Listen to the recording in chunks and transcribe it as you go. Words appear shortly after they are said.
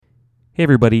Hey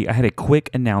everybody, I had a quick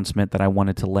announcement that I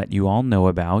wanted to let you all know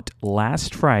about.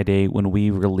 Last Friday when we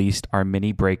released our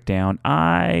mini breakdown,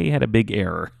 I had a big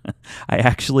error. I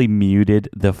actually muted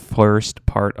the first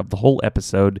part of the whole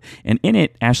episode, and in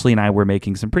it, Ashley and I were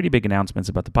making some pretty big announcements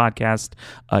about the podcast.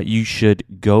 You should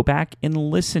go back and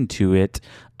listen to it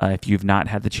if you've not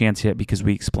had the chance yet, because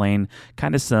we explain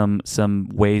kind of some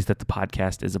ways that the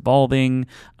podcast is evolving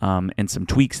and some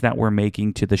tweaks that we're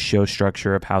making to the show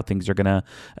structure of how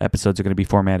episodes are going to be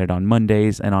formatted on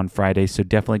Mondays and on Fridays. So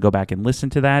definitely go back and listen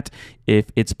to that.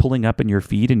 If it's pulling up in your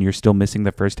feed and you're still missing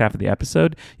the first half of the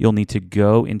episode, you'll need to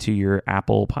go into your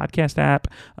Apple Podcast app.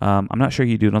 I'm not sure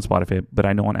you do it on Spotify, but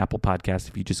I know on Apple Podcasts,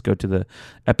 if you just go to the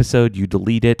episode, you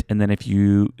delete it, and then if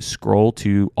you scroll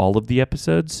to all of the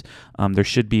episodes, there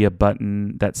should be a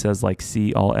button that says like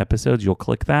see all episodes. You'll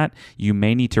click that. You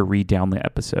may need to re-download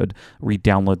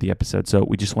the episode. So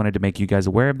we just wanted to make you guys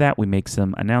aware of that. We make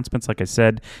some announcements, like I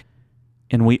said.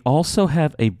 And we also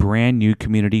have a brand new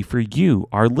community for you,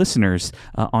 our listeners,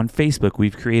 on Facebook.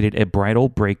 We've created a Bridal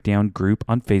Breakdown group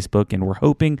on Facebook, and we're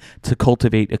hoping to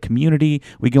cultivate a community.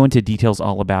 We go into details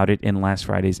all about it in last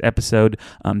Friday's episode,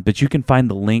 but you can find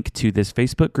the link to this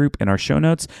Facebook group in our show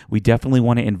notes. We definitely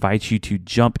want to invite you to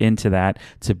jump into that,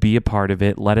 to be a part of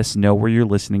it. Let us know where you're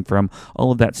listening from,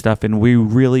 all of that stuff. And we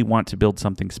really want to build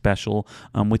something special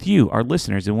with you, our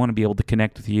listeners, and want to be able to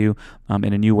connect with you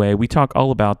in a new way. We talk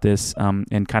all about this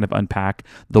and kind of unpack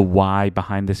the why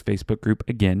behind this Facebook group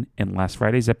again in last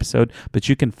Friday's episode, but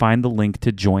you can find the link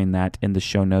to join that in the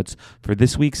show notes for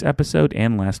this week's episode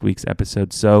and last week's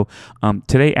episode. So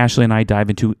today, Ashley and I dive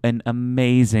into an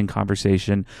amazing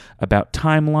conversation about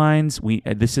timelines.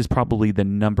 This is probably the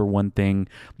number one thing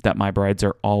that my brides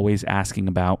are always asking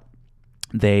about.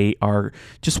 They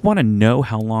just want to know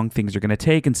how long things are going to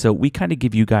take. And so we kind of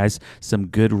give you guys some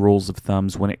good rules of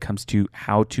thumbs when it comes to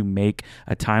how to make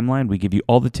a timeline. We give you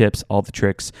all the tips, all the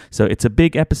tricks. So it's a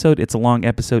big episode. It's a long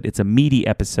episode. It's a meaty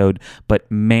episode.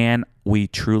 But man, we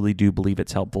truly do believe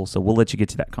it's helpful. So we'll let you get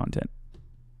to that content.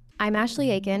 I'm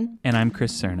Ashley Aiken. And I'm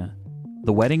Chris Cerna.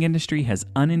 The wedding industry has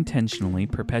unintentionally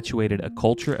perpetuated a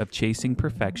culture of chasing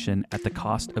perfection at the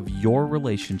cost of your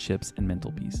relationships and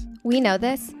mental peace. We know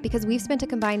this because we've spent a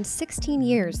combined 16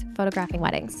 years photographing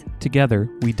weddings. Together,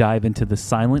 we dive into the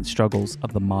silent struggles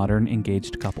of the modern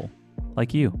engaged couple,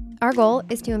 like you. Our goal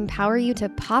is to empower you to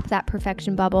pop that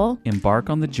perfection bubble, embark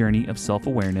on the journey of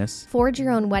self-awareness, forge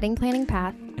your own wedding planning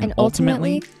path, and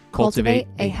ultimately cultivate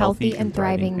a healthy and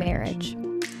thriving marriage.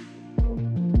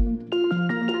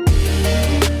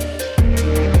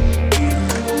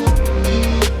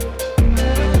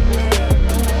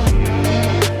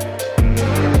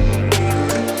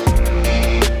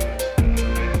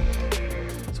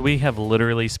 We have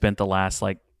literally spent the last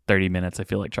 30 minutes, I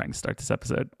feel like, trying to start this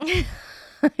episode. I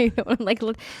know, I'm like,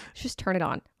 let's just turn it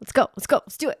on. Let's go.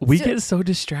 Let's do it. We get so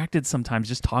distracted sometimes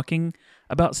just talking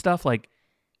about stuff. Like,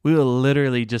 we will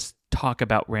literally just talk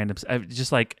about random stuff.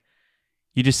 Just like,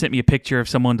 you just sent me a picture of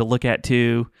someone to look at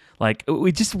too. Like,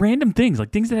 we just random things,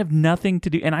 like things that have nothing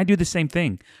to do. And I do the same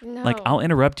thing. No. Like, I'll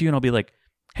interrupt you and I'll be like,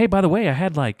 hey, by the way, I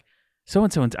had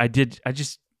so-and-so.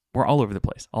 We're all over the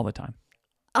place all the time.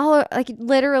 Oh,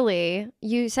 literally,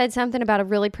 you said something about a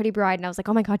really pretty bride, and I was like,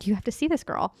 oh my God, you have to see this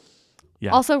girl.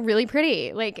 Yeah. Also really pretty.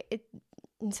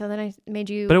 And so then I made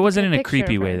you. But it wasn't in a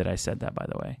creepy way that I said that, by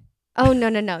the way. Oh,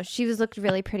 no. She looked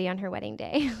really pretty on her wedding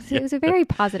day. So it was a very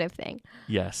positive thing.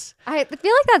 Yes. I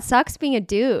feel like that sucks being a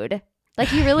dude.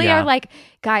 Like, you really are like,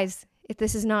 guys, if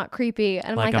this is not creepy.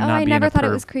 And I'm like, I never thought it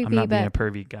was creepy. I'm not being a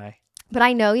pervy guy. But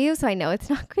I know you, so I know it's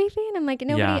not creepy. And I'm like,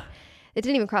 nobody. Yeah. It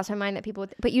didn't even cross my mind that people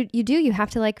would, but you have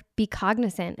to be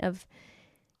cognizant of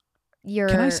your.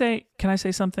 Can I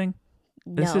say something?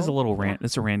 No. This is a little rant.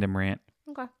 It's a random rant.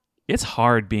 Okay. It's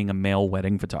hard being a male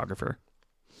wedding photographer.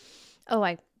 Oh,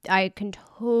 I can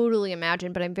totally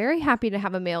imagine, but I'm very happy to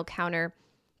have a male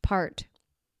counterpart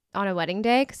on a wedding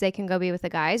day because they can go be with the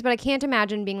guys, but I can't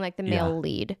imagine being the male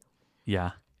lead.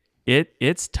 Yeah.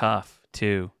 It's tough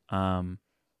too.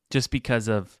 Just because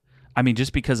of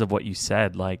what you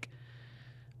said,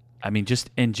 just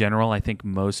in general, I think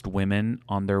most women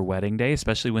on their wedding day,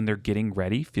 especially when they're getting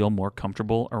ready, feel more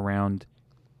comfortable around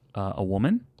a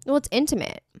woman. Well, it's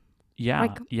intimate.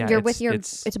 Yeah.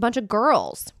 It's a bunch of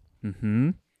girls. Mm-hmm.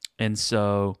 And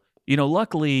so,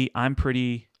 luckily I'm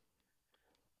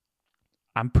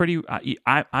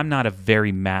not a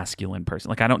very masculine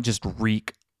person. I don't just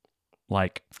reek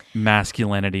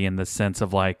masculinity in the sense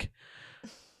of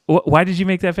why did you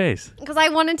make that face? Because I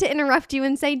wanted to interrupt you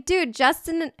and say, dude,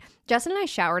 Justin and I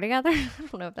shower together. I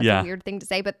don't know if that's a weird thing to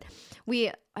say, but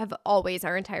we have always,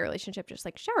 our entire relationship, just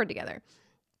showered together.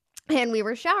 And we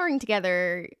were showering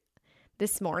together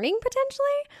this morning potentially.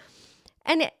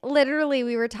 And literally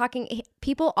we were talking,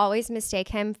 people always mistake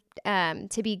him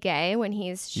to be gay when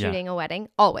he's shooting a wedding.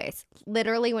 Always.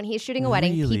 Literally when he's shooting a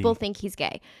wedding, people think he's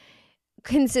gay.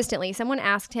 Consistently. Someone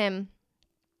asked him,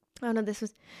 oh no, this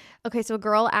was, okay, so a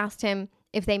girl asked him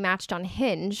if they matched on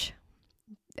Hinge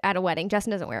at a wedding. Justin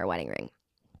doesn't wear a wedding ring.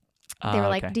 They were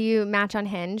like, do you match on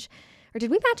Hinge? Or did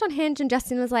we match on Hinge? And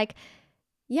Justin was like,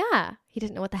 yeah. He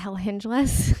didn't know what the hell Hinge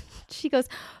was. She goes,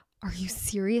 are you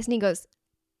serious? And he goes,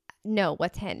 no,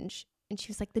 what's Hinge? And she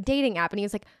was like, the dating app. And he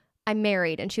was like, I'm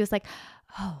married. And she was like,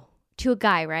 oh, to a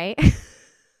guy, right?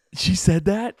 She said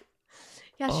that?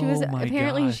 Yeah, she was,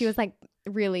 apparently she was like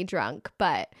really drunk.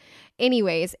 But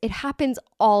anyways, it happens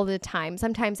all the time.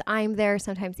 Sometimes I'm there.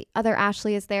 Sometimes the other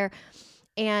Ashley is there.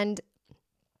 And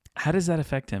how does that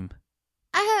affect him?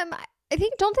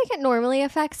 Don't think it normally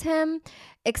affects him,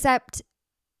 except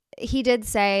he did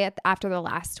say after the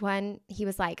last one, he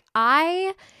was like,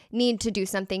 I need to do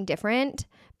something different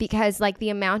because like the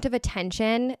amount of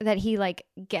attention that he like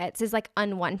gets is like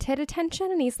unwanted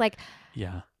attention. And he's like,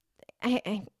 yeah.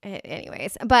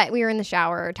 Anyways, but we were in the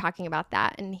shower talking about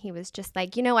that. And he was just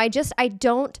like, I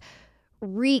don't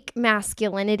reek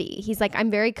masculinity. He's like, I'm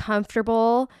very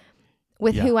comfortable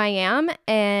with who I am.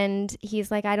 And he's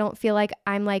like, I don't feel like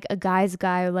I'm like a guy's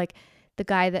guy, or like the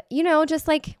guy that, just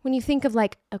like when you think of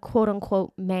like a quote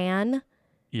unquote man.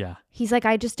 Yeah. He's like,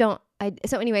 so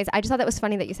anyways, I just thought that was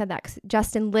funny that you said that, because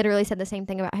Justin literally said the same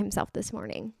thing about himself this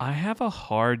morning. I have a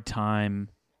hard time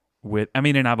with,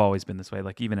 and I've always been this way,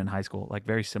 like even in high school, like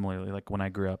very similarly, like when I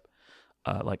grew up,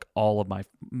 like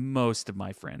most of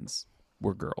my friends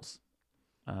were girls.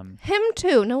 Him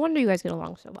too. No wonder you guys get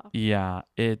along so well. Yeah.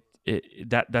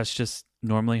 That's just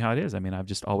normally how it is. I've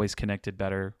just always connected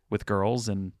better with girls,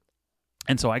 and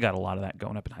so I got a lot of that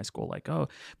going up in high school. Like,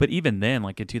 but even then,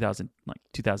 like in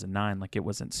 2009, like it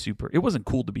wasn't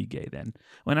cool to be gay then.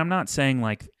 When I'm not saying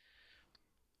like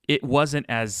it wasn't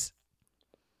as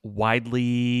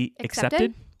widely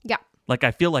accepted. Yeah. Like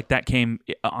I feel like that came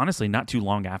honestly not too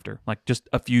long after, like just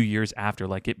a few years after,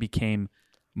 like it became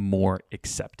more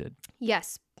accepted.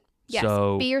 Yes.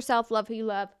 So, be yourself, love who you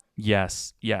love.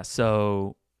 Yes. Yeah.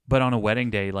 So, but on a wedding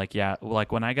day, like, yeah,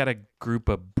 like when I got a group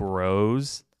of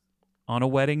bros on a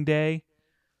wedding day,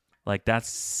 like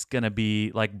that's going to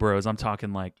be like bros. I'm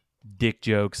talking like dick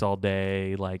jokes all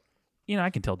day. Like, I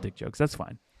can tell dick jokes. That's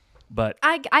fine. But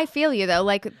I feel you though,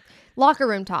 like locker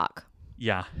room talk.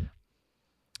 Yeah.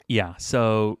 Yeah.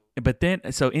 So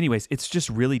anyways, it's just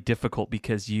really difficult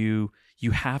because you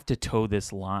have to toe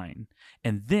this line.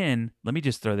 And then let me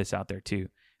just throw this out there too.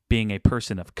 Being a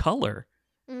person of color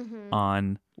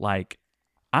on like,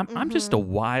 I'm just a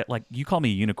wild, like you called me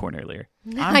a unicorn earlier.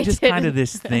 I'm just kind of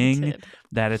this thing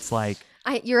that it's like.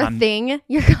 You're a thing?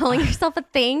 You're calling yourself a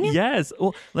thing? Yes.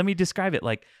 Well, let me describe it.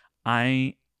 Like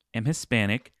I am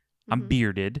Hispanic. I'm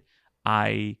bearded.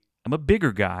 I'm a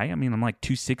bigger guy. I'm like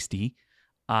 260.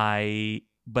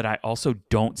 But I also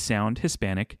don't sound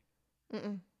Hispanic.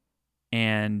 Mm-mm.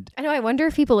 And I know. I wonder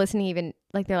if people listening even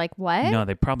like they're like, what? No,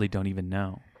 they probably don't even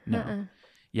know. No.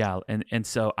 Yeah. And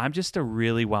so I'm just a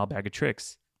really wild bag of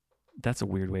tricks. That's a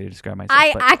weird way to describe myself.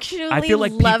 I feel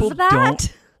like love people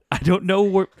that. I don't know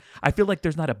where. I feel like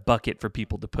there's not a bucket for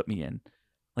people to put me in.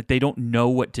 Like they don't know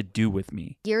what to do with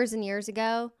me. Years and years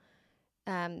ago,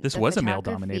 this was a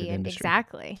male-dominated industry.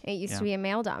 Exactly. It used to be a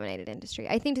male-dominated industry.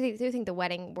 I do think the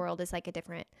wedding world is like a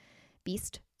different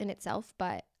beast in itself.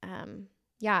 But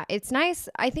yeah, it's nice.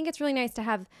 I think it's really nice to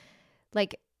have,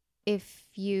 like, if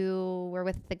you were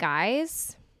with the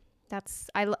guys,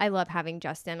 I love having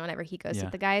Justin whenever he goes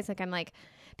with the guys. Like, I'm like,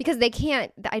 because I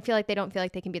feel like they don't feel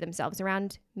like they can be themselves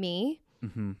around me.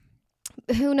 Mm-hmm.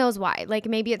 Who knows why? Like,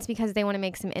 maybe it's because they want to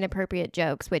make some inappropriate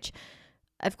jokes, which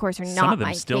of course are not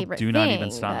my favorite thing. Not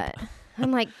even stop.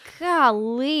 I'm like,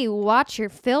 golly, watch your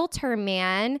filter,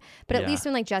 man. But at least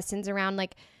when like Justin's around,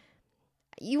 like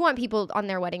you want people on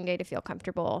their wedding day to feel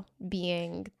comfortable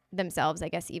being themselves, I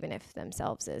guess, even if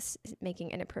themselves is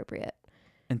making inappropriate.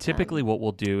 And typically what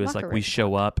we'll do is like we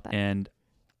show up and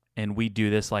we do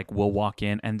this, like we'll walk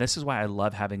in, and this is why I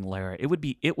love having Lara.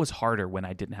 It was harder when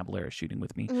I didn't have Lara shooting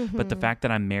with me. Mm-hmm. But the fact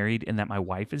that I'm married and that my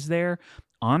wife is there,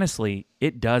 honestly,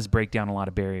 it does break down a lot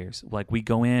of barriers. Like we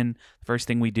go in, first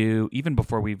thing we do, even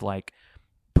before we've like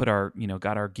put our,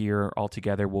 got our gear all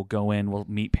together, we'll go in, we'll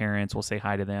meet parents, we'll say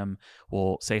hi to them,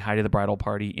 we'll say hi to the bridal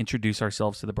party, introduce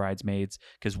ourselves to the bridesmaids,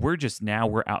 because we're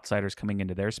outsiders coming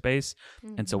into their space.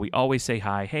 Mm-hmm. And so we always say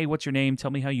hi. Hey, what's your name?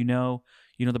 Tell me how you know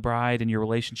the bride and your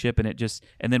relationship.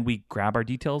 And then we grab our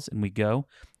details and we go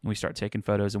and we start taking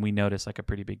photos, and we notice like a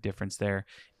pretty big difference there.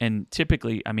 And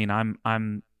typically,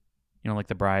 I'm like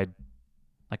the bride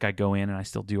Like I go in and I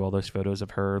still do all those photos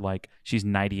of her. Like she's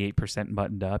 98%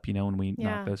 buttoned up, you know, when we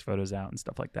knock those photos out and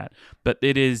stuff like that. But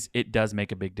it does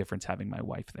make a big difference having my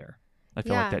wife there. I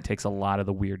feel like that takes a lot of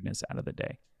the weirdness out of the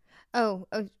day. Oh,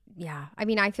 yeah. I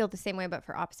mean, I feel the same way, but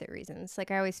for opposite reasons.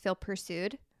 Like I always feel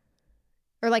pursued.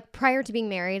 Or like prior to being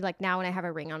married, like now when I have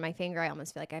a ring on my finger, I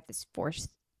almost feel like I have this force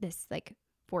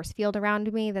field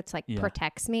around me that's like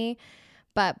protects me.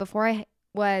 But before I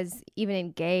was even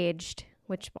engaged,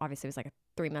 which obviously was like a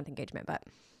 3-month engagement, but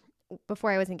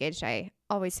before I was engaged, I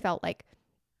always felt like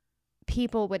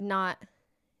people would not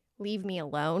leave me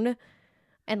alone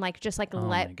and like just like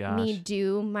let me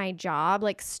do my job.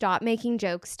 Like stop making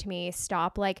jokes to me,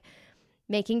 stop like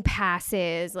making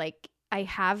passes. Like I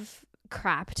have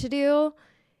crap to do.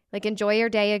 Like enjoy your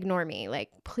day, ignore me. Like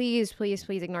please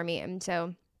ignore me. And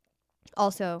so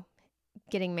also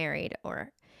getting married or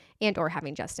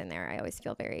having Justin there, I always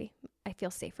feel I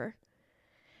feel safer.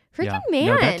 Freaking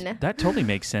man. No, that totally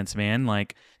makes sense, man.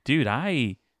 Like, dude,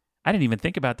 I didn't even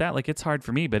think about that. Like, it's hard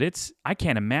for me, but I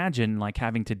can't imagine like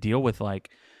having to deal with like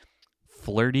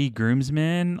flirty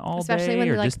groomsmen all day. Especially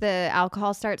when like the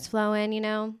alcohol starts flowing, you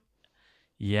know?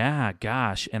 Yeah,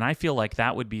 gosh. And I feel like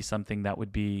that would be something that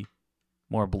would be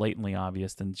more blatantly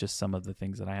obvious than just some of the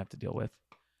things that I have to deal with.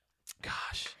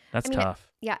 Gosh, that's tough.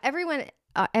 Yeah, everyone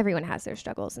has their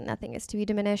struggles and nothing is to be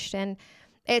diminished. And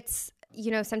it's,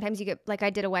 you know, sometimes you get, like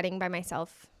I did a wedding by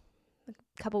myself a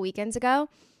couple weekends ago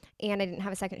and I didn't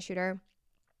have a second shooter.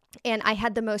 And I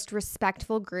had the most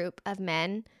respectful group of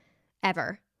men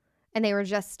ever. And they were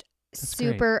just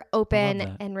super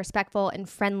open and respectful and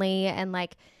friendly and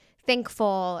like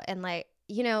thankful and like,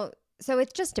 you know, so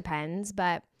it just depends.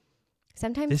 But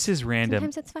sometimes this is random.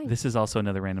 Sometimes it's fine. This is also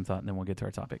another random thought, and then we'll get to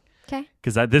our topic. Okay.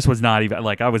 Because this was not even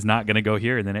like I was not going to go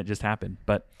here, and then it just happened.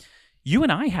 But you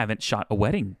and I haven't shot a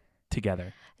wedding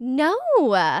together. No.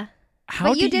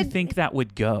 How do you think that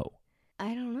would go?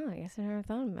 I don't know. I guess I never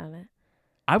thought about it.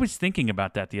 I was thinking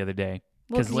about that the other day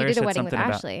because Lara you did said a wedding something with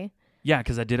about Ashley. Yeah,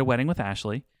 because I did a wedding with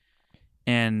Ashley,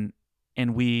 and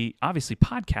we obviously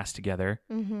podcast together.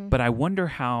 Mm-hmm. But I wonder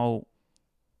how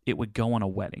it would go on a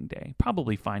wedding day.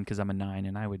 Probably fine because I'm a 9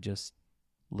 and I would just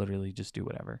literally just do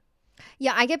whatever.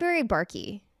 Yeah, I get very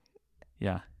barky.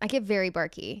 Yeah. I get very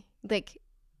barky. Like,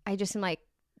 I just am like,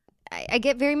 I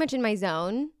get very much in my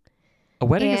zone. A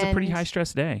wedding is a pretty high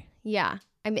stress day. Yeah.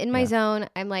 I'm in my zone.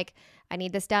 I'm like, I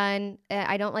need this done.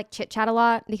 I don't like chit chat a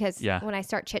lot because when I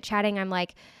start chit chatting, I'm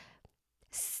like,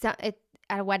 at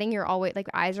a wedding, you're always like,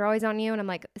 eyes are always on you. And I'm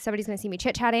like, somebody's going to see me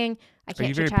chit chatting. I can't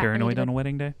chit chat. Are you very paranoid on a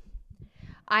wedding day?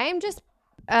 I am just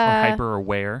or hyper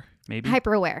aware, maybe.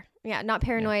 Hyper aware, yeah, not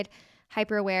paranoid. Yeah.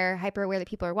 Hyper aware that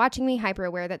people are watching me. Hyper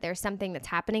aware that there's something that's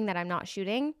happening that I'm not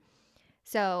shooting.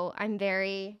 So I'm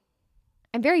very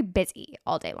busy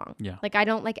all day long. Yeah, like I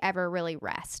don't like ever really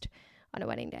rest on a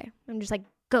wedding day. I'm just like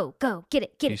go get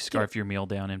it. You scarf your meal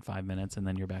down in 5 minutes and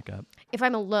then you're back up. If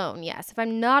I'm alone, yes. If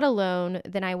I'm not alone,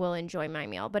 then I will enjoy my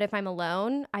meal. But if I'm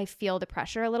alone, I feel the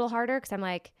pressure a little harder because I'm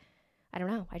like, I don't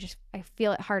know. I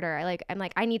feel it harder. I'm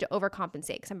like, I need to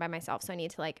overcompensate because I'm by myself. So I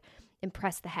need to like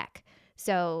impress the heck.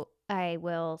 So I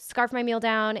will scarf my meal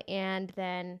down. And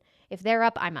then if they're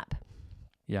up, I'm up.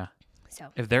 Yeah. So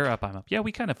if they're up, I'm up. Yeah.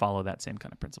 We kind of follow that same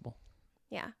kind of principle.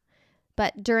 Yeah.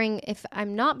 But if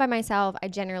I'm not by myself, I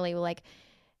generally will like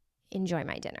enjoy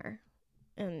my dinner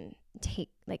and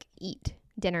eat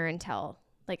dinner until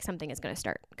like something is going to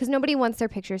start. Because nobody wants their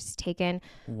pictures taken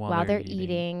while they're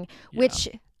eating. Yeah. Which...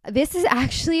 This is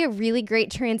actually a really great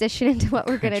transition into what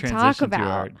we're going to talk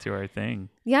about. To our thing.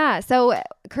 Yeah. So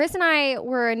Chris and I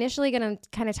were initially going to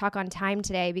kind of talk on time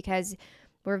today because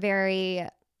we're very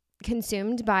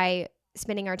consumed by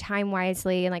spending our time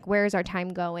wisely and like, where's our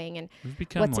time going and we've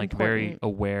become what's like important. Very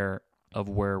aware of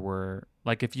where we're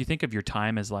like, if you think of your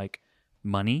time as like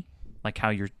money, like how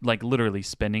you're like literally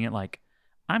spending it, like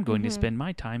I'm going to spend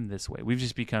my time this way. We've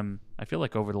just become, I feel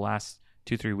like over the last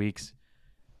 2-3 weeks,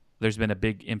 there's been a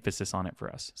big emphasis on it for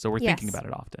us. So we're thinking about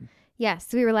it often. Yes.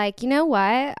 We were like, you know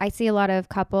what? I see a lot of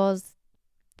couples,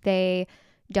 they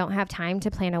don't have time to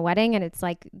plan a wedding and it's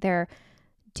like they're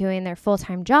doing their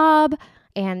full-time job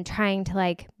and trying to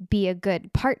like be a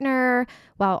good partner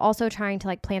while also trying to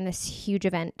like plan this huge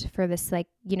event for this like,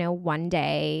 you know, one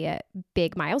day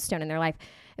big milestone in their life.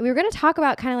 And we were going to talk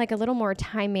about kind of like a little more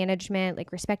time management,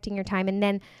 like respecting your time. And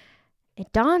then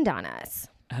it dawned on us.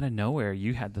 Out of nowhere,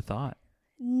 you had the thought.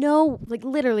 No, like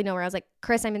literally nowhere. I was like,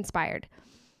 Chris, I'm inspired.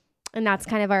 And that's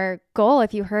kind of our goal.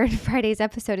 If you heard Friday's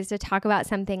episode, is to talk about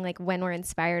something like when we're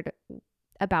inspired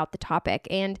about the topic.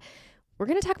 And we're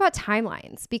going to talk about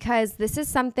timelines because this is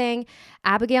something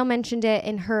Abigail mentioned it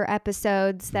in her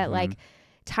episodes that like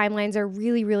timelines are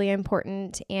really, really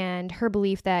important, and her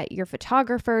belief that your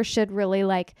photographer should really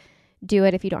like do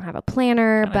it if you don't have a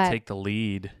planner, Kinda but take the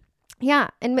lead. yeah.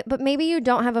 But maybe you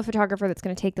don't have a photographer that's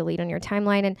going to take the lead on your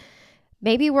timeline, and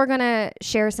maybe we're going to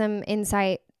share some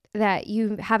insight that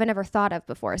you haven't ever thought of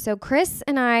before. So Chris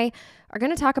and I are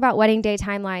going to talk about wedding day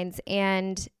timelines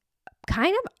and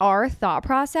kind of our thought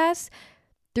process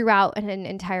throughout an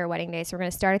entire wedding day. So we're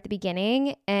going to start at the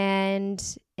beginning and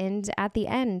end at the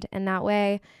end. And that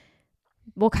way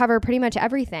we'll cover pretty much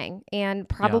everything and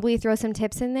probably throw some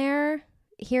tips in there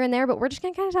here and there, but we're just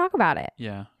going to kind of talk about it.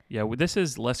 Yeah. Yeah. This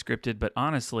is less scripted, but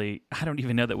honestly, I don't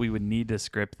even know that we would need to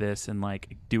script this and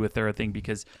like do a thorough thing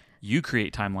because you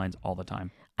create timelines all the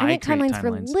time. I make timelines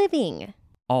for living.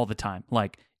 All the time.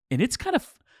 Like, and it's kind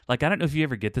of like, I don't know if you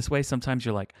ever get this way. Sometimes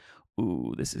you're like,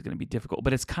 ooh, this is going to be difficult.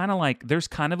 But it's kind of like, there's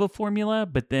kind of a formula,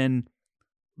 but then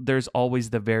there's always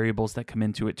the variables that come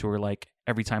into it to where like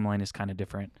every timeline is kind of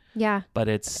different. Yeah. But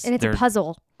it's a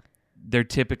puzzle. They're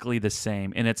typically the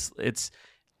same. And it's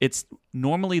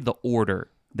normally the order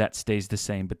that stays the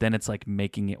same, but then it's like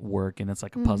making it work and it's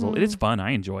like a puzzle. It is fun.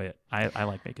 I enjoy it. I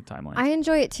like making timelines. I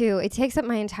enjoy it too. It takes up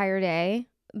my entire day,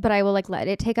 but I will like let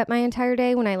it take up my entire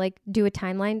day when I like do a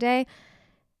timeline day.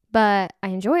 But I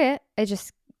enjoy it.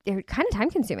 They're kind of time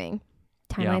consuming.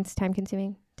 Timelines, time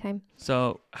consuming.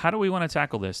 So how do we want to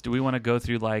tackle this? Do we want to go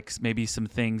through like maybe some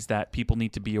things that people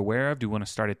need to be aware of? Do we want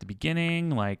to start at the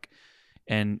beginning, like,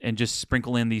 and just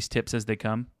sprinkle in these tips as they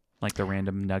come, like the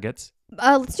random nuggets?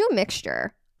 Let's do a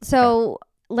mixture. So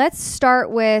let's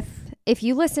start with, if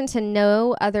you listen to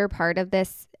no other part of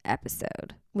this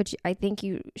episode, which I think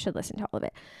you should listen to all of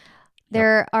it,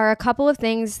 there are a couple of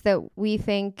things that we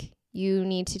think you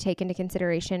need to take into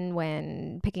consideration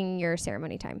when picking your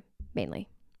ceremony time, mainly.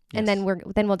 And then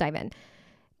we'll dive in.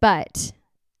 But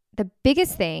the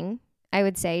biggest thing I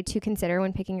would say to consider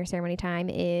when picking your ceremony time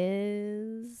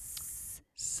is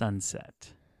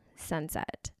sunset.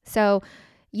 So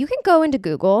you can go into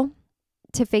Google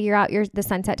to figure out the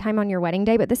sunset time on your wedding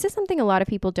day, but this is something a lot of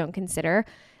people don't consider,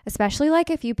 especially like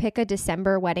if you pick a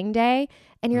December wedding day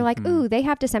and you're like, ooh, they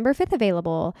have December 5th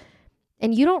available.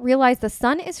 And you don't realize the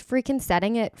sun is freaking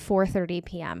setting at 4:30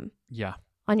 p.m. Yeah.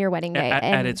 On your wedding day.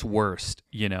 At its worst,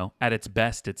 at its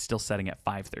best, it's still setting at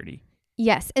 5:30.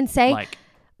 Yes. And say, like,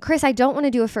 Chris, I don't want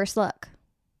to do a first look.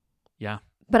 Yeah.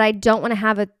 But I don't want to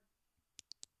have a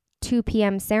 2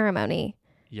 p.m. ceremony.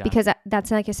 Yeah. Because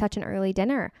that's like such an early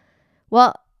dinner.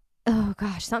 Well, oh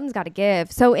gosh, something's got to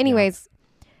give. So anyways,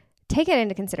 take it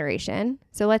into consideration.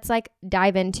 So let's like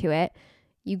dive into it.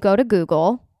 You go to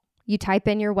Google, you type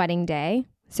in your wedding day.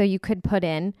 So you could put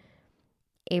in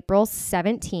April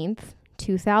 17th,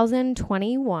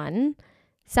 2021,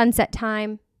 sunset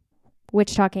time,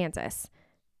 Wichita, Kansas.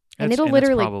 And it'll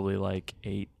literally... It's probably like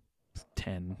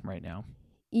 8:10 right now.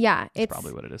 Yeah. It's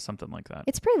probably what it is, something like that.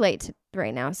 It's pretty late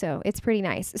right now, so it's pretty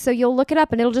nice. So you'll look it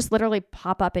up and it'll just literally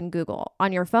pop up in Google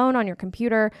on your phone, on your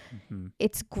computer. Mm-hmm.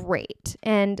 It's great.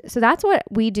 And so that's what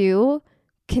we do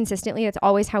consistently. It's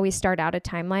always how we start out a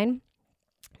timeline.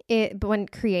 But when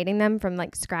creating them from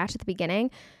like scratch at the beginning,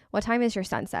 what time is your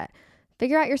sunset?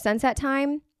 Figure out your sunset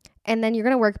time, and then you're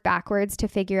going to work backwards to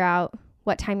figure out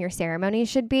what time your ceremony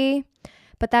should be.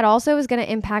 But that also is going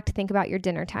to think about your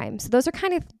dinner time. So those are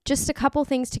kind of just a couple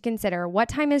things to consider. What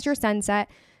time is your sunset?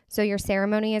 So your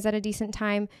ceremony is at a decent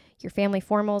time. Your family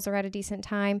formals are at a decent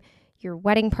time. Your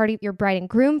wedding party, your bride and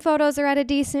groom photos are at a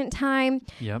decent time.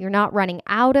 Yep. You're not running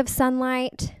out of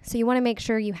sunlight. So you want to make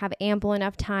sure you have ample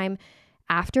enough time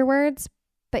afterwards,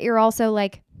 but you're also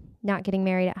like not getting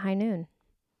married at high noon.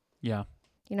 Yeah.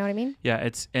 You know what I mean? Yeah,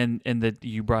 it's and that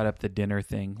you brought up the dinner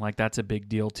thing. Like that's a big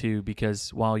deal too,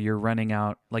 because while you're running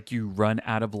out, like you run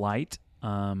out of light,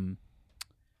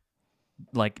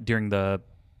 like during the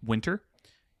winter,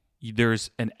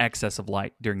 there's an excess of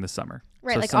light during the summer.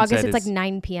 Right, so like August, it's like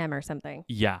 9 p.m. or something.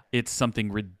 Yeah, it's something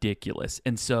ridiculous.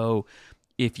 And so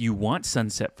if you want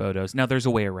sunset photos, now there's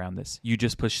a way around this. You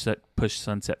just push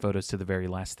sunset photos to the very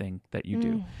last thing that you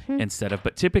do instead of,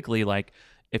 but typically like,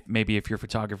 if your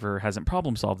photographer hasn't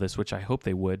problem solved this, which I hope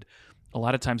they would, a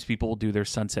lot of times people will do their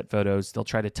sunset photos. They'll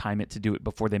try to time it to do it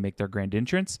before they make their grand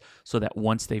entrance, so that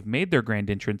once they've made their grand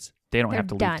entrance, they don't have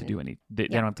to leave to do they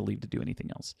don't have to leave to do anything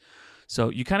else. So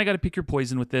you kind of got to pick your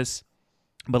poison with this.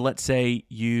 But let's say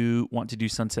you want to do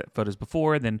sunset photos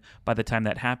before, then by the time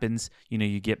that happens,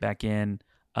 you get back in.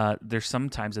 There's some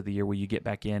times of the year where you get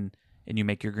back in and you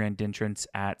make your grand entrance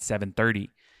at 7:30.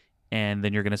 And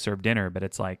then you're going to serve dinner, but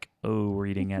it's like, oh, we're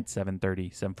eating at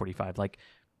 7:30, 7:45. Like,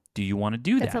 do you want to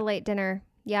do that? It's a late dinner.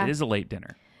 Yeah. It is a late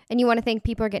dinner. And you want to think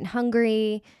people are getting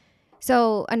hungry.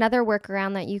 So another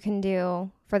workaround that you can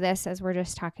do for this, as we're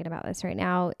just talking about this right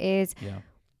now, is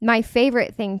my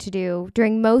favorite thing to do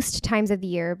during most times of the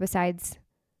year besides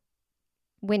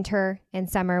winter and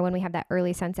summer, when we have that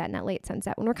early sunset and that late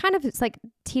sunset, when we're kind of, it's like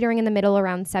teetering in the middle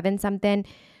around 7 something,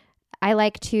 I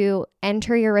like to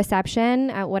enter your reception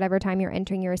at whatever time you're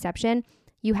entering your reception.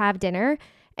 You have dinner.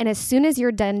 And as soon as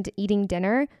you're done eating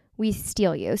dinner, we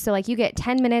steal you. So like you get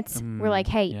 10 minutes. We're like,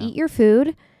 hey, eat your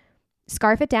food,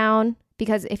 scarf it down,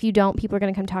 because if you don't, people are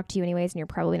going to come talk to you anyways, and you're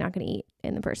probably not going to eat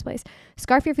in the first place.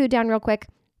 Scarf your food down real quick.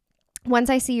 Once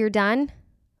I see you're done,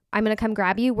 I'm going to come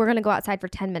grab you. We're going to go outside for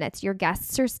 10 minutes. Your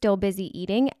guests are still busy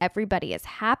eating. Everybody is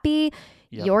happy.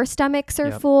 Your stomachs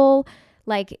are full.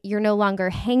 Like, you're no longer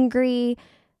hangry.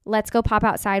 Let's go pop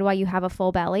outside while you have a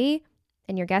full belly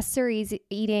and your guests are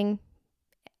eating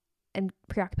and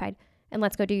preoccupied. And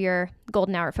let's go do your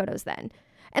golden hour photos then.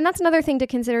 And that's another thing to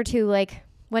consider too. Like,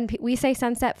 when we say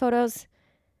sunset photos,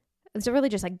 it's really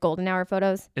just like golden hour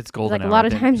photos. It's golden hour. Like, a lot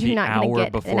of times you're not going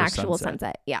to get an actual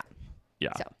sunset. Yeah.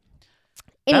 So,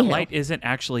 that light isn't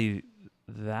actually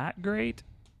that great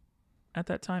at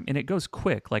that time. And it goes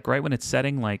quick. Like, right when it's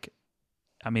setting, like,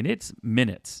 I mean, it's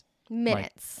minutes.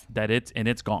 Like,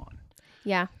 it's gone.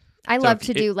 Yeah. I love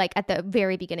to do like at the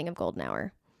very beginning of golden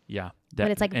hour. Yeah.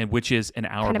 When it's like, and which is an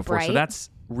hour before. Bright. So that's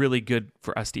really good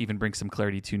for us to even bring some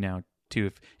clarity to now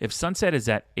too. If sunset is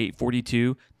at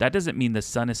 8:42, that doesn't mean the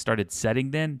sun has started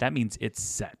setting then. That means it's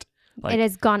set. Like, it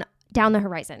has gone down the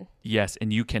horizon. Yes.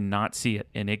 And you cannot see it.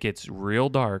 And it gets real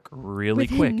dark really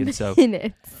quick. And so,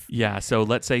 yeah. So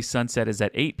let's say sunset is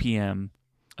at 8 p.m.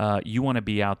 You want to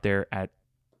be out there at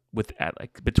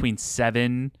like between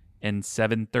 7 and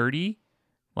 7:30.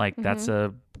 Like, that's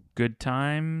a good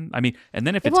time. I mean, and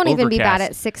then if it's overcast, it won't even be bad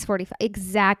at 6:45.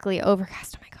 Exactly.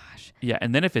 Overcast. Oh my gosh. Yeah.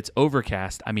 And then if it's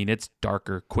overcast, I mean, it's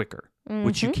darker quicker,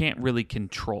 which you can't really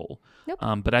control. Nope.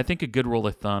 But I think a good rule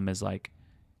of thumb is like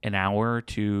an hour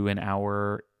to an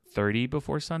hour 30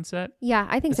 before sunset. Yeah,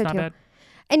 I think so not too. Bad.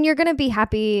 And you're going to be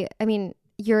happy. I mean,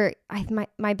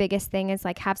 my biggest thing is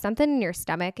like, have something in your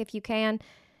stomach if you can.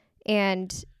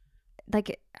 And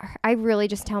like, I really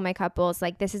just tell my couples,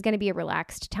 like, this is going to be a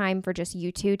relaxed time for just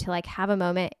you two to like have a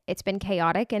moment. It's been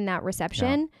chaotic in that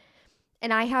reception. Yeah.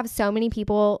 And I have so many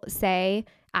people say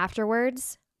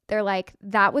afterwards, they're like,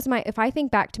 if I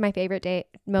think back to my favorite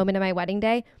moment of my wedding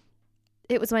day,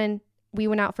 it was when we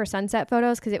went out for sunset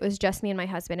photos, because it was just me and my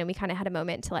husband, and we kind of had a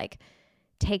moment to like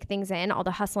take things in. All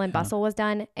the hustle and bustle was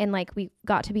done, and like we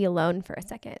got to be alone for a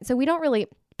second. So we don't really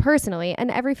personally,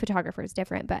 and every photographer is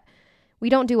different, but we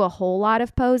don't do a whole lot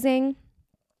of posing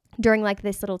during like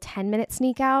this little 10-minute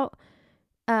sneak out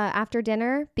after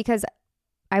dinner, because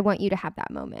I want you to have that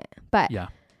moment. But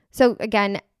so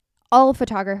again, all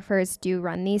photographers do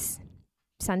run these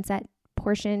sunset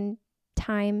portion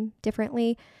time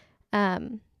differently.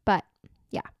 But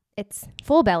yeah, it's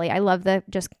full belly. I love the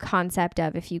just concept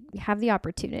of, if you have the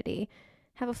opportunity,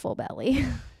 have a full belly.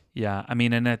 Yeah. I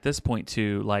mean, and at this point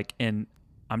too, like,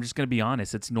 I'm just going to be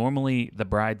honest, it's normally the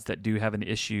brides that do have an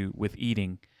issue with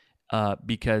eating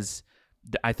because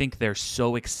I think they're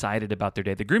so excited about their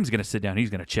day. The groom's going to sit down.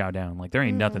 He's going to chow down. Like, there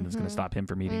ain't nothing that's going to stop him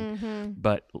from eating.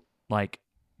 But like,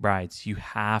 brides, you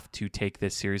have to take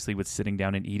this seriously with sitting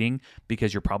down and eating,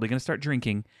 because you're probably going to start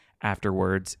drinking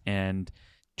afterwards, and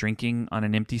drinking on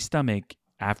an empty stomach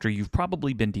after you've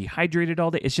probably been dehydrated all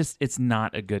day. It's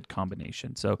not a good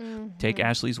combination. So take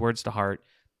Ashley's words to heart.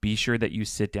 Be sure that you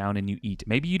sit down and you eat.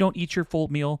 Maybe you don't eat your full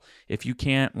meal if you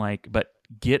can't, but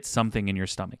get something in your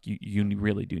stomach. You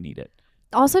really do need it.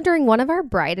 Also, during one of our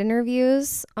bride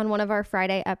interviews on one of our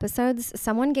Friday episodes,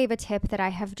 someone gave a tip that I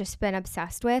have just been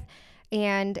obsessed with.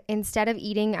 And instead of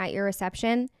eating at your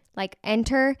reception, like,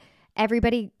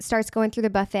 everybody starts going through the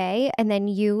buffet, and then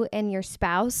you and your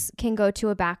spouse can go to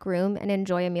a back room and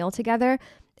enjoy a meal together.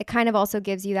 It kind of also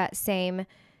gives you that same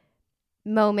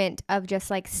moment of just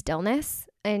like stillness,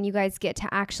 and you guys get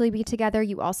to actually be together.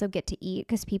 You also get to eat,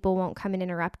 because people won't come and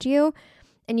interrupt you,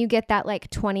 and you get that like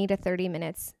 20 to 30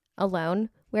 minutes alone,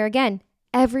 where again,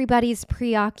 everybody's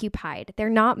preoccupied. They're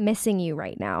not missing you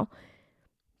right now,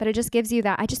 but it just gives you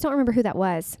that. I just don't remember who that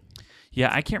was. Yeah,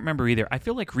 I can't remember either. I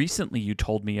feel like recently you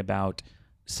told me about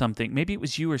something. Maybe it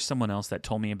was you or someone else that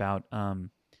told me about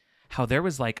how there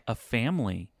was like a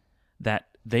family that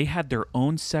they had their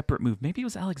own separate move. Maybe it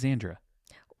was Alexandra.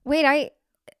 Wait, I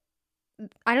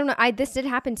don't know. This did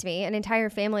happen to me. An entire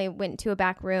family went to a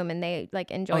back room, and they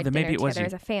like enjoyed dinner together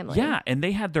as a family. Yeah, and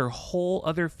they had their whole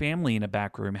other family in a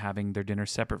back room having their dinner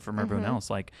separate from everyone else.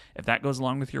 Like, if that goes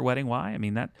along with your wedding, why? I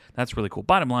mean, that's really cool.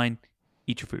 Bottom line,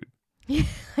 eat your food.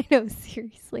 I know,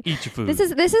 seriously. Eat your food. This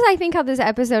is I think how this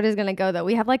episode is going to go though.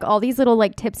 We have like all these little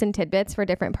like tips and tidbits for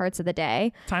different parts of the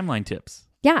day. Timeline tips.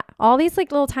 Yeah, all these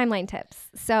like little timeline tips.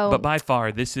 So But by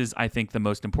far, this is, I think, the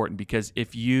most important, because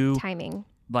if you timing.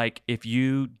 Like, if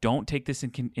you don't take this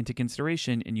into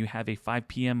consideration and you have a 5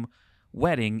 p.m.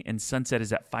 wedding and sunset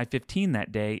is at 5:15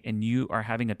 that day and you are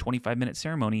having a 25-minute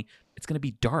ceremony, it's going to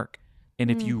be dark.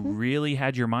 And if you really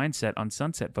had your mindset on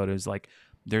sunset photos, like,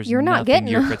 there's nothing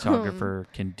your photographer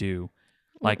can do.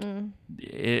 Like,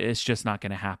 it's just not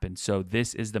going to happen. So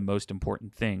this is the most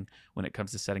important thing when it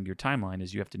comes to setting your timeline,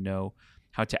 is you have to know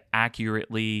how to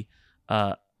accurately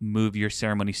move your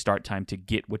ceremony start time to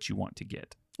get what you want to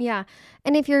get. Yeah.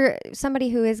 And if you're somebody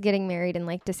who is getting married in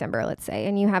like December, let's say,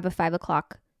 and you have a 5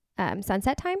 o'clock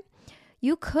sunset time,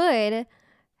 you could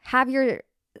have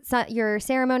your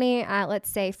ceremony at,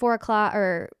 let's say, 4 o'clock,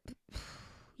 or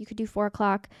you could do 4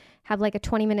 o'clock, have like a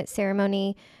 20-minute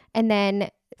ceremony, and then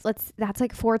that's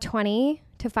like 4:20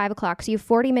 to 5 o'clock. So you have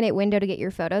a 40-minute window to get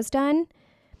your photos done.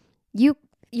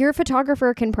 Your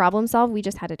photographer can problem solve. We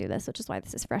just had to do this, which is why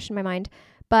this is fresh in my mind.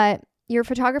 But your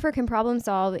photographer can problem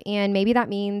solve, and maybe that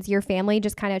means your family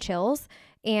just kind of chills,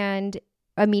 and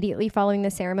immediately following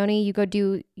the ceremony, you go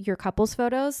do your couples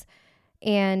photos,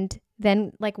 and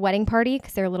then like wedding party,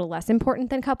 because they're a little less important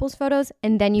than couples photos,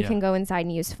 and then you can go inside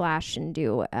and use flash and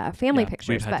do family pictures.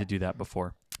 We've had to do that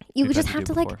before. You just have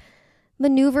to like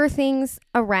maneuver things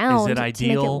around to make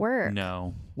it work.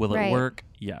 No. Will it work?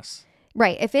 Yes.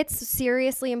 Right. If it's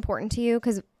seriously important to you,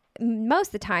 because most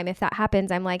of the time if that happens,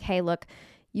 I'm like, hey, look,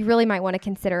 you really might want to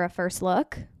consider a first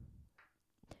look.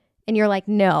 And you're like,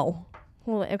 no.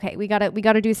 Well, okay, we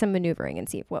gotta do some maneuvering and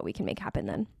see what we can make happen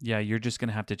then. Yeah, you're just going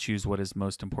to have to choose what is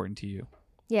most important to you.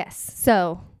 Yes.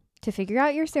 So to figure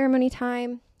out your ceremony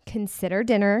time, consider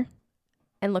dinner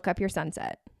and look up your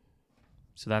sunset.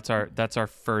 So that's our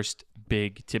first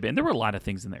big tip. And there were a lot of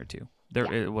things in there too.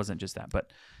 It wasn't just that.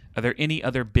 But are there any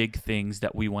other big things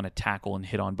that we want to tackle and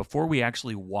hit on before we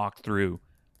actually walk through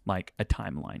like a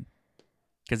timeline?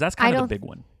 Because that's kind of the big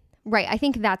one. Right. I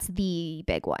think that's the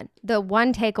big one. The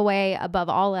one takeaway above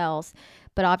all else.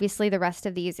 But obviously the rest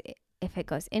of these, if it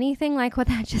goes anything like what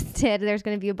that just did, there's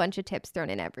going to be a bunch of tips thrown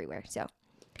in everywhere. So.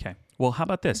 Okay. Well, how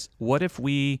about this? What if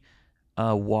we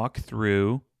walk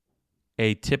through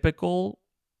a typical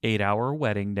 8-hour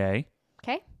wedding day?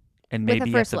 Okay. And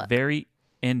maybe at the very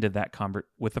end of that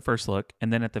with the first look,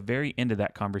 and then at the very end of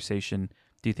that conversation,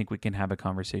 do you think we can have a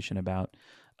conversation about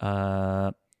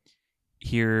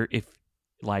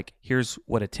here's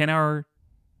what a 10-hour,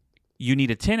 you need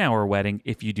a 10-hour wedding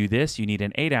if you do this, you need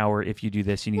an 8-hour if you do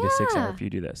this, you need a 6-hour if you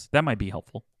do this. That might be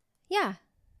helpful. Yeah.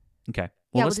 Okay.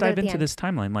 Well, let's dive into this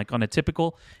timeline, like on a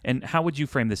typical, and how would you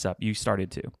frame this up? You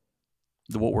started to.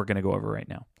 What we're going to go over right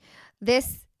now.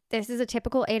 This is a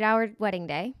typical 8-hour wedding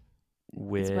day.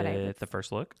 With the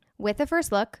first look? With the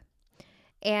first look.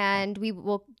 And we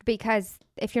will, because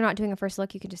if you're not doing a first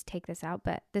look, you can just take this out.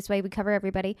 But this way we cover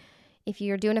everybody. If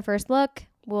you're doing a first look,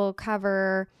 we'll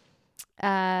cover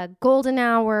golden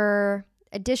hour,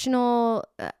 additional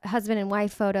husband and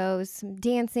wife photos, some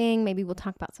dancing. Maybe we'll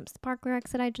talk about some sparkler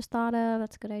X that I just thought of.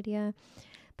 That's a good idea.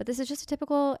 But this is just a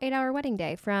typical 8-hour wedding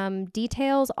day, from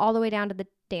details all the way down to the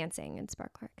dancing and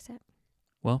sparkler exit.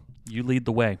 Well, you lead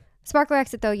the way. Sparkler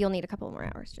exit, though, you'll need a couple more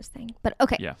hours, just saying. But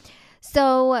okay. Yeah.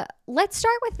 So let's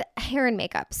start with hair and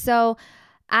makeup. So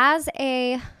as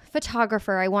a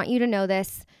photographer, I want you to know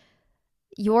this.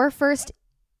 Your first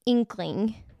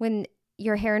inkling when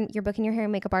you're booking your hair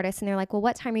and makeup artist and they're like, well,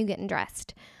 what time are you getting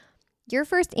dressed? Your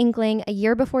first inkling a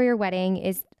year before your wedding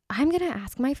is, I'm going to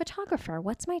ask my photographer,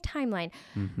 what's my timeline?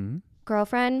 Mm-hmm.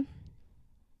 Girlfriend,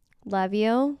 love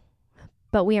you,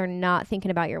 but we are not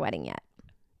thinking about your wedding yet.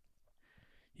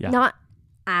 Yeah. Not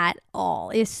at all.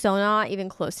 It's so not even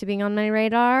close to being on my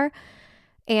radar.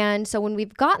 And so when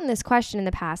we've gotten this question in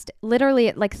the past, literally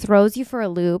it like throws you for a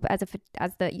loop as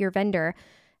your vendor,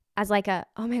 as like oh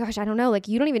my gosh, I don't know. Like,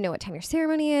 you don't even know what time your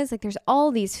ceremony is. Like, there's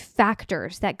all these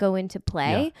factors that go into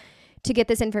play to get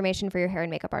this information for your hair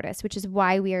and makeup artist, which is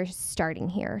why we are starting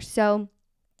here. So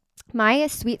my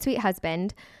sweet, sweet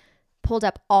husband pulled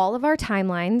up all of our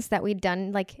timelines that we'd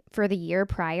done like for the year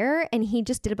prior, and he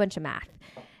just did a bunch of math.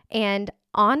 And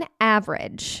on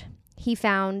average, he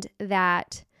found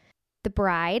that the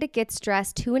bride gets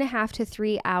dressed 2.5 to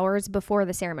 3 hours before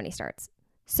the ceremony starts.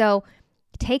 So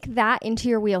take that into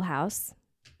your wheelhouse.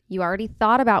 You already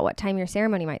thought about what time your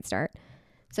ceremony might start.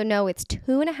 So no, it's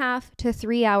 2.5 to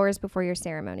 3 hours before your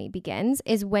ceremony begins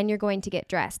is when you're going to get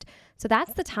dressed. So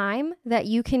that's the time that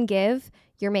you can give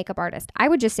your makeup artist. I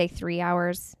would just say 3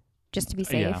 hours just to be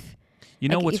safe. Yeah. You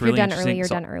know, like, what's if you're really done interesting? early, you're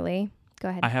done early. Go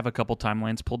ahead. I have a couple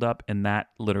timelines pulled up, and that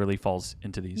literally falls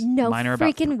into these. No Mine are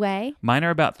freaking way. Mine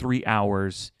are about 3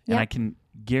 hours, and Yep. I can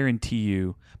guarantee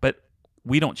you, but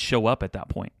we don't show up at that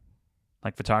point.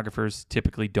 Like photographers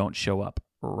typically don't show up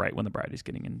right when the bride is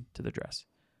getting into the dress.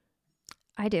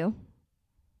 I do.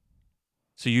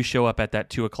 So you show up at that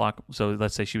 2 o'clock. So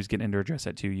let's say she was getting into her dress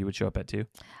at 2. You would show up at 2.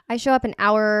 I show up an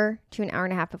hour to an hour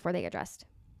and a half before they get dressed.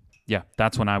 Yeah,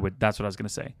 that's what I was going to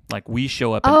say. Like we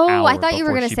show up an Oh, hour I thought you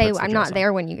were before going to she say puts the I'm dress not on.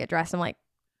 there when you get dressed. I'm like,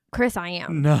 Chris, I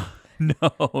am. No.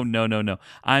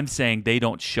 I'm saying they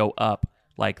don't show up.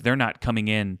 Like they're not coming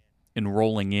in and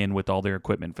rolling in with all their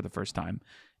equipment for the first time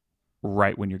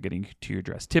right when you're getting to your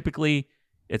dress. Typically,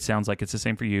 it sounds like it's the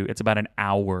same for you. It's about an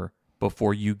hour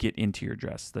before you get into your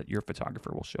dress that your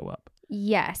photographer will show up.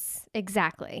 Yes,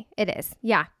 exactly. It is.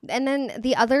 Yeah. And then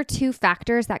the other two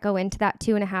factors that go into that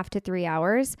 2.5 to 3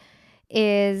 hours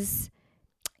is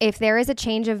if there is a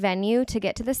change of venue to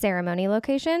get to the ceremony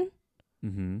location,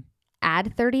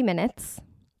 add 30 minutes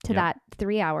to that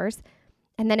 3 hours.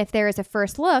 And then if there is a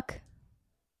first look,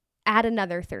 add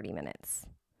another 30 minutes.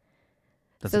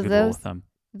 That's a good rule of thumb.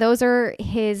 Those are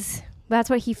that's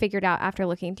what he figured out after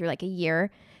looking through like a year.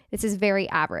 This is very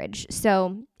average.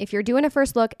 So if you're doing a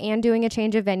first look and doing a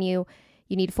change of venue,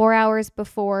 you need 4 hours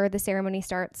before the ceremony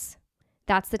starts.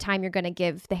 That's the time you're going to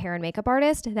give the hair and makeup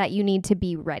artist that you need to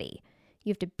be ready. You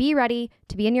have to be ready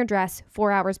to be in your dress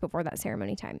 4 hours before that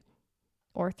ceremony time,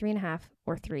 or 3.5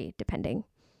 or 3, depending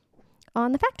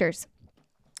on the factors.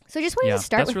 So I just wanted to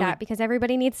start with that because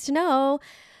everybody needs to know,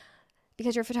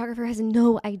 because your photographer has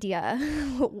no idea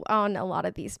on a lot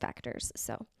of these factors.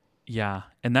 So yeah,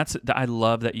 and I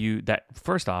love that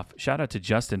first off, shout out to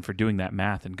Justin for doing that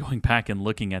math and going back and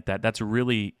looking at that. That's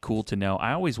really cool to know.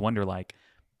 I always wonder like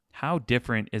how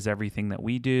different is everything that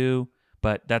we do,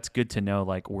 but that's good to know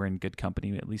like we're in good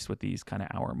company, at least with these kind of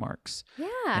hour marks.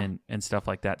 Yeah. And stuff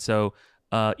like that. So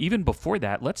even before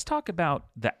that, let's talk about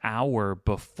the hour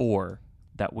before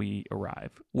that we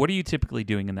arrive. What are you typically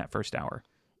doing in that first hour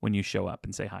when you show up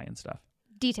and say hi and stuff?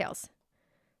 Details.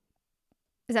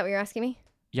 Is that what you're asking me?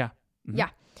 Yeah. Mm-hmm. Yeah.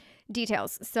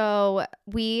 Details. So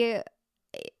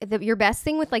your best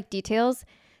thing with like details,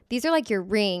 these are like your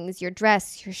rings, your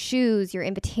dress, your shoes, your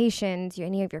invitations,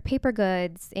 any of your paper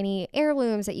goods, any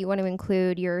heirlooms that you want to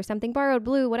include, your something borrowed,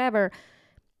 blue, whatever.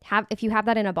 If you have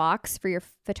that in a box for your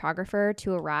photographer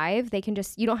to arrive,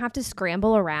 you don't have to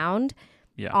scramble around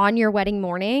on your wedding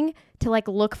morning to like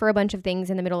look for a bunch of things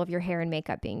in the middle of your hair and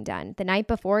makeup being done. The night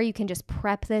before, you can just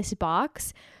prep this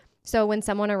box. So when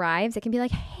someone arrives, it can be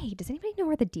like, hey, does anybody know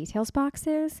where the details box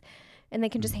is? And they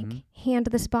can just hand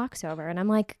this box over. And I'm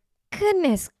like,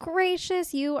 goodness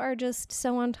gracious, you are just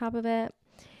so on top of it.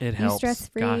 It helps.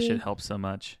 Stress-free. Gosh, it helps so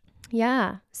much.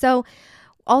 Yeah. So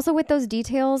also with those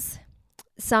details,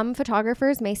 some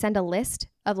photographers may send a list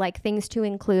of like things to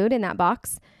include in that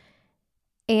box.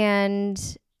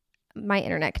 And my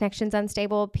internet connection's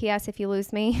unstable. P.S. If you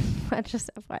lose me, just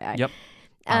FYI. Yep.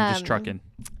 I'm just trucking.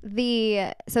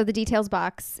 So the details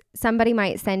box, somebody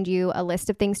might send you a list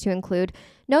of things to include.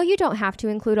 No, you don't have to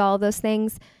include all of those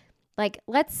things. Like,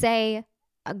 let's say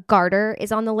a garter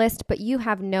is on the list, but you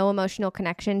have no emotional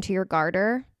connection to your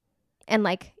garter. And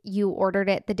like you ordered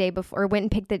it the day before or went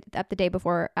and picked it up the day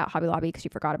before at Hobby Lobby because you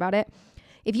forgot about it.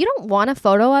 If you don't want a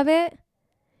photo of it,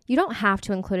 you don't have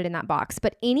to include it in that box.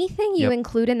 But anything you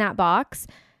include in that box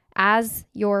as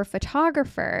your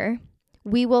photographer,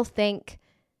 we will think,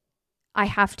 I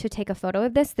have to take a photo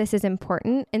of this. This is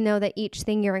important. And know that each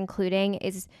thing you're including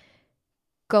is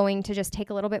going to just take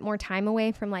a little bit more time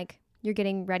away from like you're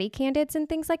getting ready candidates and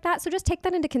things like that. So just take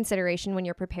that into consideration when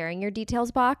you're preparing your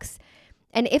details box.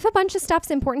 And if a bunch of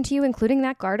stuff's important to you, including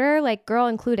that garter, like girl,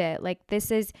 include it. Like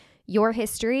this is your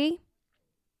history.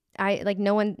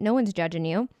 No one's judging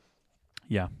you.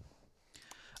 Yeah.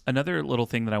 Another little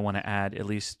thing that I want to add, at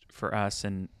least for us,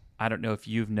 and I don't know if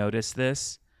you've noticed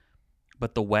this,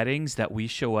 but the weddings that we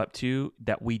show up to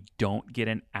that we don't get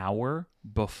an hour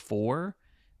before,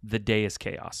 the day is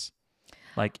chaos.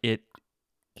 Like it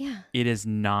is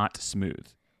not smooth.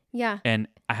 Yeah. And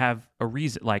I have a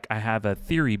reason, like I have a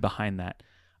theory behind that.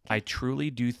 I truly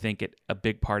do think a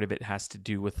big part of it has to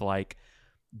do with like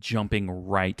jumping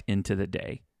right into the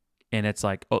day. And it's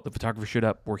like, oh, the photographer showed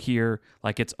up, we're here.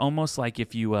 Like it's almost like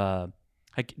if you,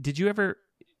 like, did you ever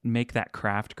make that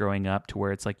craft growing up to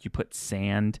where it's like you put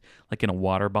sand like in a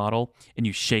water bottle and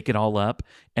you shake it all up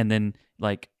and then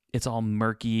like it's all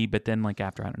murky, but then like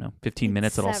after, I don't know, 15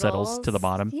 minutes, it all settles to the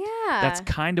bottom. Yeah. That's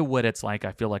kind of what it's like.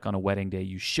 I feel like on a wedding day,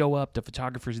 you show up, the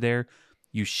photographer's there,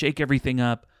 you shake everything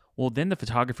up. Well, then the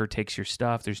photographer takes your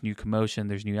stuff. There's new commotion.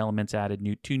 There's new elements added,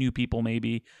 two new people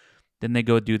maybe. Then they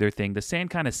go do their thing. The sand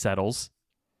kind of settles.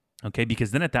 Okay, because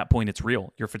then at that point it's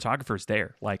real. Your photographer's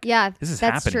there. Like, this is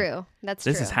that's happening. true.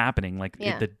 This is happening. Like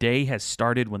the day has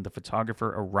started when the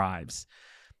photographer arrives.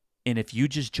 And if you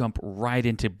just jump right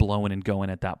into blowing and going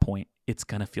at that point, it's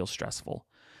going to feel stressful.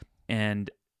 And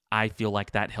I feel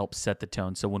like that helps set the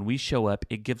tone. So when we show up,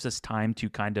 it gives us time to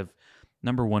kind of,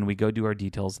 number one, we go do our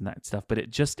details and that stuff, but it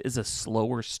just is a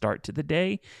slower start to the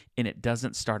day and it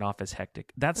doesn't start off as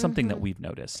hectic. That's something that we've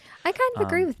noticed. I kind of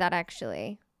agree with that,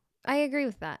 actually. I agree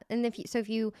with that. And if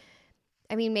you,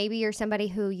 I mean, maybe you're somebody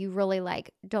who you really like,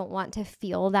 don't want to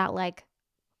feel that like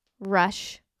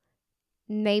rush.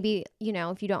 Maybe,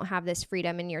 if you don't have this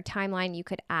freedom in your timeline, you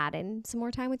could add in some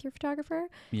more time with your photographer.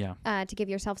 Yeah. To give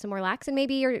yourself some more relax. And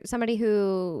maybe you're somebody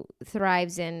who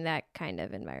thrives in that kind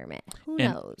of environment. Who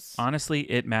knows? Honestly,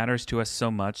 it matters to us so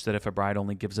much that if a bride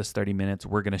only gives us 30 minutes,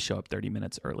 we're going to show up 30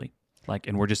 minutes early.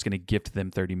 And we're just going to gift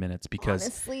them 30 minutes because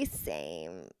honestly,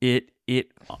 same. It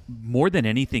more than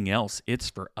anything else, it's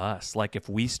for us. Like if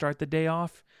we start the day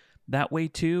off that way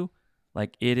too,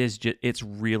 like it's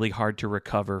really hard to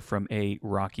recover from a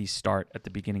rocky start at the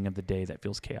beginning of the day that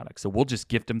feels chaotic. So we'll just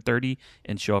gift them 30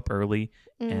 and show up early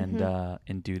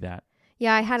and do that.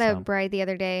 Yeah, I had a bride the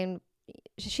other day and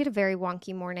she had a very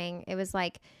wonky morning. It was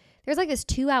like there was like this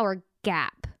 2-hour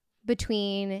gap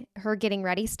between her getting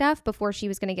ready stuff before she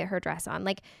was going to get her dress on.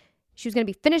 Like she was going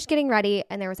to be finished getting ready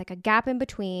and there was like a gap in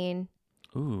between.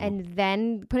 Ooh. And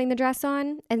then putting the dress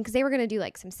on, and because they were going to do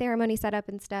like some ceremony setup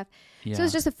and stuff. Yeah. So it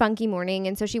was just a funky morning.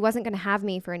 And so she wasn't going to have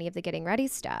me for any of the getting ready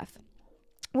stuff,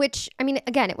 which, I mean,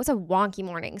 again, it was a wonky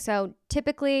morning. So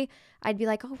typically I'd be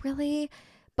like, oh, really?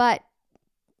 But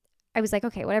I was like,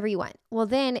 okay, whatever you want. Well,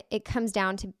 then it comes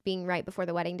down to being right before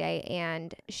the wedding day.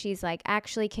 And she's like,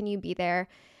 actually, can you be there?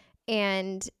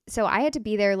 And so I had to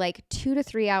be there like 2 to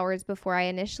 3 hours before I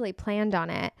initially planned on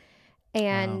it.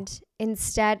 And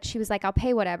instead she was like, I'll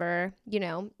pay whatever,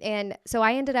 And so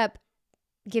I ended up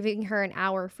giving her an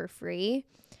hour for free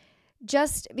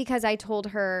just because I told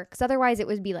her, because otherwise it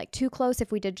would be like too close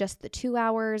if we did just the 2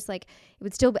 hours. Like it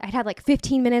would still, I'd have like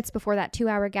 15 minutes before that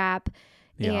 2-hour gap.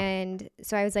 Yeah. And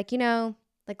so I was like,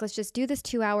 let's just do this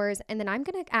 2 hours. And then I'm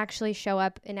going to actually show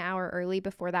up an hour early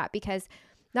before that because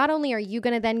not only are you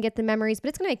going to then get the memories, but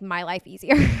it's going to make my life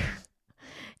easier.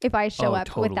 If I show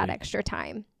up with that extra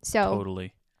time. So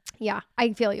totally. Yeah,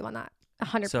 I feel you on that.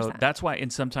 100%. So that's why,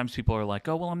 and sometimes people are like,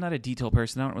 oh, well, I'm not a detail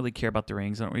person. I don't really care about the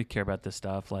rings. I don't really care about this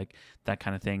stuff, like that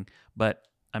kind of thing. But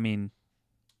I mean,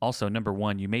 also, number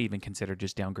one, you may even consider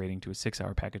just downgrading to a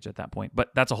 6-hour package at that point.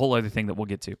 But that's a whole other thing that we'll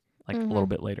get to a little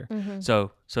bit later. Mm-hmm.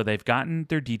 So they've gotten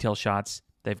their detail shots.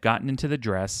 They've gotten into the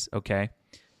dress. Okay.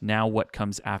 Now what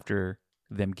comes after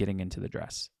them getting into the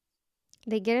dress?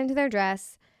 They get into their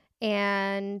dress.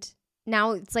 And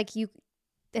now it's like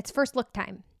it's first look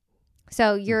time.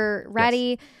 So you're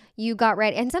ready, you got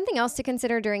ready. And something else to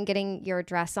consider during getting your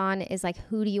dress on is like,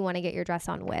 who do you want to get your dress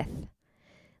on with?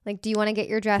 Like, do you want to get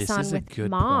your dress on with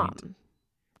mom? Point.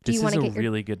 This is a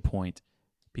really good point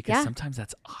because sometimes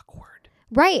that's awkward.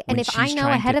 Right. And if I know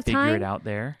ahead of time. Figure it out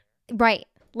there. Right.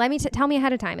 Tell me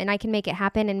ahead of time and I can make it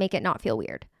happen and make it not feel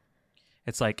weird.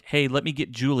 It's like, hey, let me get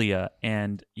Julia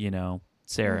and,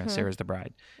 Sarah. Sarah's the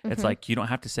bride. It's like, you don't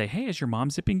have to say, hey, is your mom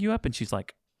zipping you up? And she's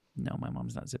like, no, my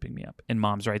mom's not zipping me up. And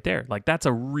mom's right there. Like, that's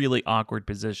a really awkward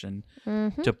position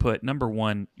to put, number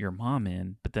one, your mom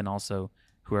in, but then also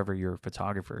whoever your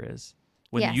photographer is.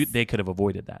 When they could have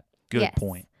avoided that. Good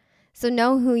point. So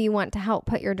know who you want to help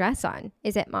put your dress on.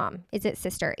 Is it mom? Is it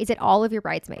sister? Is it all of your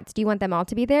bridesmaids? Do you want them all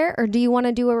to be there? Or do you want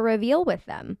to do a reveal with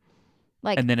them?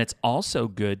 And then it's also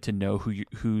good to know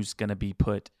who's going to be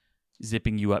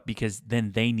zipping you up because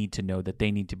then they need to know that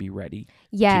they need to be ready.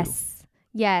 Yes.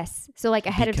 Yes. So like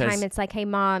ahead of time, it's like, hey,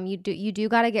 mom, you do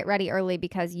got to get ready early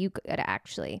because you got to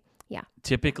actually,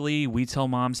 Typically, we tell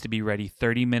moms to be ready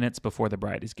 30 minutes before the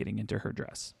bride is getting into her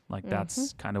dress. Like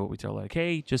that's kind of what we tell her. Like,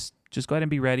 hey, just go ahead and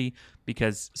be ready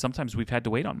because sometimes we've had to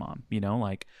wait on mom,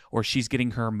 or she's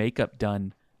getting her makeup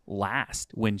done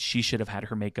last when she should have had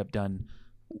her makeup done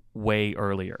way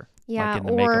earlier. Yeah. Like in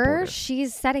the makeup order.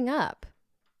 She's setting up.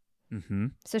 Mm-hmm.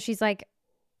 So she's like,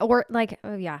 or like,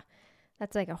 oh yeah,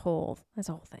 that's a whole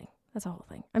thing.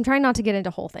 I'm trying not to get into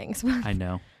whole things. I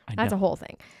know. That's a whole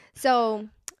thing. So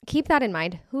keep that in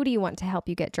mind. Who do you want to help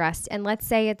you get dressed? And let's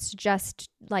say it's just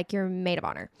like your maid of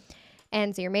honor.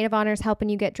 And so your maid of honor is helping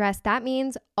you get dressed. That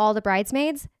means all the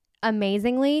bridesmaids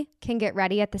amazingly can get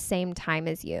ready at the same time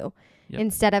as you. Yep.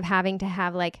 Instead of having to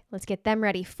have like, let's get them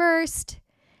ready first.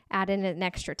 Add in an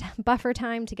extra buffer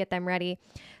time to get them ready.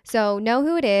 So know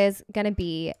who it is going to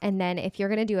be. And then if you're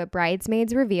going to do a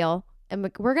bridesmaids reveal,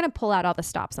 and we're going to pull out all the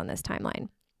stops on this timeline.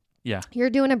 Yeah. You're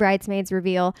doing a bridesmaid's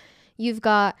reveal. You've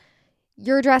got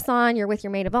your dress on. You're with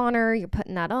your maid of honor. You're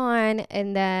putting that on.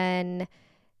 And then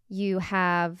you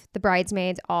have the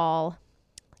bridesmaids all,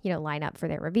 line up for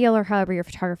their reveal, or however your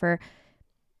photographer,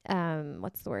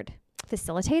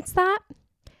 facilitates that.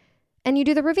 And you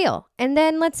do the reveal. And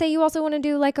then let's say you also want to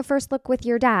do like a first look with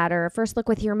your dad, or a first look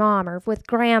with your mom, or with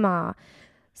grandma.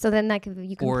 So then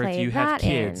you can or play if you have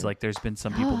kids, in. like there's been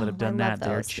some people that have done that. Those.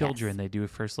 Their children, yes. They do a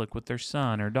first look with their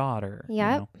son or daughter.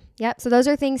 Yep. Yep. So those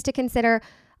are things to consider.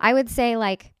 I would say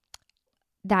like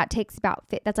that takes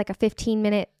that's like a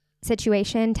 15-minute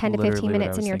situation, 10 to 15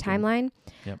 minutes in your timeline.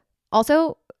 Yep.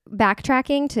 Also,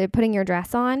 backtracking to putting your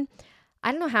dress on.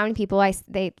 I don't know how many people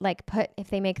they like put, if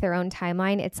they make their own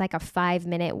timeline, it's like a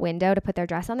 5-minute window to put their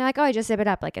dress on. They're like, oh, I just zip it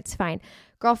up. Like, it's fine.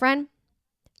 Girlfriend,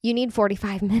 you need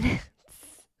 45 minutes.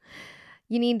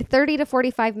 You need 30 to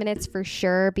 45 minutes for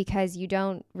sure, because you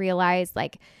don't realize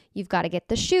like you've got to get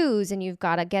the shoes, and you've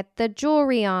got to get the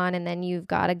jewelry on, and then you've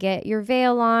got to get your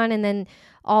veil on, and then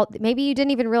maybe you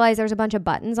didn't even realize there's a bunch of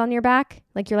buttons on your back.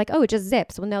 Like you're like, oh, it just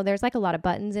zips. Well, no, there's like a lot of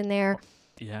buttons in there.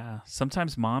 Yeah.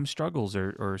 Sometimes mom struggles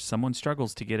or someone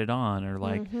struggles to get it on, or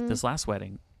like this last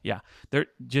wedding. Yeah. They're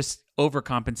just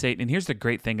overcompensate. And here's the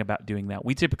great thing about doing that.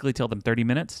 We typically tell them 30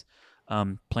 minutes.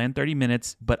 Plan 30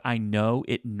 minutes, but I know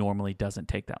it normally doesn't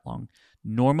take that long.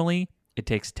 Normally, it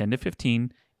takes 10 to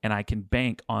 15, and I can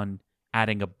bank on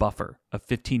adding a buffer of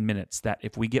 15 minutes that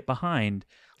if we get behind,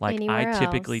 like I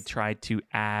typically try to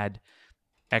add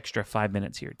extra 5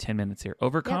 minutes here, 10 minutes here,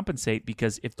 overcompensate,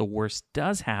 because if the worst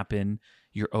does happen,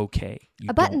 you're okay.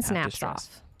 A button snaps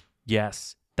off.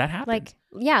 Yes, that happens. Like,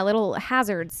 little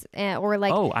hazards or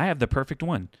like. Oh, I have the perfect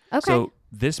one. Okay. So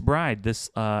this bride,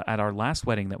 at our last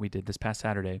wedding that we did this past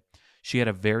Saturday, she had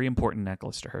a very important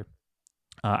necklace to her.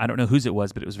 I don't know whose it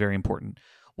was, but it was very important.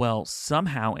 Well,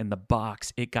 somehow in the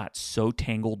box, it got so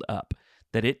tangled up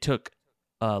that it took,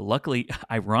 luckily,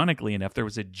 ironically enough, there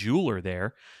was a jeweler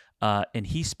there, and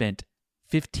he spent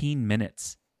 15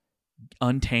 minutes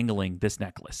untangling this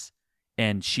necklace.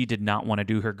 And she did not want to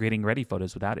do her getting ready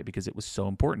photos without it because it was so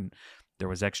important. There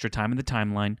was extra time in the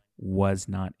timeline, was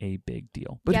not a big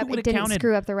deal. But who would have didn't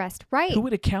screw up the rest. Right. Who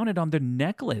would have counted on the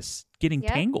necklace getting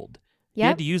tangled? Yep. You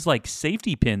had to use like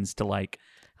safety pins to like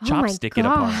chopstick it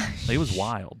apart. It was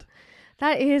wild.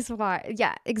 That is why.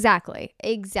 Yeah, exactly.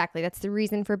 Exactly. That's the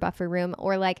reason for buffer room.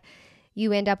 Or like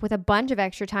you end up with a bunch of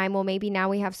extra time. Well, maybe now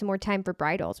we have some more time for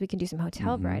bridals. We can do some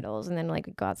hotel bridals, and then like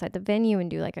we go outside the venue and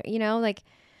do like, like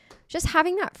just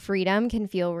having that freedom can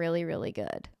feel really, really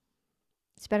good.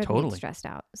 It's better than being stressed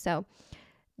out. So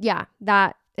yeah,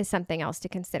 that is something else to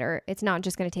consider. It's not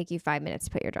just going to take you 5 minutes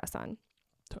to put your dress on.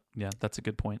 Yeah, that's a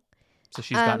good point. So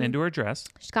she's gotten into her dress.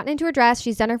 She's gotten into her dress.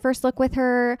 She's done her first look with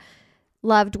her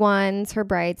loved ones, her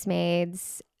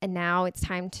bridesmaids. And now it's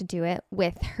time to do it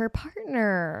with her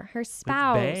partner, her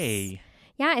spouse. With Bae.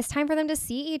 Yeah, it's time for them to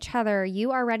see each other.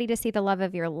 You are ready to see the love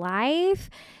of your life.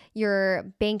 You're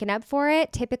banking up for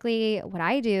it. Typically, what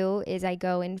I do is I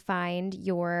go and find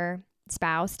your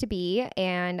spouse to be,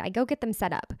 and I go get them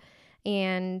set up.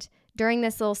 And during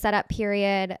this little setup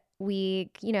period,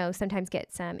 we, sometimes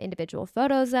get some individual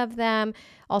photos of them.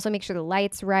 Also make sure the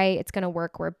light's right. It's going to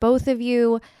work where both of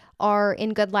you are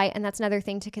in good light. And that's another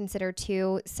thing to consider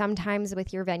too. Sometimes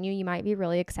with your venue, you might be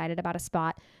really excited about a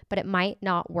spot, but it might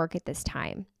not work at this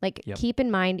time. Like keep in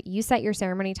mind, you set your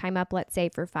ceremony time up, let's say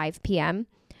for 5 p.m.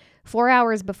 4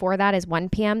 hours before that is 1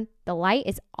 p.m. The light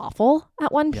is awful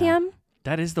at 1 p.m.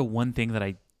 That is the one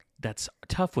thing that's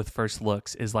tough with first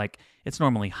looks is like it's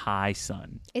normally high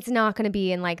sun. It's not going to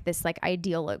be in like this like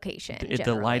ideal location.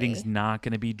 The lighting's not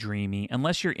going to be dreamy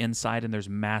unless you're inside and there's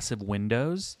massive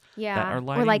windows that are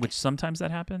lighting, like which sometimes that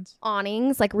happens.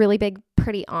 Awnings, like really big,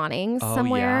 pretty awnings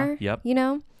somewhere. Yeah.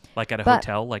 Yep. Like at a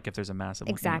hotel, like if there's a massive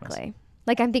exactly. Anyways.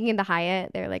 Like I'm thinking the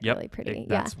Hyatt, they're like really pretty.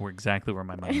 That's exactly where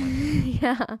my mind went.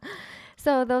 Yeah.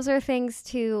 So those are things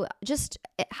to just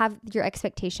have your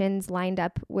expectations lined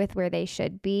up with where they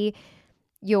should be.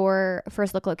 Your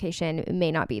first look location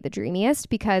may not be the dreamiest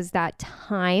because that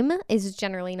time is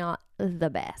generally not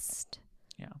the best.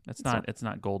 Yeah. It's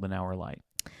not golden hour light.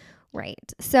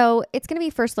 Right. So it's going to be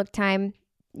first look time.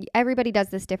 Everybody does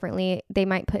this differently. They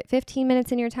might put 15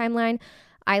 minutes in your timeline.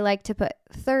 I like to put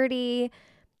 30.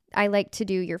 I like to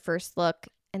do your first look,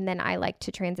 and then I like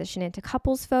to transition into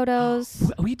couples photos.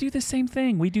 We do the same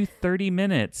thing. We do 30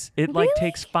 minutes. It like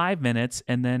takes 5 minutes,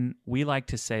 and then we like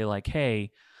to say like,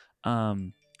 hey,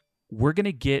 we're going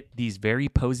to get these very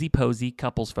posy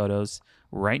couples photos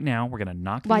right now. We're going to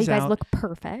knock these out. Wow, you guys look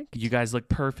perfect. You guys look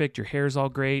perfect. Your hair's all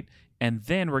great. And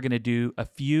then we're going to do a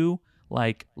few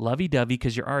like lovey-dovey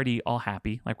because you're already all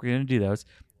happy. Like we're going to do those.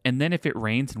 And then if it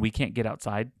rains and we can't get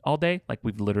outside all day, like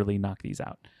we've literally knocked these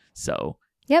out. So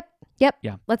Yep. yeah,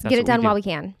 Let's that's get it what we done do. while we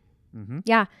can. Mm-hmm.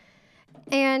 Yeah.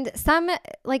 And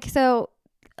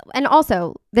and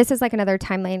also this is like another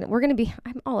timeline.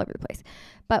 I'm all over the place,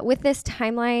 but with this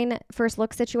timeline first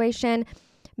look situation,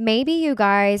 maybe you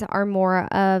guys are more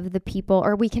of the people,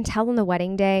 or we can tell on the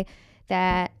wedding day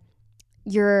that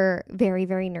you're very,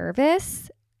 very nervous,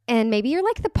 and maybe you're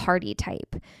like the party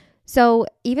type. So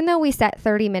even though we set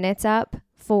 30 minutes up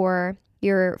for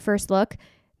your first look,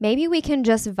 maybe we can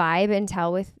just vibe and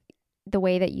tell with the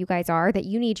way that you guys are that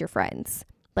you need your friends.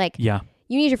 Like, Yeah.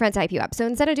 you need your friends to hype you up. So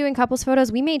instead of doing couples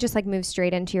photos, we may just like move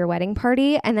straight into your wedding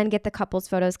party and then get the couples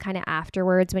photos kind of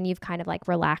afterwards when you've kind of like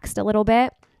relaxed a little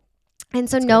bit. And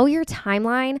so know your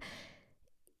timeline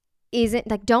isn't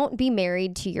like, don't be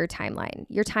married to your timeline.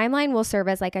 Your timeline will serve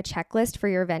as like a checklist for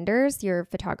your vendors, your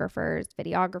photographers,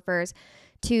 videographers,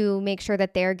 to make sure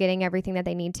that they're getting everything that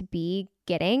they need to be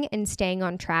getting and staying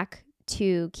on track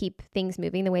to keep things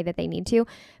moving the way that they need to.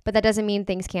 But that doesn't mean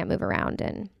things can't move around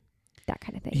and that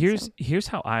kind of thing. Here's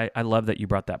how I love that you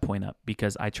brought that point up,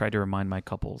 because I try to remind my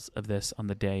couples of this on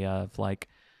the day of, like,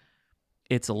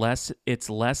 it's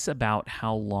less about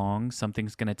how long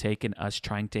something's going to take and us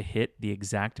trying to hit the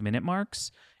exact minute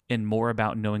marks, and more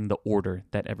about knowing the order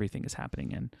that everything is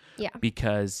happening in. Yeah.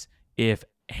 Because if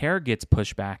hair gets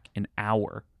pushed back an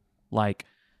hour, like,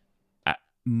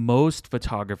 most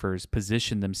photographers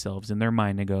position themselves in their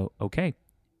mind and go, okay,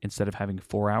 instead of having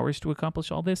 4 hours to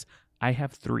accomplish all this, I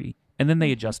have 3. And then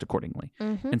they adjust accordingly.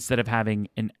 Mm-hmm. Instead of having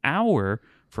an hour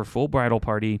for full bridal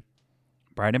party,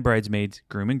 bride and bridesmaids,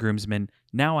 groom and groomsmen,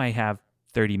 now I have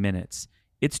 30 minutes.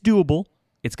 It's doable.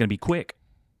 It's going to be quick.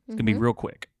 It's going to be real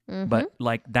quick. Mm-hmm. But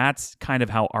like, that's kind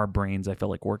of how our brains, I feel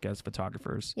like, work as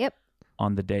photographers. Yep.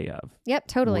 On the day of. Yep,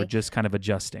 totally. We're just kind of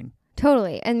adjusting.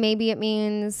 Totally. And maybe it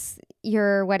means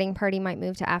your wedding party might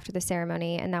move to after the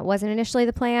ceremony, and that wasn't initially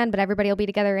the plan, but everybody will be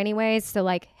together anyways. So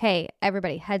like, hey,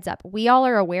 everybody, heads up. We all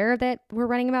are aware that we're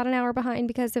running about an hour behind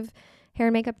because of hair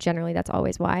and makeup. Generally, that's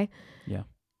always why. Yeah.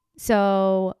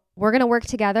 So we're going to work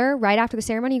together right after the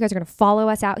ceremony. You guys are going to follow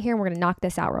us out here and we're going to knock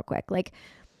this out real quick. Like,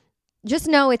 just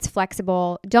know it's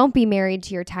flexible. Don't be married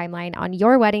to your timeline. On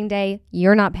your wedding day,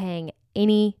 you're not paying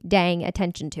any dang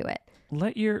attention to it.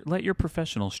 Let your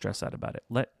professionals stress out about it.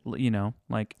 As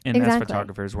Exactly.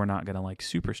 photographers, we're not gonna like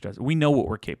super stress. We know what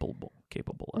we're capable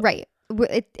of. Right.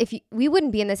 We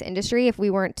wouldn't be in this industry if we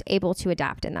weren't able to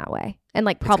adapt in that way and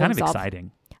like problem It's kind of solve.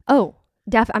 exciting. Oh,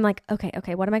 I'm like,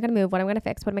 okay. What am I going to move? What am I going to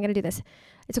fix? What am I going to do this?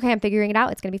 It's okay. I'm figuring it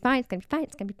out. It's going to be fine. It's going to be fine.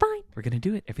 It's going to be fine. We're gonna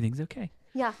do it. Everything's okay.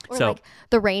 Yeah. Or So- like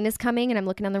the rain is coming and I'm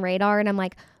looking on the radar and I'm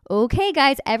like, okay,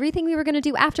 guys, everything we were going to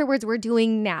do afterwards, we're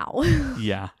doing now.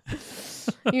 Yeah.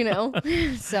 You know?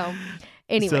 So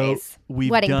anyways, So we've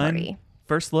wedding done party.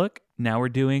 first look. Now we're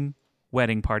doing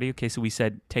wedding party. Okay, so we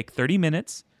said take 30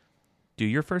 minutes, do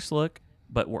your first look,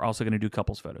 but we're also going to do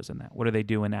couples photos in that. What are they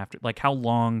doing after? Like, how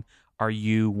long are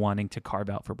you wanting to carve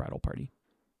out for bridal party?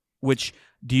 Which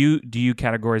do you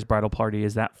categorize bridal party?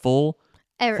 Is that full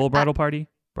bridal party?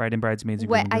 Bride and bridesmaids and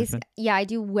groom and groomsmen? I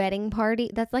do wedding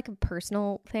party. That's like a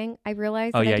personal thing. I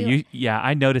realized. Oh that I yeah, do.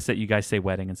 I noticed that you guys say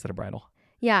wedding instead of bridal.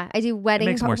 Yeah, I do It wedding.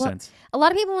 makes more sense. A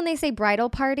lot of people, when they say bridal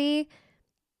party,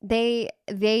 they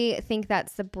think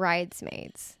that's the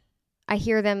bridesmaids. I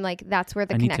hear them like that's where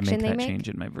the I need to connection make they that make. change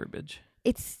in my verbiage.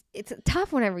 It's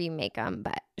tough whenever you make them,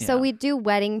 but so Yeah. we do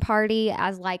wedding party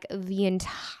as like the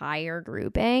entire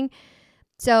grouping.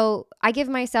 So I give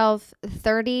myself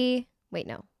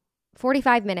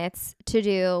 45 minutes to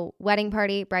do wedding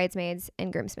party, bridesmaids,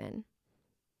 and groomsmen.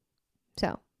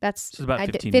 So that's So it's about I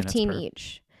did 15 15 minutes per.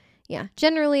 each. Yeah.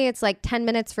 Generally, it's like 10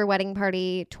 minutes for wedding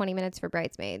party, 20 minutes for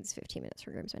bridesmaids, 15 minutes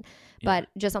for groomsmen. Yeah. But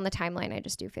just on the timeline, I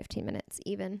just do 15 minutes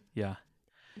even. Yeah.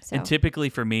 So And typically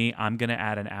for me, I'm going to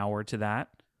add an hour to that,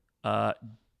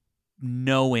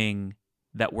 knowing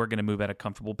that we're going to move at a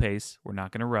comfortable pace. We're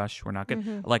not going to rush. We're not going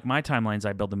to, like my timelines,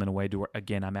 I build them in a way to where,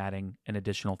 again, I'm adding an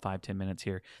additional 5-10 minutes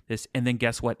here. And then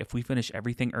guess what? If we finish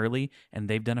everything early and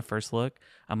they've done a first look,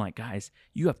 I'm like, guys,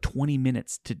 you have 20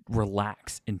 minutes to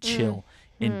relax and chill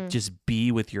and just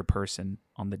be with your person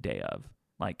on the day of.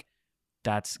 Like,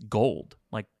 that's gold.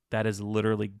 Like, that is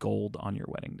literally gold on your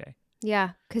wedding day.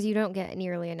 yeah, because you don't get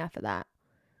nearly enough of that.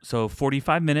 So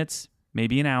 45 minutes,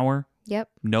 maybe an hour, Yep.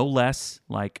 no less.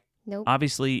 Like, Nope.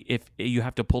 obviously, if you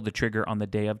have to pull the trigger on the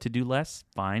day of to do less,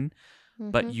 fine.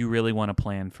 But you really want to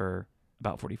plan for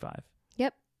about 45.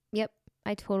 Yep.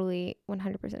 I totally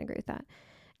 100% agree with that.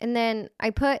 And then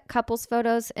I put couples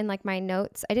photos in like my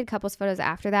notes. I did couples photos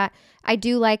after that. I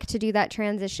do like to do that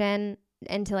transition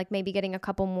into like maybe getting a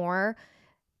couple more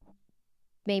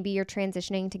maybe you're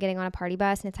transitioning to getting on a party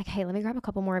bus and it's like, hey, let me grab a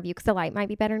couple more of you because the light might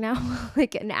be better now.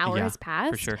 Like an hour has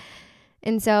passed. For sure.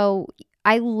 And so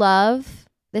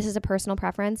this is a personal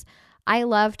preference, I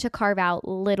love to carve out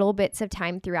little bits of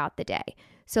time throughout the day.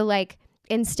 So like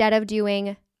instead of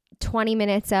doing 20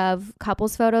 minutes of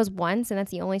couples photos once, and that's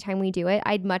the only time we do it,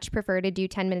 I'd much prefer to do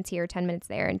 10 minutes here, 10 minutes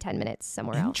there, and 10 minutes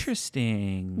somewhere else.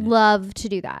 Interesting. Love to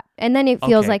do that. And then it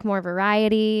feels like more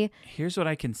variety. Here's what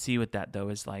I can see with that though,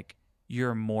 is like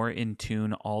you're more in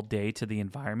tune all day to the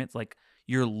environment. Like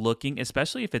you're looking,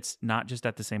 especially if it's not just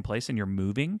at the same place and you're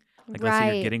moving. Like let's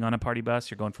say you're getting on a party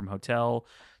bus, you're going from hotel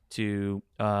to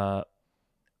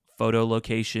photo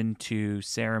location to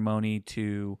ceremony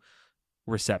to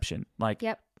reception. Like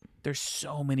there's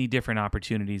so many different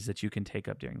opportunities that you can take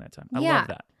up during that time. I love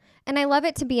that. And I love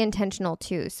it to be intentional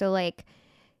too. So like,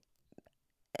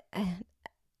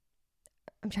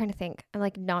 I'm trying to think. I'm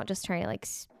like not just trying to like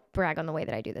brag on the way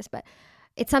that I do this, but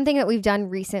it's something that we've done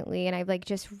recently. And I've like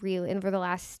just really, over the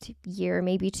last year,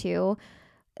 maybe two,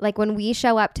 like when we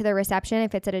show up to the reception,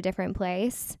 if it's at a different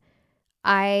place,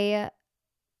 I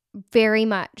very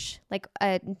much like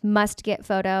a must get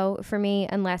photo for me,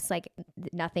 unless like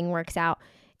nothing works out,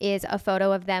 is a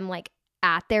photo of them like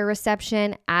at their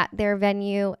reception, at their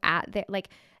venue, at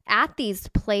these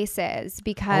places,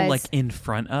 because like in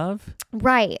front of,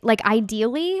 right, like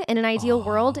ideally in an ideal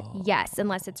world, yes,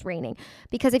 unless it's raining.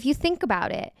 Because if you think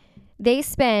about it, they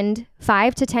spend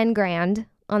 $5,000 to $10,000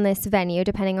 on this venue,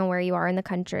 depending on where you are in the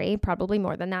country, probably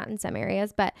more than that in some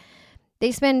areas, but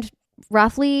they spend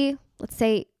roughly, let's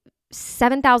say,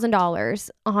 $7,000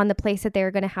 on the place that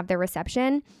they're going to have their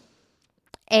reception.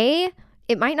 A,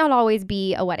 it might not always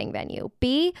be a wedding venue.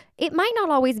 B, it might not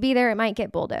always be there. It might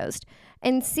get bulldozed.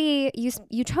 And C,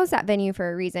 you chose that venue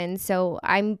for a reason. So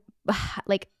I'm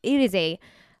like, it is a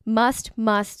must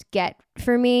get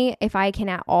for me if I can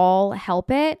at all help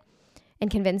it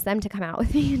and convince them to come out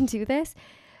with me and do this.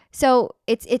 So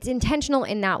it's intentional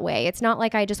in that way. It's not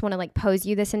like I just want to like pose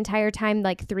you this entire time,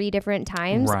 like 3 different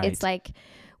times. Right. It's like,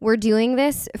 we're doing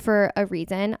this for a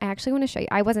reason. I actually want to show you.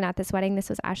 I wasn't at this wedding. This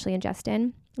was Ashley and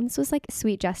Justin. And this was like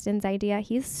sweet Justin's idea.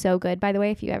 He's so good, by the way,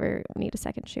 if you ever need a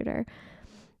second shooter.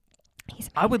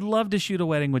 I would love to shoot a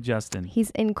wedding with Justin.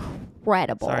 He's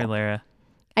incredible. Sorry, Lara.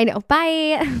 I know.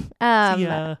 Bye. See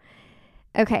ya.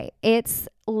 Okay. It's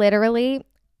literally,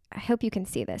 I hope you can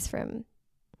see this from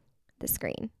the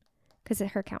screen because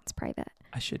her account's private.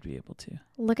 I should be able to.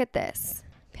 Look at this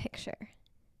picture.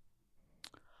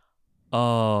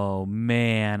 Oh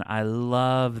man, I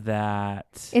love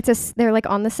that. They're like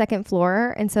on the second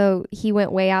floor, and so he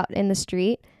went way out in the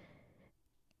street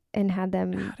and had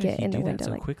them get in the window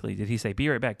so quickly. Did he say, "Be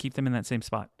right back"? Keep them in that same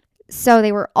spot. So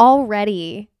they were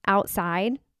already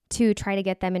outside to try to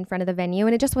get them in front of the venue,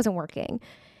 and it just wasn't working.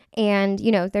 And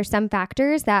there's some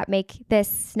factors that make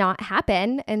this not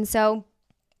happen. And so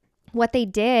what they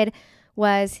did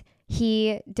was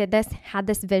he had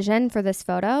this vision for this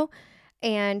photo.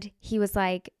 And he was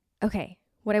like, okay,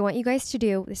 what I want you guys to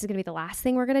do, this is going to be the last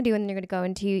thing we're going to do. And then you're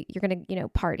going to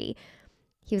party.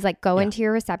 He was like, go into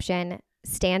your reception,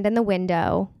 stand in the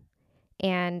window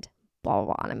and blah, blah,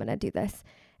 blah. And I'm going to do this.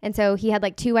 And so he had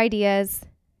like 2 ideas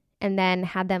and then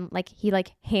had them like, he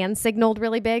like hand signaled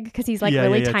really big because he's like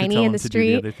really tiny in the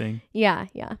street. The other thing. Yeah.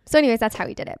 So anyways, that's how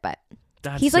he did it. But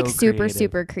he's like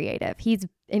super creative. He's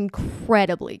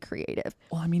incredibly creative.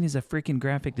 Well, I mean, he's a freaking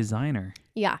graphic designer.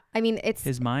 Yeah. I mean,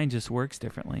 his mind just works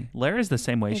differently. Lara's the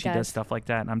same way. She does stuff like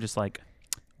that. And I'm just like,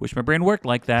 wish my brain worked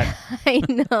like that. I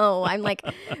know. I'm like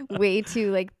way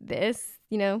too like this,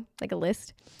 like a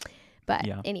list. But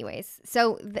anyways,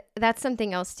 so that's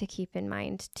something else to keep in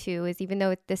mind too, is even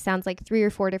though this sounds like 3 or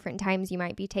 4 different times you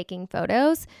might be taking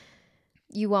photos,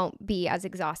 you won't be as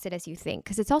exhausted as you think,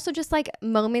 because it's also just like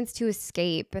moments to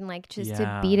escape and like just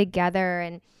to be together,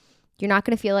 and you're not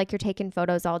going to feel like you're taking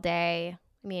photos all day.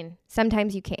 I mean,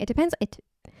 sometimes you can't. It depends. It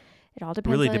all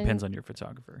depends. Really depends on your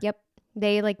photographer. Yep.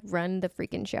 They like run the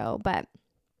freaking show, but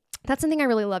that's something I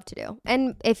really love to do.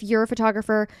 And if you're a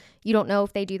photographer, you don't know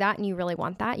if they do that and you really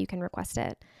want that, you can request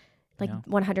it. Like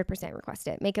 100% request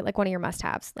it. Make it like one of your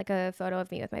must-haves, like a photo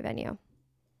of me with my venue.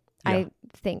 Yeah. I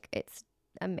think it's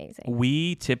amazing.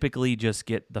 We typically just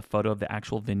get the photo of the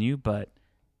actual venue, but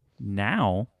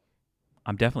now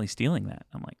I'm definitely stealing that.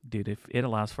 I'm like, dude, if it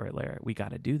allows for it, Lara, we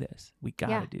got to do this. We got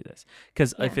to do this.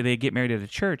 Because if they get married at a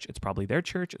church, it's probably their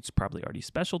church. It's probably already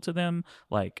special to them.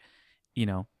 Like,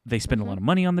 they spend a lot of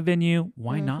money on the venue.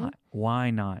 Why not?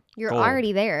 Why not? You're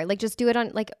already there. Like, just do it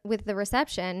on, like, with the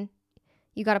reception.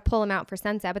 You got to pull them out for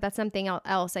sunset, but that's something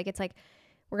else. Like, it's like,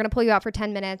 We're going to pull you out for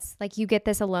 10 minutes. Like, you get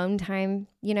this alone time,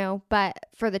 you know, but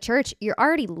for the church, you're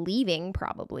already leaving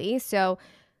probably. So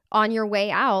on your way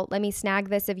out, let me snag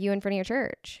this of you in front of your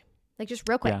church. Like, just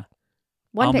real quick. Yeah.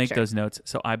 One I'll picture. make those notes.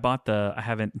 So I bought I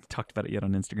haven't talked about it yet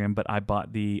on Instagram, but I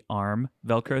bought the arm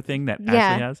Velcro thing that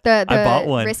Ashley has. The I bought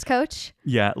one. wrist coach.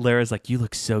 Yeah. Lara's like, you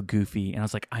look so goofy. And I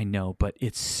was like, I know, but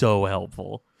it's so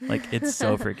helpful. Like, it's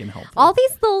so freaking helpful. All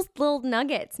these little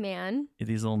nuggets, man.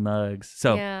 These little nugs.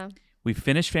 So yeah. we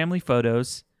finished family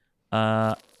photos.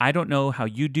 I don't know how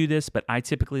you do this, but I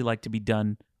typically like to be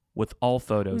done with all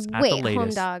photos at the latest. Home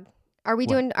dog. Are What?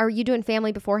 you doing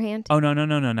family beforehand? Oh, no,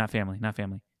 not family.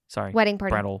 Sorry. Wedding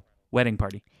party. Bridal. Wedding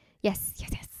party. Yes.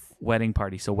 Wedding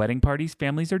party. So wedding parties,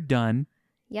 families are done.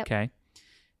 Yep. Okay.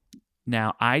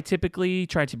 Now, I typically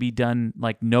try to be done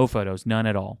like no photos, none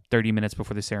at all, 30 minutes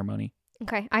before the ceremony.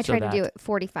 Okay. I So try to do it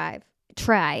 45.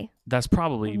 Try. That's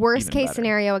probably Worst even case better.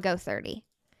 scenario, go 30.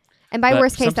 And by But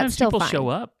worst case, that's sometimes still people fine. show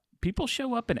up. People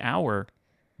show up an hour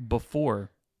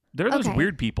before. There are those Okay.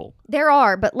 weird people. There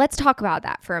are, but let's talk about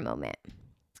that for a moment.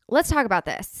 Let's talk about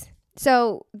this.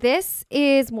 So this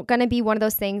is going to be one of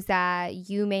those things that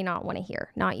you may not want to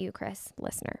hear. Not you, Chris,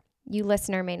 listener. You,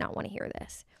 listener, may not want to hear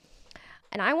this.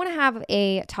 And I want to have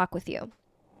a talk with you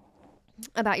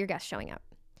about your guests showing up.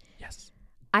 Yes.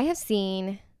 I have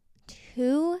seen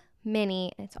too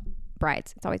many, and it's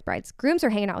brides. It's always brides. Grooms are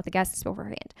hanging out with the guests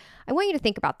beforehand. I want you to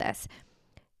think about this.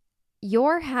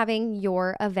 You're having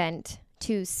your event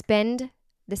to spend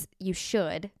this, you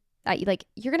should, like,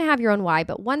 you're going to have your own why,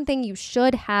 but one thing you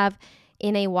should have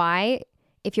in a why,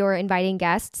 if you're inviting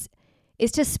guests,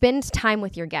 is to spend time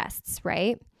with your guests,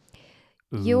 right?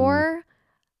 Ooh. Your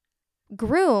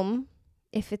groom,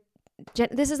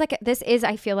 this is,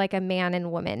 I feel like, a man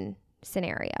and woman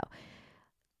scenario.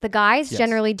 The guys Yes.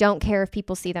 generally don't care if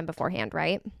people see them beforehand,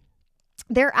 right?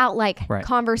 They're out like Right.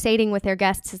 conversating with their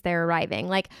guests as they're arriving.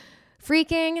 Like,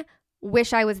 freaking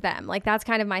wish I was them. Like, that's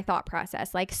kind of my thought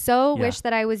process. Like, so Yeah. wish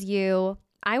that I was you.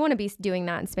 I want to be doing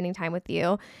that and spending time with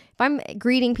you. If I'm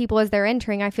greeting people as they're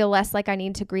entering, I feel less like I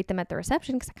need to greet them at the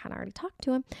reception because I kind of already talked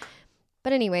to them.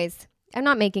 But anyways, I'm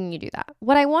not making you do that.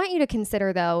 What I want you to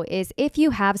consider, though, is if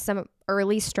you have some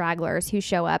early stragglers who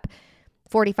show up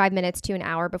 45 minutes to an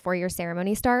hour before your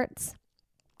ceremony starts,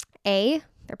 A,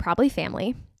 they're probably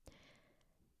family,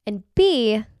 and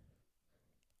B,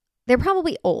 they're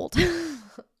probably old.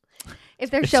 If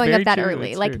they're It's showing very up that true.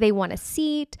 early, It's like true. they want a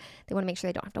seat, they want to make sure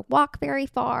they don't have to walk very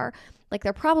far, like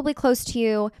they're probably close to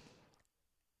you.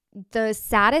 The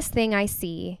saddest thing I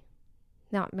see,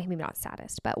 maybe not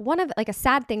saddest, but one of like a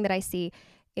sad thing that I see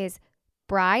is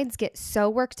brides get so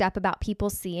worked up about people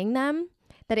seeing them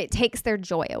that it takes their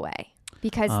joy away.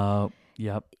 Because,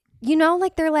 Yep. you know,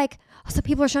 like they're like, oh, so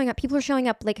people are showing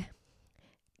up. Like,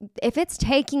 if it's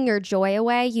taking your joy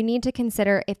away, you need to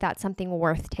consider if that's something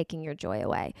worth taking your joy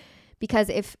away. Because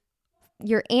if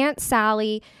your Aunt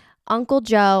Sally, Uncle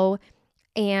Joe,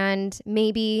 and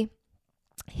maybe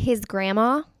his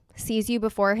grandma sees you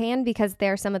beforehand, because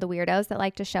they're some of the weirdos that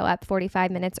like to show up 45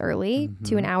 minutes early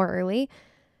to an hour early,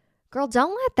 girl,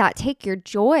 don't let that take your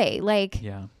joy. Like,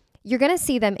 Yeah. you're going to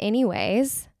see them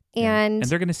anyways. Yeah. And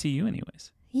they're going to see you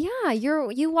anyways. yeah,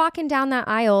 you walking down that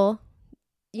aisle,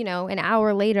 you know, an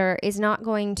hour later is not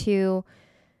going to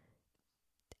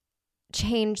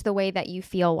change the way that you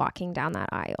feel walking down that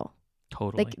aisle.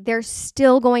 Totally. Like, they're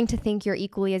still going to think you're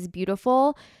equally as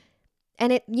beautiful.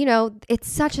 And it, you know, it's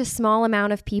such a small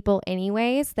amount of people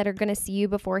anyways that are going to see you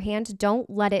beforehand. Don't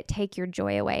let it take your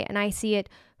joy away. And I see it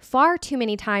far too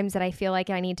many times that I feel like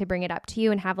I need to bring it up to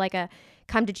you and have like a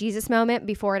come to Jesus moment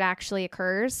before it actually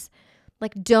occurs.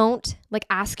 Like, don't, like,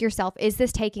 ask yourself, is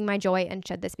this taking my joy, and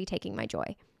should this be taking my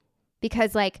joy?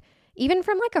 Because, like, even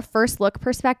from like a first look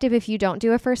perspective, if you don't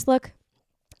do a first look,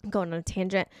 I'm going on a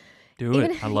tangent. Do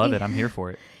it. I love it. I'm here for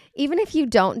it. Even if you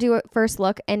don't do a first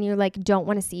look and you're like, don't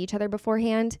want to see each other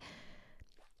beforehand,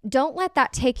 don't let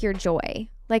that take your joy.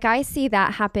 Like, I see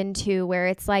that happen too, where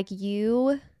it's like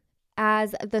you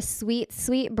as the sweet,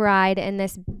 sweet bride in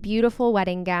this beautiful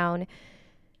wedding gown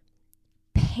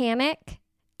panic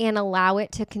and allow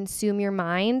it to consume your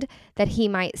mind that he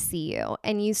might see you.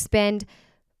 And you spend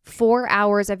 4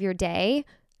 hours of your day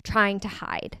trying to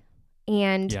hide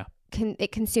and Yeah.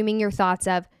 it consuming your thoughts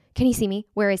of, can he see me?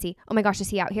 Where is he? Oh my gosh, is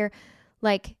he out here?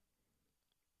 Like,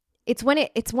 it's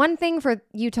one thing for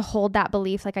you to hold that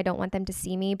belief, like, I don't want them to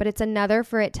see me, but it's another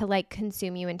for it to like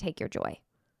consume you and take your joy.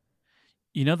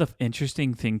 You know, the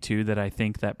interesting thing too that I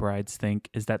think that brides think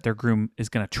is that their groom is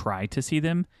going to try to see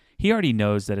them. He already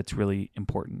knows that it's really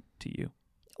important to you.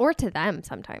 Or to them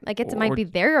sometimes. Like, it Or- might be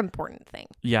their important thing.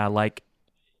 Yeah, like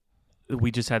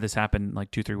we just had this happen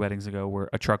like 2-3 weddings ago where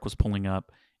a truck was pulling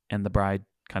up and the bride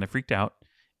kind of freaked out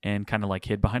and kind of like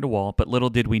hid behind a wall. But little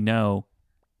did we know,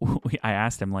 I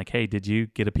asked him like, hey, did you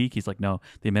get a peek? He's like, no.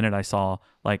 The minute I saw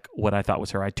like what I thought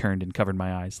was her, I turned and covered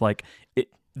my eyes. Like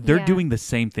they're doing the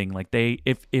same thing. Like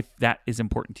if that is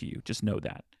important to you, just know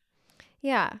that.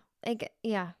 Yeah.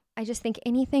 I just think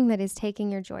anything that is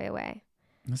taking your joy away.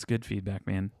 That's good feedback,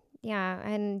 man. Yeah.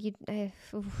 And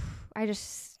I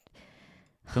just...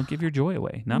 Don't give your joy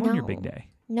away. Not on your big day.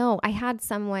 No, I had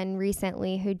someone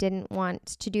recently who didn't want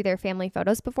to do their family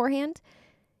photos beforehand,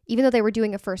 even though they were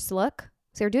doing a first look.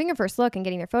 So they were doing a first look and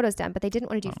getting their photos done, but they didn't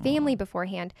want to do family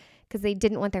beforehand because they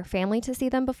didn't want their family to see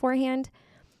them beforehand.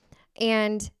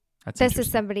 And this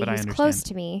is somebody who's close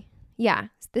to me. Yeah,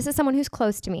 this is someone who's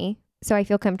close to me, so I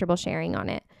feel comfortable sharing on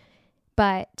it.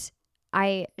 But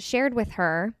I shared with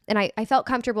her, and I felt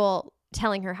comfortable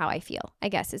telling her how I feel, I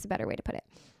guess is a better way to put it.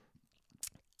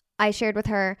 I shared with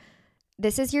her,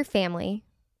 this is your family.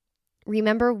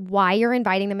 Remember why you're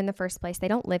inviting them in the first place. They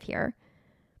don't live here.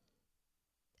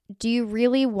 Do you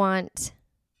really want,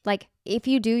 like, if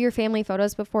you do your family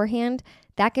photos beforehand,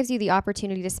 that gives you the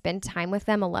opportunity to spend time with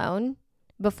them alone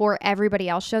before everybody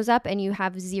else shows up and you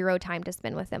have zero time to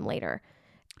spend with them later.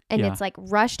 And it's like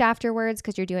rushed afterwards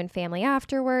because you're doing family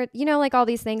afterward, you know, like all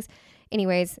these things.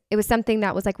 Anyways, it was something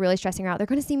that was like really stressing her out. They're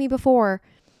going to see me before.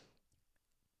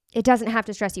 It doesn't have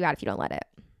to stress you out if you don't let it.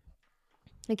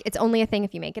 Like, it's only a thing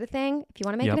if you make it a thing. If you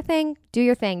want to make it a thing, do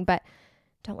your thing, but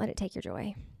don't let it take your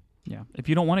joy. Yeah. If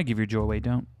you don't want to give your joy away,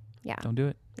 don't. Yeah. Don't do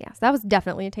it. Yeah. So that was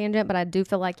definitely a tangent, but I do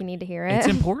feel like you need to hear it. It's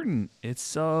important. It's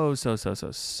so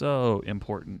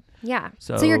important. Yeah.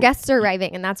 So your guests are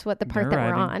arriving, and that's what the part that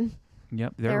we're on.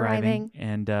 Yep. They're arriving.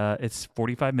 And it's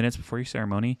 45 minutes before your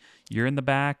ceremony. You're in the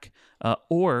back.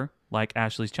 Or like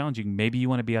Ashley's challenging, maybe you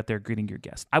want to be out there greeting your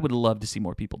guests. I would love to see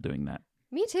more people doing that.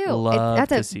 Me too. Love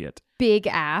to see it. Big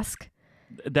ask.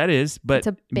 That is, but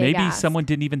maybe ask. Someone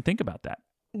didn't even think about that.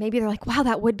 Maybe they're like, wow,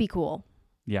 that would be cool.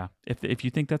 Yeah. If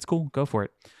you think that's cool, go for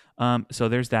it. So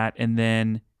there's that. And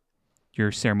then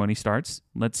your ceremony starts.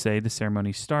 Let's say the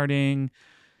ceremony's starting.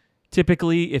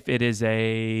 Typically, if it is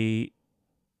even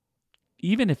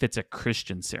if it's a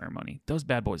Christian ceremony, those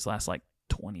bad boys last like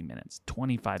 20 minutes,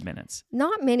 25 minutes.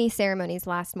 Not many ceremonies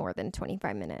last more than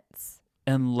 25 minutes.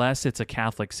 Unless it's a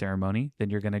Catholic ceremony, then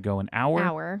you're going to go an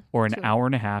hour or an 2 hour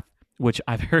and a half, which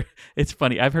I've heard. It's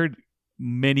funny. I've heard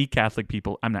many Catholic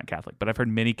people. I'm not Catholic, but I've heard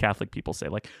many Catholic people say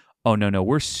like, oh, no,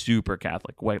 we're super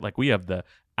Catholic. Wait, like we have the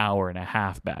hour and a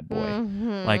half bad boy.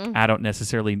 Mm-hmm. Like I don't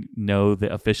necessarily know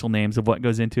the official names of what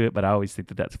goes into it, but I always think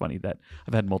that that's funny that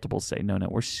I've had multiple say, no,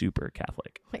 we're super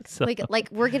Catholic. Like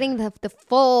we're getting the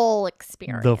full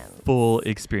experience. The full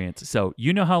experience. So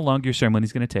you know how long your ceremony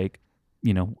is going to take.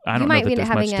 You know, I don't know that there's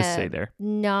much to say there.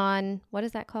 What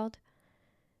is that called?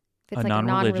 If it's a like a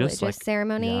non-religious like,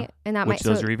 ceremony, and that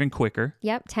those are even quicker.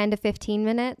 Yep, 10 to 15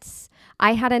 minutes.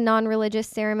 I had a non-religious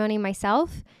ceremony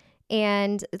myself,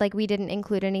 and like we didn't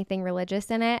include anything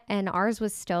religious in it, and ours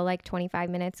was still like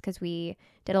 25 minutes because we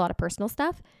did a lot of personal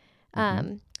stuff.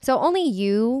 So only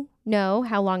you know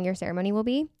how long your ceremony will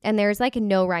be, and there's like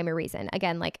no rhyme or reason.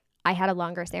 Again, like I had a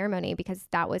longer ceremony because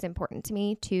that was important to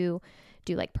me to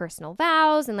do like personal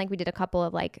vows, and like we did a couple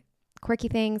of like quirky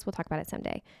things. We'll talk about it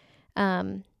someday.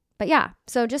 But yeah,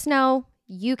 so just know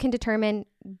you can determine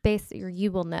or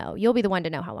you will know. You'll be the one to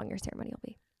know how long your ceremony will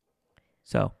be.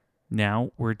 So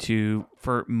now we're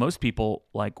for most people,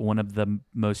 like one of the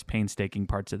most painstaking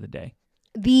parts of the day.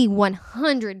 The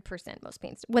 100% most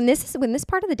painstaking. When this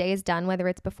part of the day is done, whether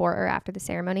it's before or after the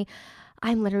ceremony,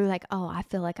 I'm literally like, oh, I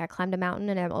feel like I climbed a mountain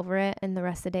and I'm over it, and the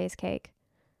rest of the day is cake.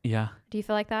 Yeah. Do you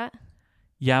feel like that?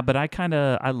 Yeah, but I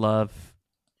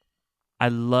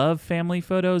love family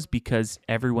photos because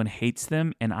everyone hates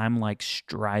them, and I'm like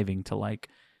striving to like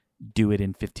do it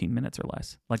in 15 minutes or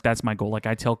less. Like that's my goal. Like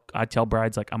I tell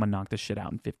brides like I'm gonna knock this shit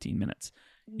out in 15 minutes.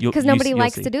 Because nobody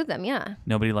likes to do them. Yeah.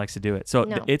 Nobody likes to do it. So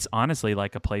it's honestly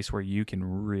like a place where you can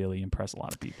really impress a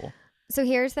lot of people. So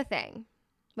here's the thing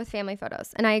with family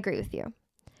photos, and I agree with you.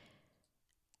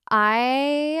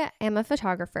 I am a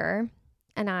photographer,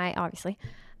 and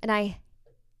I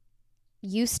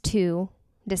used to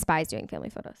despise doing family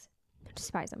photos.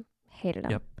 Despise them. Hated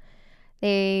them. Yep.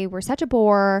 They were such a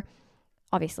bore.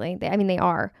 Obviously, they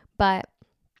are. But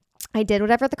I did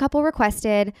whatever the couple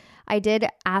requested. I did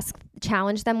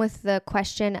challenge them with the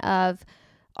question of,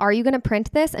 are you going to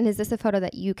print this? And is this a photo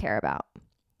that you care about?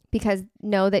 Because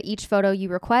know that each photo you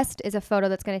request is a photo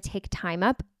that's going to take time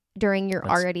up during your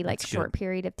already like short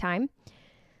period of time.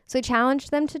 So I challenged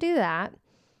them to do that.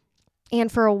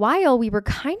 And for a while, we were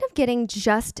kind of getting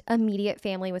just immediate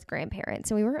family with grandparents,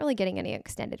 and we weren't really getting any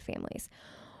extended families.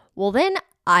 Well, then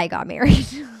I got married.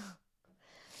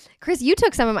 Chris, you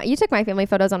took my family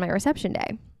photos on my reception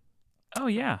day. Oh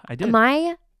yeah, I did.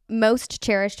 My most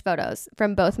cherished photos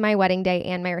from both my wedding day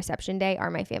and my reception day are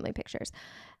my family pictures.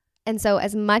 And so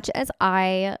as much as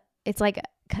it's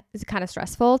kind of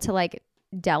stressful to like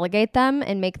delegate them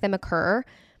and make them occur,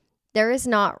 there is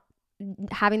not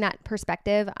having that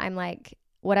perspective. I'm like,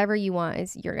 whatever you want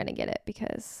you're going to get it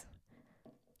because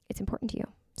it's important to you.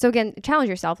 So again, challenge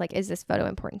yourself. Like, is this photo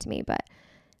important to me? But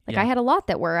like, I had a lot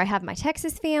that were. I have my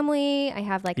Texas family. I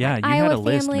have like my Iowa had a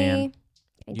family. list, man.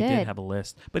 I You did have a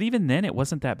list, but even then, it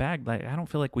wasn't that bad. Like, I don't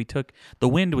feel like the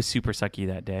wind was super sucky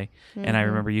that day, and I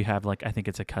remember you have like, I think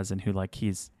it's a cousin who like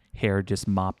his hair just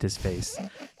mopped his face,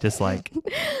 just like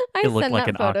I it looked sent like that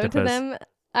an photo octopus. to them.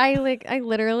 I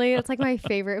literally, it's like my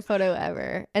favorite photo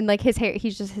ever. And like his hair,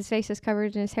 his face is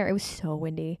covered in his hair. It was so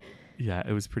windy. Yeah,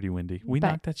 it was pretty windy. We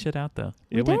But knocked that shit out though.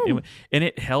 we did. And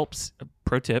it helps.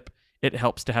 Pro tip: it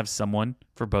helps to have someone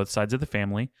for both sides of the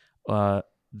family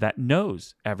that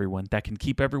knows everyone, that can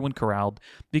keep everyone corralled.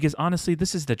 Because honestly,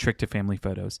 this is the trick to family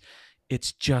photos.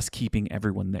 It's just keeping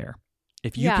everyone there.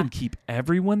 If you can keep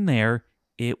everyone there,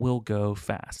 it will go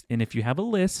fast. And if you have a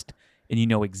list and you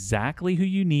know exactly who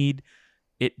you need,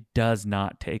 it does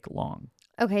not take long.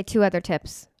 Okay, two other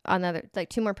tips.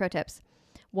 Two more pro tips.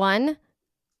 One,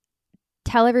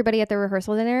 tell everybody at the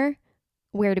rehearsal dinner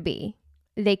where to be.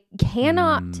 They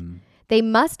cannot, they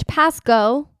must pass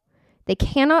go. They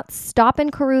cannot stop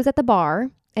and carouse at the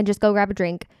bar and just go grab a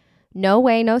drink. No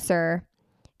way, no sir.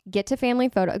 Get to family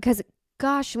photo. Because,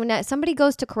 gosh, when somebody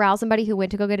goes to corral somebody who went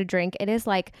to go get a drink, it is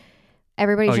like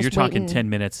everybody's just you're waiting. talking 10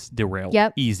 minutes derailed.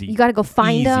 Yep. Easy. You got to go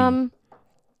find Easy. them.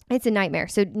 It's a nightmare.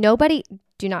 So do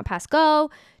not pass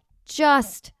go.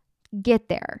 Just get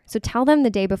there. So tell them the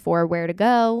day before where to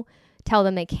go. Tell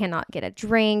them they cannot get a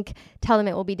drink. Tell them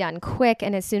it will be done quick.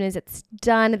 And as soon as it's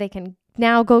done, they can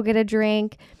now go get a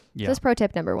drink. Yeah. So that's pro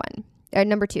tip number 1. Or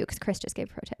number 2, because Chris just gave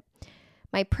pro tip.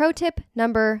 My pro tip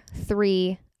number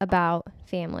 3 about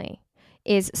family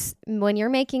is when you're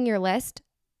making your list,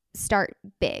 start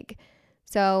big.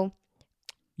 So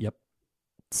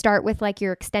start with like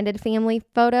your extended family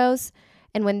photos.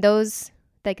 And when those,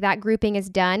 like that grouping is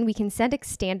done, we can send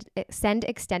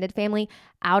extended family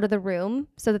out of the room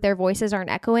so that their voices aren't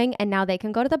echoing. And now they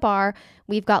can go to the bar.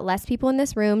 We've got less people in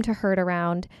this room to herd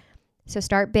around. So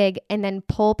start big and then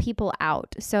pull people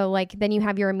out. So like then you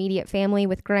have your immediate family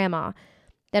with grandma.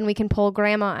 Then we can pull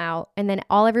grandma out. And then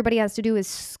all everybody has to do is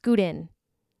scoot in.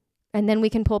 And then we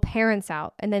can pull parents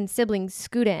out. And then siblings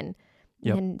scoot in.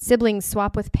 Yep. And siblings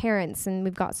swap with parents. And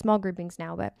we've got small groupings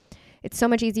now. But it's so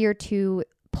much easier to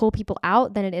pull people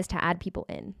out than it is to add people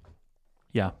in.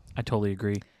 Yeah, I totally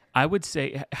agree. I would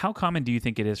say, how common do you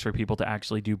think it is for people to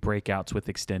actually do breakouts with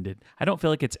extended? I don't feel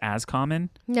like it's as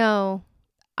common. No.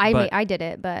 I did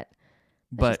it, but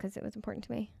that's just because it was important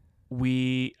to me.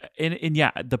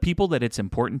 The people that it's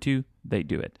important to, they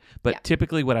do it. But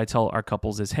typically what I tell our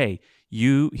couples is, hey,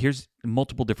 here's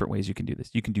multiple different ways you can do this.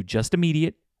 You can do just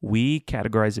immediate. We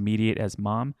categorize immediate as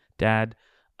mom, dad,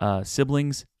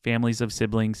 siblings, families of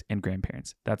siblings, and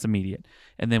grandparents. That's immediate.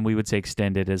 And then we would say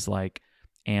extended as like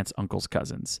aunts, uncles,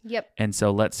 cousins. Yep. And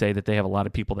so let's say that they have a lot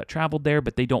of people that traveled there,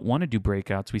 but they don't want to do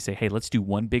breakouts. We say, hey, let's do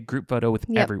one big group photo with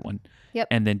everyone. Yep.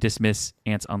 And then dismiss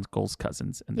aunts, uncles,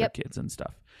 cousins, and their kids and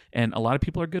stuff. And a lot of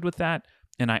people are good with that.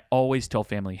 And I always tell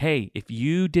family, hey, if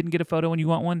you didn't get a photo and you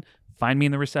want one, find me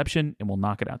in the reception and we'll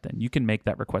knock it out then. You can make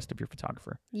that request of your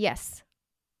photographer. Yes.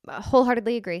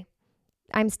 Wholeheartedly agree.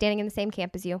 I'm standing in the same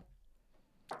camp as you.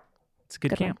 It's a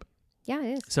good camp. Yeah,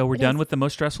 it is. So we're done with the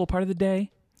most stressful part of the day.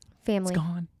 Family. It's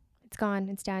gone. It's gone.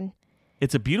 It's done.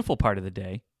 It's a beautiful part of the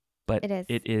day, but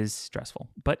it is stressful.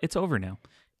 But it's over now.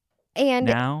 And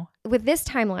now, with this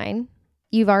timeline,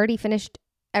 you've already finished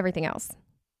everything else.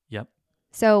 Yep.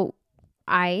 So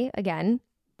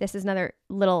this is another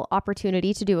little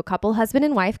opportunity to do a couple husband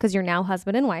and wife, because you're now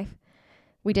husband and wife.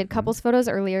 We did couples photos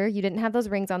earlier. You didn't have those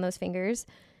rings on those fingers.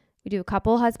 We do a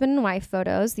couple husband and wife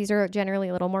photos. These are generally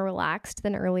a little more relaxed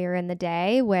than earlier in the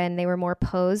day when they were more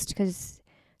posed, because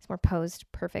it's more posed,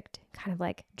 perfect, kind of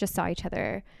like just saw each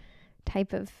other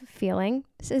type of feeling.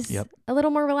 This is a little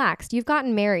more relaxed. You've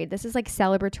gotten married. This is like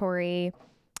celebratory,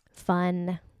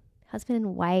 fun, husband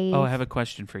and wife. Oh, I have a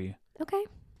question for you. Okay.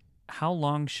 How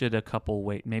long should a couple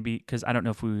wait? Maybe, because I don't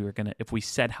know if we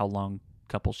said how long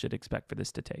couples should expect for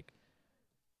this to take.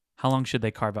 How long should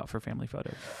they carve out for family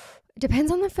photos?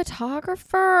 Depends on the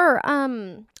photographer.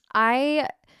 I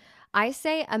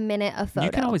say a minute a photo.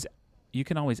 You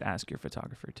can always ask your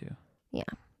photographer too. Yeah.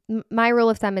 my rule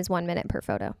of thumb is 1 minute per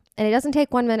photo. And it doesn't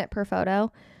take 1 minute per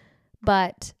photo,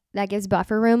 but that gives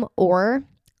buffer room. Or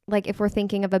like if we're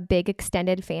thinking of a big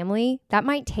extended family, that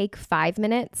might take 5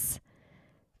 minutes.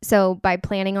 So by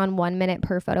planning on 1 minute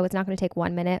per photo, it's not going to take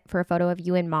 1 minute for a photo of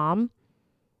you and mom.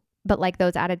 But like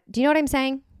those added, do you know what I'm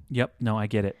saying? Yep. No, I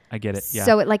get it. Yeah.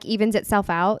 So it like evens itself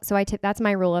out. So that's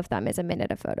my rule of thumb is a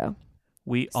minute a photo.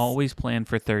 We always plan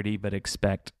for 30, but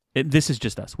this is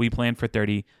just us. We plan for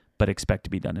 30, but expect to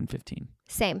be done in 15.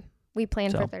 Same. We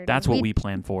plan for 30. That's what we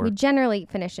plan for. We generally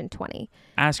finish in 20.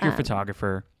 Ask your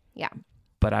photographer. Yeah.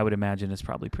 But I would imagine it's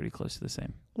probably pretty close to the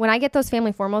same. When I get those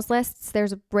family formals lists,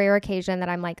 there's a rare occasion that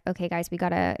I'm like, okay, guys, we got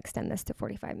to extend this to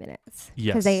 45 minutes.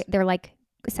 Yes. Because they're like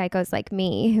psychos like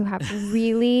me who have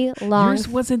really long. Yours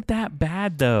wasn't that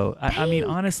bad, though. I mean,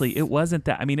 honestly, it wasn't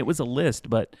that. I mean, it was a list,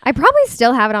 but. I probably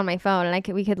still have it on my phone, and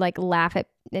we could like laugh at,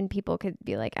 and people could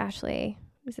be like, Ashley,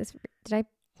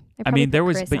 I mean, there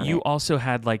was, but you also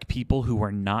had like people who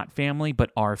were not family,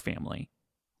 but are family.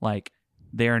 Like,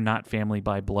 they are not family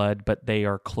by blood, but they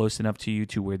are close enough to you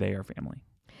to where they are family.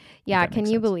 Yeah. Can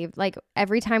you believe, like,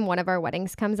 every time one of our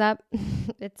weddings comes up,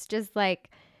 it's just like,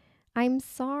 I'm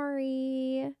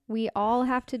sorry. We all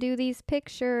have to do these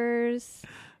pictures.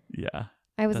 Yeah.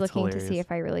 I was looking to see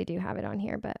if I really do have it on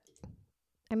here, but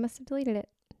I must have deleted it.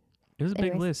 It was a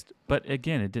big list, but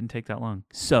again, it didn't take that long.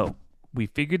 So we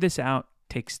figured this out.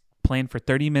 Plan for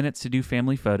 30 minutes to do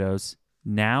family photos.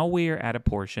 Now we are at a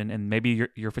portion, and maybe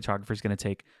your photographer is going to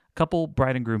take a couple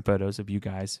bride and groom photos of you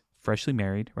guys freshly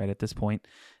married right at this point.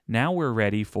 Now we're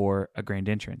ready for a grand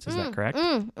entrance. Is that correct?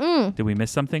 Did we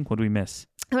miss something? What did we miss?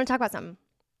 I want to talk about something.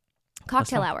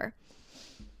 Cocktail hour.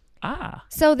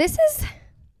 So this is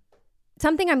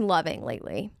something I'm loving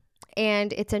lately,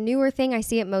 and it's a newer thing. I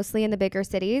see it mostly in the bigger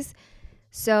cities.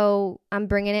 So I'm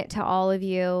bringing it to all of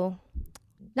you,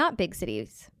 not big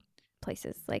cities,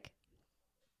 places like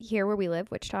here where we live,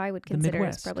 Wichita, I would consider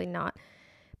it's probably not.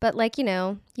 But like,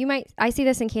 I see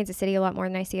this in Kansas City a lot more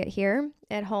than I see it here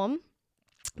at home.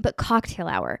 But cocktail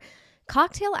hour,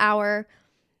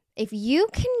 if you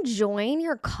can join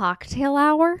your cocktail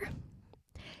hour,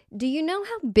 do you know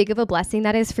how big of a blessing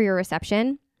that is for your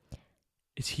reception?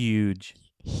 It's huge.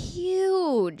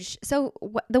 Huge. So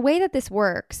the way that this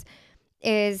works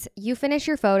is you finish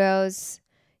your photos,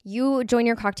 you join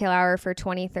your cocktail hour for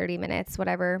 20, 30 minutes,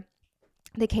 whatever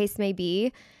the case may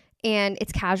be. And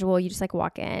it's casual. You just like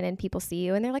walk in and people see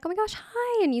you and they're like, oh my gosh,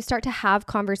 hi. And you start to have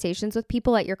conversations with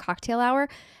people at your cocktail hour.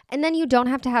 And then you don't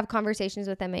have to have conversations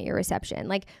with them at your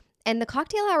reception. And the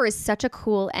cocktail hour is such a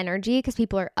cool energy because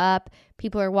people are up,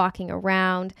 people are walking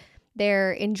around,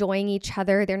 they're enjoying each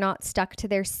other. They're not stuck to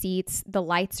their seats. The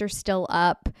lights are still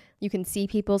up. You can see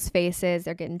people's faces.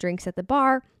 They're getting drinks at the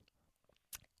bar.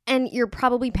 And you're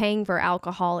probably paying for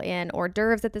alcohol and hors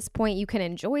d'oeuvres at this point. You can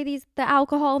enjoy the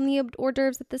alcohol and the hors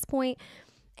d'oeuvres at this point,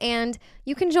 and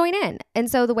you can join in. And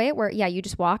so the way it works, you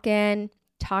just walk in,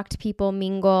 talk to people,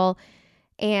 mingle,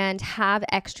 and have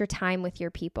extra time with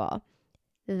your people.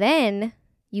 Then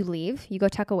you leave, you go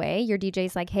tuck away. Your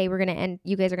DJ's like, hey,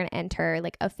 you guys are going to enter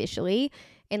like officially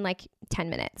in like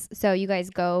 10 minutes. So you guys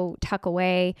go tuck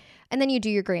away and then you do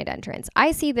your grand entrance.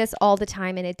 I see this all the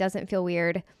time and it doesn't feel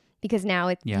weird. Because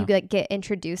now you like get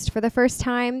introduced for the first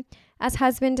time as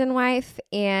husband and wife.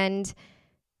 And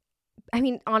I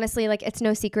mean, honestly, like it's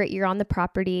no secret you're on the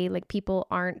property. Like people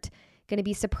aren't going to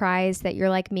be surprised that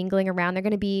you're like mingling around. They're going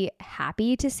to be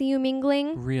happy to see you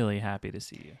mingling. Really happy to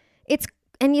see you. It's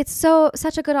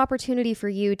such a good opportunity for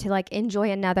you to like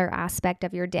enjoy another aspect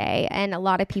of your day. And a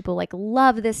lot of people like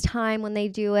love this time when they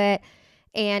do it.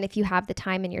 And if you have the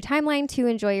time in your timeline to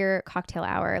enjoy your cocktail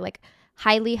hour, like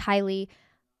highly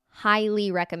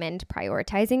recommend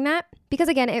prioritizing that because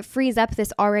again, it frees up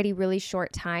this already really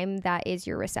short time that is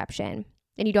your reception.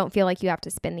 And you don't feel like you have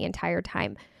to spend the entire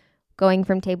time going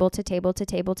from table to table to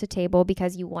table to table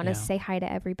because you want to say hi to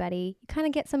everybody. You kind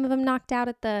of get some of them knocked out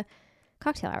at the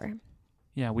cocktail hour.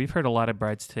 Yeah, we've heard a lot of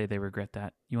brides say they regret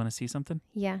that. You want to see something?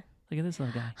 Yeah. Look at this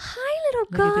little guy. Hi,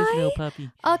 little guy. Look at this little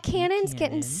puppy. Oh, Cannon's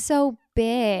getting so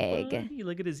big. Oh,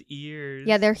 look at his ears.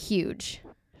 Yeah, they're huge.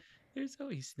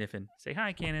 He's sniffing. Say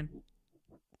hi, Cannon.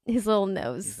 His little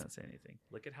nose. He's not saying anything.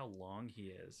 Look at how long he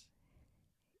is.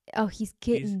 Oh, he's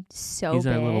getting so big. He's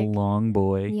our little long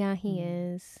boy. Yeah, he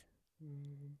is.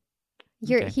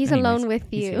 Anyways, He's alone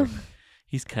with you.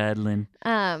 He's cuddling.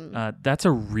 That's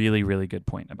a really, really good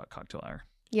point about cocktail hour.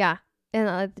 Yeah,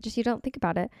 and just you don't think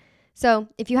about it. So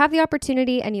if you have the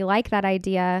opportunity and you like that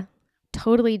idea,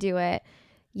 totally do it.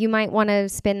 You might want to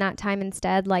spend that time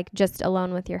instead, like just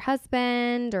alone with your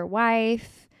husband or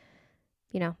wife.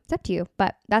 It's up to you,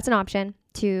 but that's an option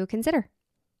to consider.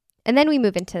 And then we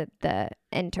move into the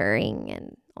entering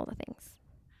and all the things.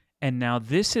 And now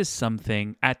this is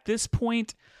something, at this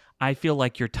point, I feel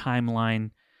like your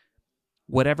timeline,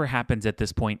 whatever happens at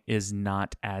this point is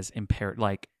not as impaired.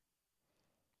 Like,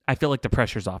 I feel like the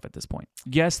pressure's off at this point.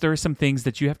 Yes, there are some things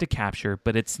that you have to capture,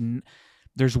 but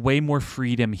there's way more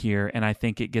freedom here. And I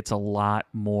think it gets a lot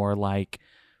more like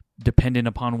dependent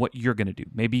upon what you're going to do.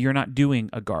 Maybe you're not doing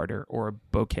a garter or a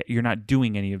bouquet. You're not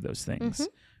doing any of those things,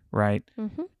 right?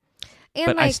 And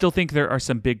but I still think there are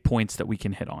some big points that we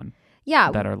can hit on.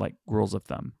 Yeah. That are like rules of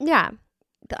thumb. Yeah.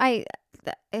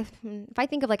 If I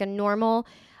think of like a normal,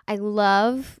 I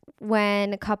love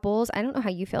when couples, I don't know how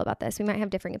you feel about this. We might have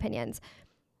differing opinions.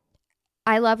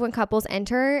 I love when couples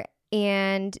enter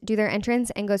and do their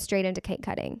entrance and go straight into cake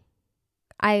cutting.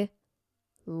 I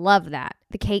love that.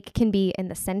 The cake can be in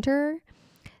the center.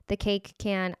 The cake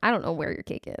can, I don't know where your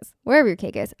cake is, wherever your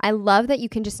cake is. I love that you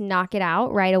can just knock it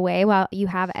out right away while you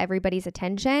have everybody's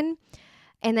attention.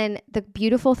 And then the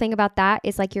beautiful thing about that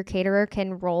is like your caterer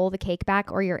can roll the cake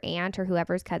back, or your aunt or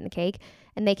whoever's cutting the cake,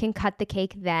 and they can cut the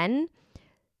cake then.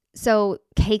 So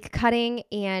cake cutting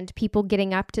and people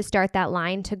getting up to start that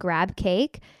line to grab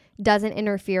cake doesn't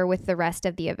interfere with the rest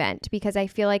of the event, because I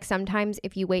feel like sometimes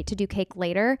if you wait to do cake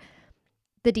later,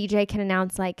 the DJ can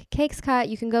announce like cake's cut,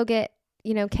 you can go get,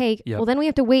 cake. Yep. Well, then we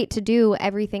have to wait to do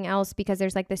everything else because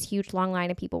there's like this huge long line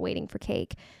of people waiting for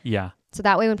cake. Yeah. So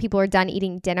that way when people are done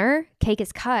eating dinner, cake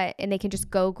is cut and they can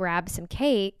just go grab some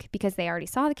cake because they already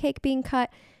saw the cake being cut.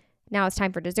 Now it's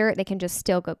time for dessert. They can just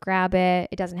still go grab it.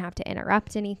 It doesn't have to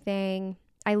interrupt anything.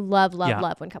 I love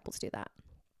when couples do that.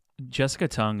 Jessica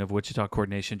Tung of Wichita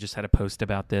Coordination just had a post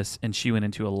about this, and she went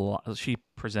into she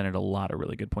presented a lot of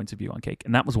really good points of view on cake,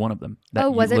 and that was one of them.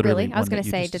 Was it really? I was going to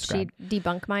say, did she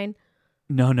debunk mine?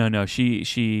 No.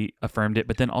 She affirmed it,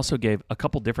 but then also gave a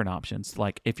couple different options.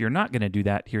 Like, if you're not going to do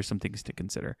that, here's some things to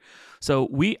consider. So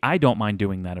I don't mind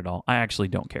doing that at all. I actually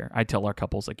don't care. I tell our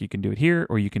couples, like, you can do it here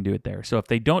or you can do it there. So if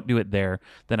they don't do it there,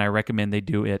 then I recommend they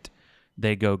do it.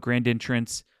 They go grand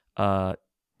entrance,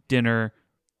 dinner,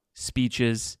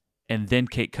 speeches, and then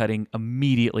cake cutting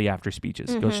immediately after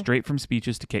speeches. Go straight from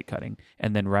speeches to cake cutting.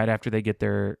 And then right after they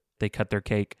cut their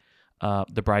cake,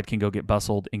 the bride can go get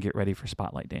bustled and get ready for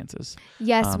spotlight dances.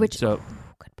 Yes, good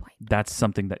point. That's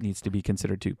something that needs to be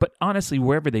considered too. But honestly,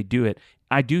 wherever they do it,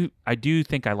 I do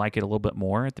think I like it a little bit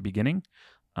more at the beginning,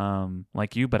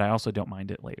 like you, but I also don't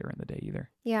mind it later in the day either.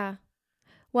 Yeah.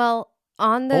 Well,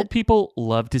 old people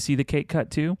love to see the cake cut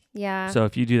too. Yeah. So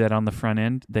if you do that on the front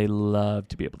end, they love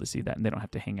to be able to see that, and they don't have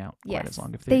to hang out quite as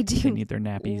long if they need their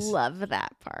nappies. Love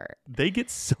that part. They get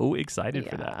so excited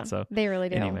for that. So they really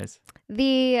do. Anyways,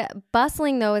 the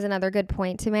bustling though is another good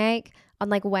point to make on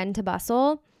like when to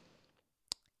bustle.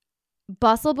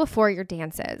 Bustle before your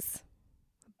dances.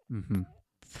 Mm-hmm.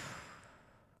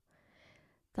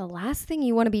 The last thing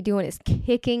you want to be doing is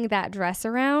kicking that dress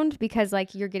around because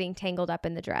like you're getting tangled up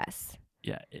in the dress.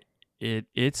 Yeah,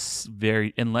 it's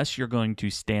very, unless you're going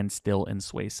to stand still and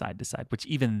sway side to side, which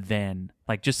even then,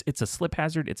 like, just, it's a slip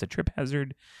hazard, it's a trip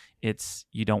hazard,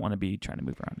 you don't want to be trying to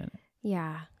move around in it.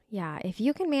 Yeah. If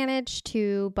you can manage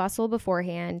to bustle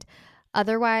beforehand,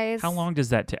 otherwise. How long does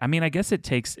that take? I mean, I guess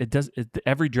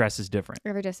every dress is different.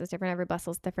 Every dress is different. Every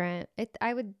bustle's different.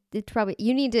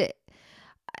 You need to,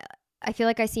 I feel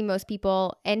like I see most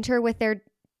people enter with their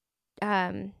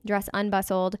dress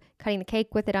unbustled, cutting the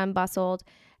cake with it unbustled,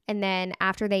 and then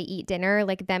after they eat dinner,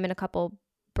 like them and a couple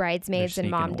bridesmaids and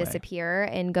mom disappear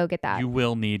and go get that. You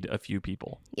will need a few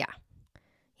people. Yeah.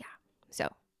 So,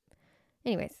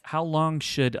 anyways. How long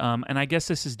should, and I guess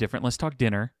this is different. Let's talk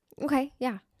dinner. Okay,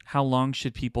 yeah. How long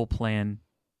should people plan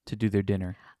to do their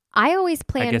dinner? I always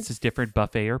plan. I guess it's different,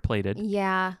 buffet or plated.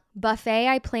 Yeah. Buffet,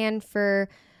 I plan for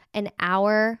an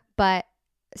hour, but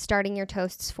starting your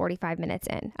toasts 45 minutes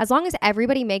in. As long as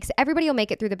everybody will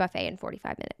make it through the buffet in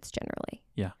 45 minutes generally.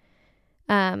 Yeah.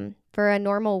 For a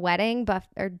normal wedding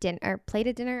or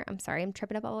plated dinner, I'm sorry, I'm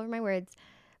tripping up all over my words.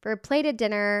 For a plated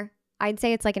dinner, I'd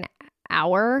say it's like an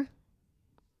hour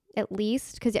at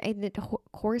least, because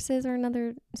courses are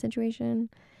another situation.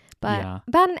 But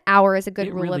about an hour is a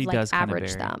good rule of like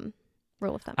average thumb.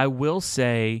 Rule of thumb. I will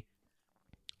say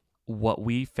what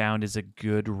we found is a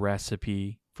good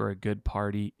recipe for a good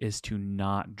party is to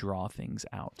not draw things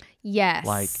out. Yes.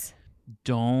 Like,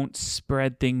 don't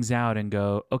spread things out and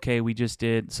go, okay, we just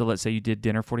did, so let's say you did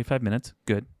dinner 45 minutes.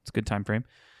 Good. It's a good time frame.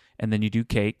 And then you do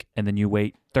cake, and then you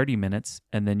wait 30 minutes,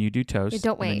 and then you do toast.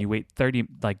 Don't wait. And then you wait 30,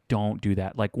 like, don't do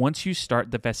that. Like, once you start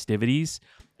the festivities,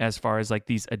 as far as like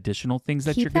these additional things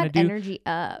that you're going to do. Keep that energy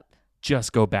up.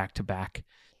 Just go back to back.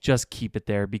 Just keep it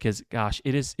there, because gosh,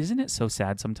 isn't it so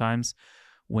sad sometimes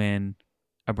when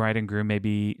a bride and groom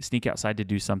maybe sneak outside to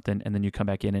do something, and then you come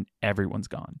back in and everyone's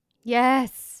gone.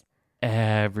 Yes.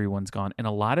 Everyone's gone. And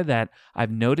a lot of that, I've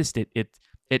noticed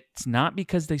it's not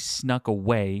because they snuck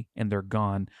away and they're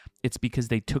gone. It's because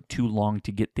they took too long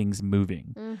to get things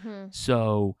moving. Mm-hmm.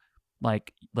 So,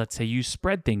 like, let's say you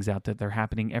spread things out that they're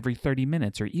happening every 30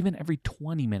 minutes or even every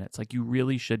 20 minutes. Like, you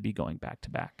really should be going back to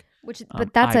back.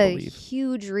 But that's I a believe.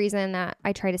 huge reason that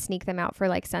I try to sneak them out for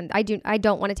like I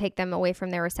don't want to take them away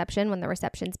from their reception when the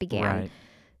receptions began. Right.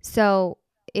 So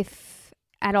if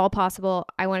at all possible,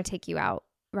 I want to take you out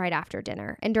right after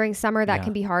dinner. And during summer, that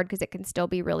can be hard because it can still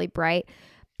be really bright.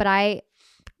 But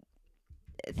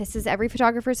every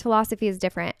photographer's philosophy is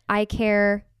different.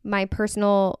 My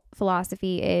personal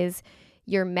philosophy is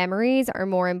your memories are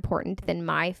more important than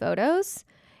my photos.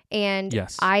 And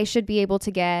Yes. I should be able to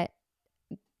get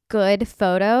good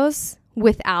photos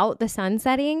without the sun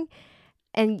setting,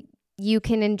 and you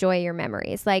can enjoy your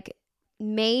memories. Like,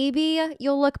 maybe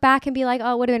you'll look back and be like,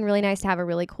 oh, it would have been really nice to have a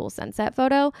really cool sunset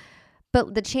photo.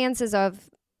 But the chances of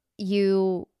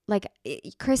you, like,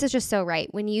 Chris is just so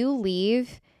right. When you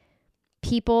leave,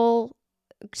 people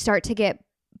start to get,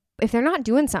 if they're not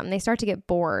doing something, they start to get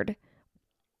bored.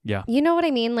 Yeah. You know what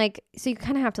I mean? Like, so you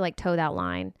kind of have to like toe that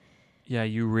line. Yeah,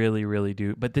 you really, really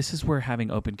do. But this is where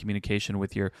having open communication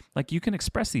with you can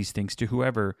express these things to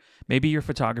whoever. Maybe your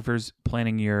photographer's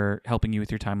helping you with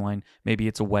your timeline. Maybe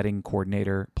it's a wedding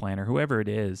coordinator, planner, whoever it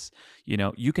is.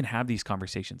 You can have these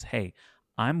conversations. Hey,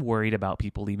 I'm worried about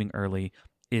people leaving early.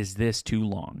 Is this too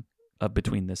long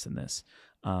between this and this?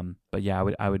 But yeah,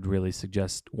 I would really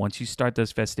suggest once you start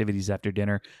those festivities after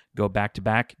dinner, go back to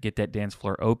back, get that dance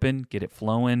floor open, get it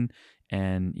flowing,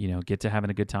 and get to having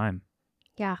a good time.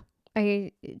 Yeah.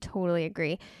 I totally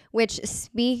agree. Which,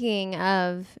 speaking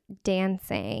of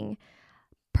dancing,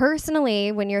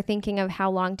 personally, when you're thinking of how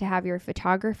long to have your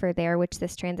photographer there, which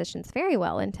this transitions very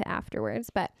well into afterwards,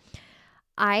 but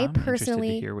I'm personally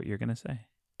interested to hear what you're going to say.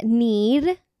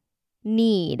 need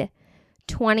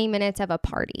 20 minutes of a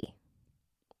party.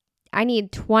 I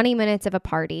need 20 minutes of a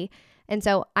party. And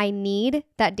so I need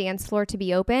that dance floor to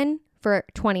be open for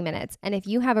 20 minutes. And if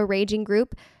you have a raging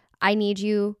group, I need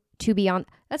you to be on.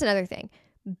 That's another thing.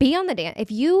 Be on the dance.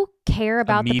 If you care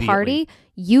about the party,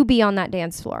 you be on that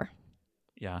dance floor.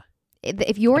 Yeah.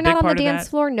 If you're not on the dance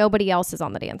floor, nobody else is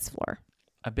on the dance floor.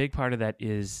 A big part of that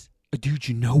is, dude,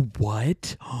 you know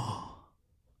what?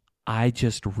 I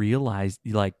just realized,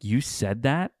 like, you said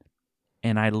that,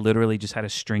 and I literally just had a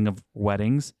string of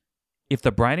weddings. If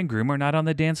the bride and groom are not on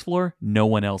the dance floor, no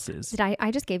one else is. I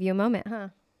just gave you a moment, huh?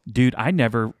 Dude, I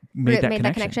never made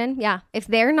that connection. Yeah. If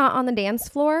they're not on the dance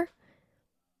floor,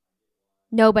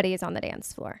 nobody is on the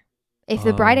dance floor. If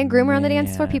the bride and groom are on the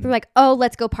dance floor, people are like, oh,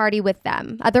 let's go party with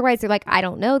them. Otherwise, they're like, I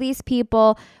don't know these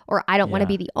people, or I don't want to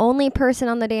be the only person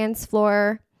on the dance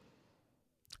floor.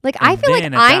 Like, I feel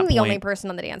like I'm the only person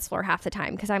on the dance floor half the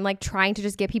time because I'm like trying to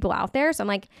just get people out there. So I'm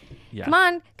like, come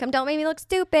on, don't make me look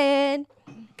stupid.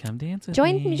 Come dance with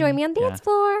Join me. me on the dance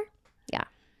floor. Yeah.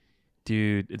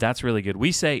 Dude, that's really good.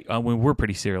 We say, when we're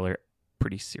pretty similar.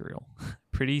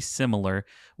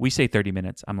 We say 30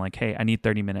 minutes. I'm like, hey, I need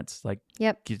 30 minutes. Like,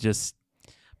 yep.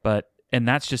 And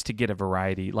that's just to get a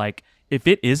variety. Like, if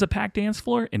it is a packed dance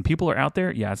floor and people are out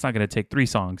there, it's not going to take 3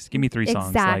 songs. Give me 3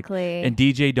 songs. Exactly. And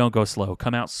DJ, don't go slow.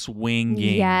 Come out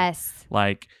swinging. Yes.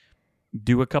 Like,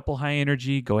 do a couple high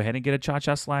energy. Go ahead and get a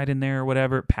cha-cha slide in there or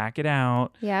whatever. Pack it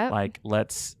out. Yeah. Like,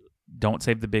 don't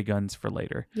save the big guns for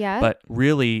later. Yeah. But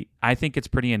really, I think it's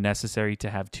pretty unnecessary to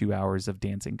have 2 hours of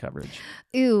dancing coverage.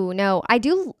 Ooh, no.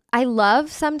 I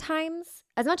love sometimes,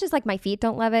 as much as like my feet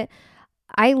don't love it,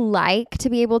 I like to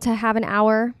be able to have an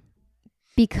hour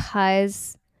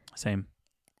because... Same.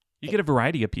 You get a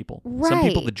variety of people. Right. Some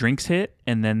people, the drinks hit,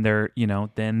 and then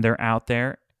they're out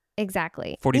there.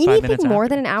 Exactly. 45 minutes Anything more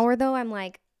than an afterwards. hour, though, I'm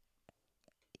like,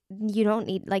 you don't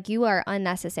need, like, you are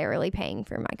unnecessarily paying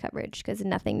for my coverage because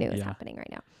nothing new is happening right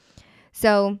now.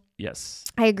 So yes,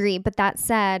 I agree. But that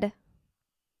said,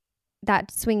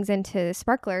 that swings into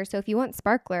Sparkler. So if you want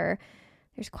Sparkler,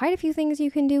 there's quite a few things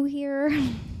you can do here.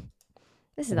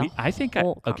 This is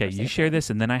okay. You share this,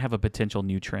 and then I have a potential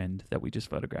new trend that we just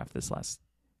photographed this last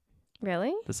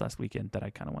weekend that I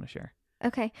kind of want to share.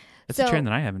 Okay. It's a trend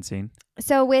that I haven't seen.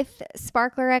 So with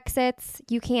Sparkler exits,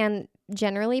 you can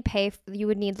generally pay. You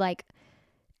would need like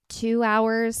 2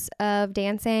 hours of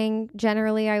dancing,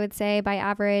 generally, I would say, by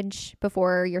average,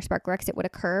 before your Sparkler exit would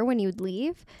occur when you would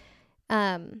leave.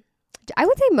 I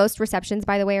would say most receptions,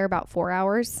 by the way, are about 4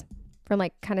 hours from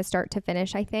like kind of start to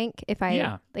finish, I think,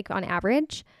 like on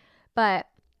average. But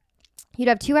you'd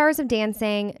have 2 hours of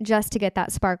dancing just to get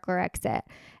that Sparkler exit.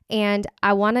 And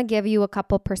I want to give you a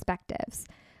couple perspectives.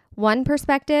 one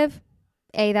perspective,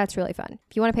 that's really fun.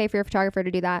 If you want to pay for your photographer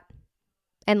to do that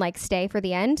and like stay for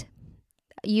the end,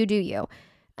 you do you.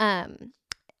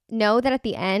 Know that at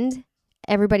the end,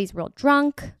 everybody's real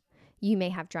drunk. You may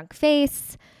have drunk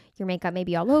face. Your makeup may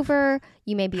be all over.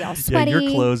 You may be all sweaty. Yeah,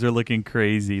 your clothes are looking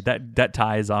crazy. That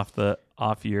tie is off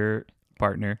your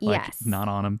partner. Like, yes. not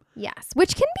on him. Yes.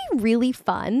 Which can be really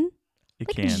fun. It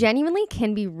like can. Genuinely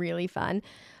can be really fun.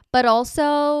 But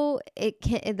also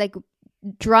like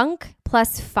drunk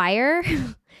plus fire.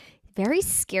 Very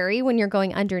scary when you're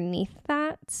going underneath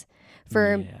that.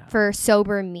 For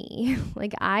sober me.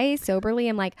 Like I soberly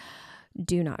am like,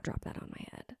 do not drop that on my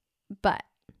head. But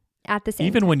at the same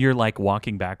even time, when you're like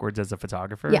walking backwards as a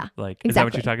photographer, yeah, like exactly. Is that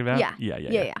what you're talking about?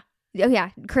 Yeah. Oh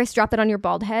yeah. Chris, drop that on your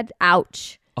bald head.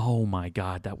 Ouch. Oh my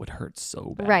God, that would hurt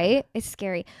so bad. Right? It's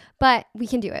scary. But we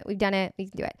can do it. We've done it. We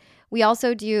can do it. We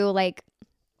also do like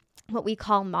what we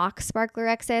call mock sparkler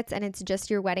exits, and it's just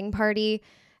your wedding party.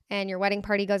 And your wedding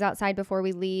party goes outside before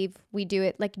we leave. We do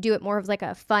it more of like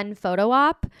a fun photo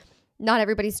op. Not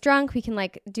everybody's drunk. We can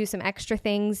like do some extra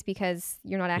things because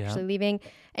you're not actually leaving,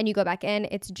 and you go back in.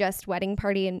 It's just wedding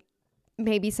party and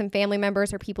maybe some family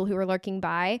members or people who are lurking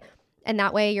by. And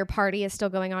that way your party is still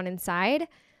going on inside.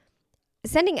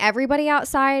 Sending everybody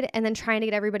outside and then trying to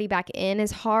get everybody back in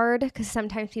is hard because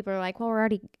sometimes people are like, well, we're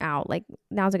already out. Like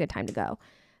now's a good time to go.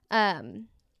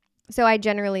 So I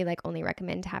generally like only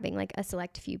recommend having like a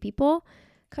select few people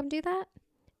come do that.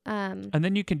 And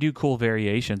then you can do cool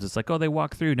variations. It's like, oh, they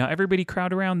walk through. Now everybody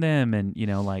crowd around them, and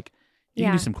like you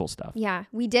can do some cool stuff. Yeah.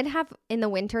 We did have in the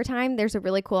winter time, there's a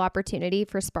really cool opportunity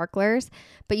for sparklers,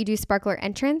 but you do sparkler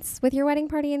entrance with your wedding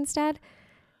party instead.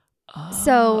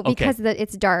 So because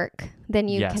it's dark, then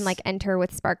you can like enter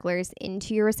with sparklers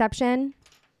into your reception.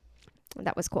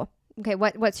 That was cool. Okay.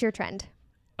 What's your trend?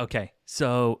 Okay.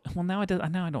 So, well, now I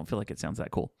don't feel like it sounds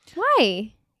that cool.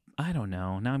 Why? I don't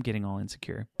know. Now I'm getting all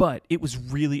insecure. But it was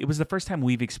the first time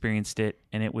we've experienced it,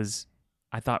 and it was,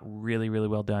 I thought, really, really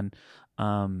well done.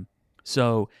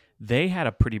 So they had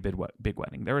a pretty big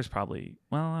wedding. There was probably,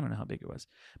 I don't know how big it was,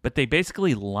 but they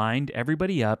basically lined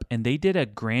everybody up, and they did a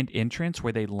grand entrance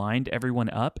where they lined everyone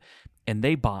up, and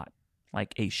they bought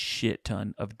like a shit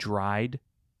ton of dried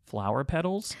flower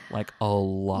petals, like a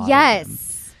lot. Yes. Of them.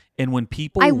 And when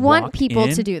people I want people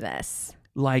in, to do this.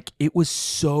 Like it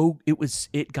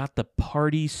got the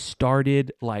party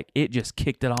started. Like it just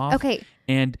kicked it off. Okay.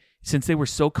 And since they were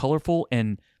so colorful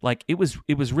and like it was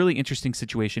really interesting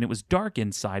situation. It was dark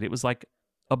inside. It was like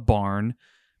a barn,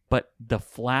 but the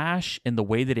flash and the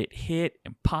way that it hit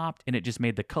and popped and it just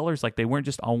made the colors like they weren't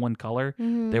just all one color.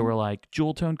 Mm-hmm. They were like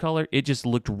jewel tone color. It just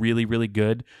looked really, really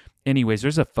good. Anyways,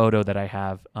 there's a photo that I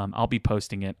have. I'll be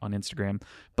posting it on Instagram,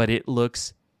 but it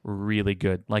looks really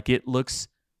good. Like it looks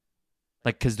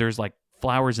like, because there's like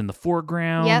flowers in the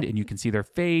foreground and you can see their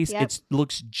face. It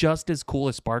looks just as cool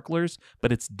as sparklers,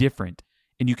 but it's different,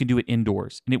 and you can do it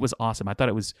indoors, and it was awesome. I thought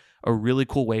it was a really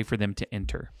cool way for them to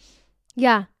enter.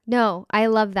 Yeah, no, I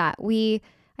love that. I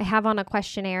have on a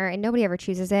questionnaire, and nobody ever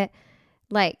chooses it,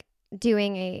 like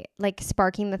doing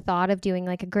sparking the thought of doing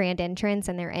like a grand entrance,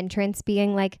 and their entrance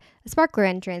being like a sparkler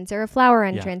entrance or a flower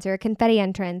entrance or a confetti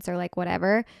entrance or like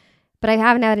whatever. But I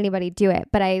haven't had anybody do it.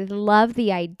 But I love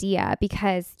the idea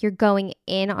because you're going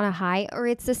in on a high, or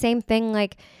it's the same thing.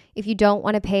 Like if you don't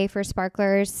want to pay for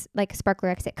sparklers, like sparkler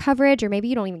exit coverage, or maybe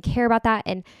you don't even care about that.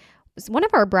 And one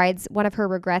of our brides, one of her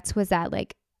regrets was that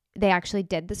like they actually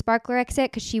did the sparkler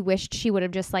exit because she wished she would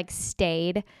have just like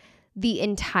stayed the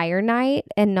entire night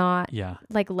and not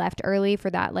like left early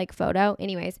for that like photo.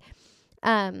 Anyways,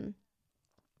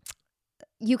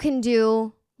 you can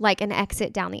do like an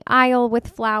exit down the aisle with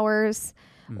flowers,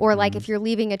 or like if you're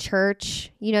leaving a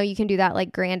church, you can do that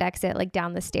like grand exit, like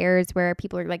down the stairs where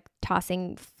people are like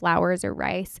tossing flowers or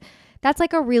rice. That's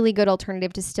like a really good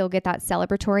alternative to still get that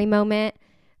celebratory moment,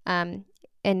 and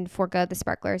forego the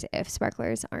sparklers if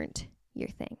sparklers aren't your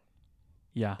thing.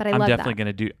 Yeah, but I'm definitely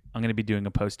going to be doing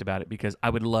a post about it because I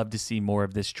would love to see more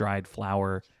of this dried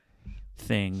flower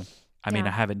thing. I mean,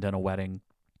 I haven't done a wedding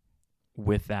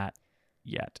with that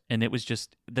yet, and it was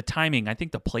just the timing. I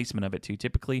think the placement of it too.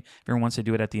 Typically, if everyone wants to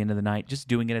do it at the end of the night, just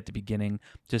doing it at the beginning,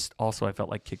 just also I felt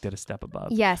like kicked it a step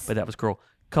above. Yes, but that was cool.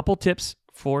 Couple tips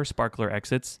for sparkler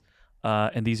exits,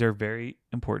 and these are very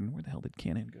important. Where the hell did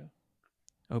Cannon go?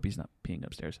 I hope he's not peeing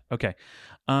upstairs. Okay,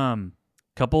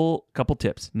 couple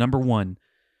tips. Number one,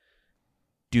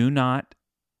 do not.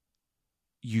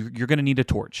 You're going to need a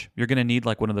torch. You're going to need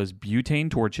like one of those butane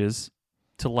torches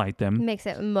to light them. Makes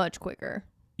it much quicker.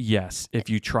 Yes. If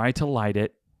you try to light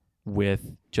it,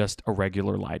 with just a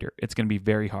regular lighter. It's going to be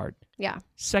very hard. Yeah.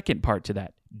 Second part to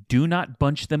that, do not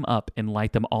bunch them up and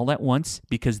light them all at once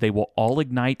because they will all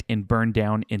ignite and burn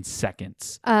down in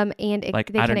seconds. And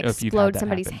Like, they I can don't know if you've had explode that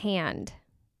somebody's happen. hand.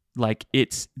 Like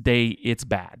it's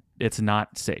bad. It's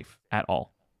not safe at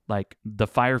all. Like the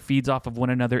fire feeds off of one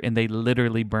another and they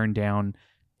literally burn down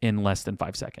in less than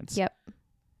 5 seconds. Yep.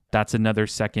 That's another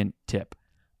second tip.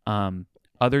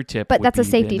 Other tip, But would that's a be-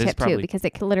 safety and this tip probably- too, because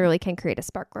it literally can create a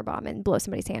sparkler bomb and blow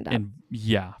somebody's hand up. And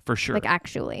yeah, for sure. Like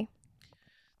actually.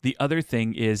 The other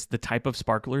thing is the type of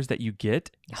sparklers that you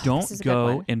get. This Don't is a good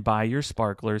go one. and buy your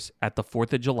sparklers at the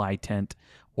 4th of July tent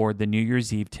or the New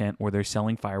Year's Eve tent where they're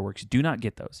selling fireworks. Do not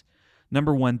get those.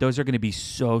 Number one, those are going to be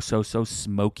so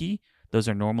smoky. Those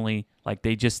are normally like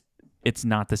it's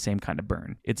not the same kind of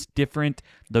burn. It's different.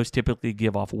 Those typically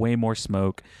give off way more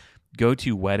smoke. Go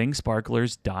to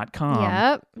weddingsparklers.com.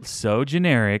 Yep. So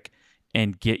generic,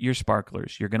 and get your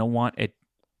sparklers. You're going to want it.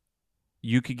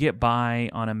 You could get by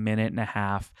on a minute and a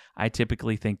half. I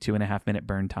typically think 2.5 minute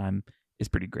burn time is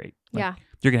pretty great. Like, Yeah.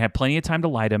 You're going to have plenty of time to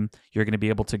light them. You're going to be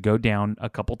able to go down a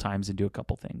couple times and do a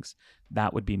couple things.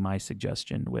 That would be my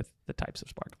suggestion with the types of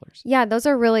sparklers. Yeah, those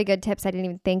are really good tips. I didn't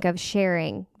even think of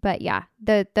sharing. But yeah,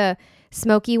 the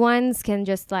smoky ones can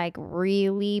just like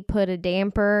really put a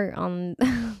damper on.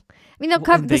 I mean, they'll Well,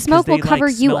 cover and the they- 'cause smoke will they, cover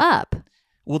like, you smell- up.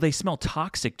 Well, they smell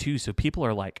toxic too, so people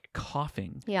are like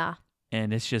coughing, Yeah,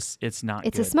 and it's not.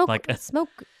 it's good. a smoke. Like Smoke.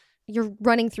 You're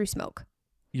running through smoke.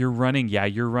 you're running.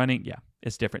 Yeah,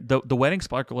 it's different. The wedding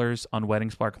sparklers on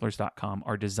weddingsparklers.com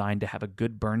are designed to have a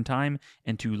good burn time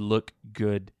and to look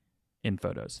good in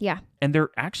photos. Yeah. And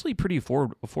they're actually pretty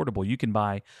affordable. You can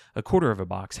buy a quarter of a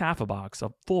box, half a box,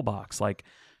 a full box. Like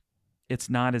it's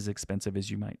not as expensive as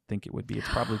you might think it would be. It's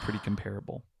probably pretty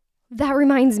comparable. That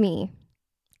reminds me.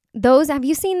 Have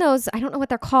you seen those? I don't know what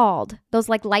they're called. Those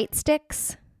like light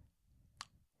sticks.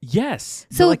 Yes.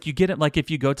 So- like you get it like if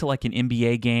you go to like an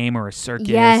NBA game or a circus.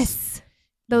 Yes.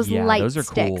 Those Yeah, light those are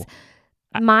sticks. cool.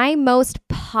 My most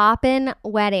poppin'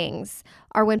 weddings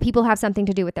are when people have something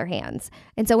to do with their hands.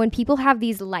 And so when people have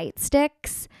these light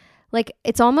sticks, like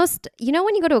it's almost, you know,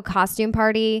 when you go to a costume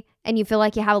party and you feel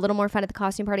like you have a little more fun at the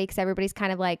costume party because everybody's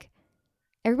kind of like,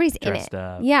 everybody's in Dressed it.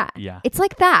 up. Yeah. Yeah. It's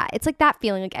like that. It's like that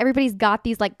feeling. Like everybody's got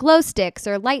these like glow sticks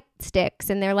or light sticks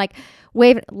and they're like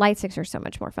waving. Light sticks are so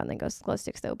much more fun than glow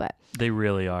sticks though. But They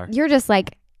really are. you're just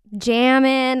like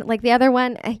jamming. Like the other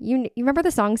one, you remember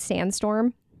the song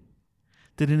Sandstorm?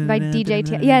 By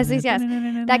DJ Yes.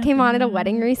 That came on at a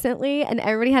wedding recently and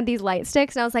everybody had these light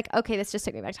sticks and I was like, okay, this just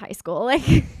took me back to high school. Like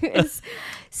it's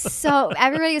so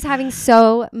everybody was having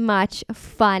so much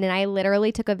fun and I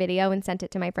literally took a video and sent it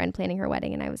to my friend planning her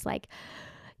wedding and I was like,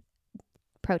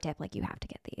 pro tip, like you have to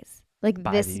get these. Like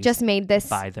Buy this these. just made this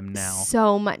Buy them now.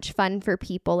 so much fun for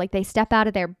people. Like they step out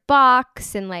of their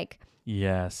box and like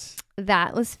Yes.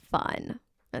 that was fun.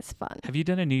 That's fun. Have you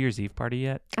done a New Year's Eve party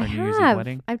yet? I Or New Year's Eve have.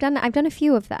 wedding? I've done a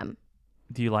few of them.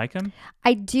 Do you like them?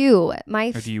 I do.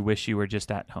 Or do you wish you were just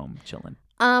at home chilling?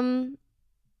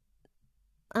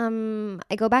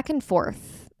 I go back and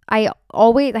forth. I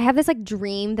have this like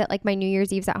dream that like my New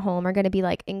Year's Eves at home are going to be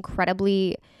like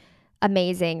incredibly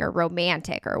amazing or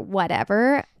romantic or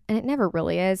whatever. And it never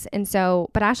really is. And so,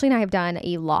 but Ashley and I have done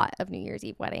a lot of New Year's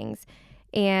Eve weddings.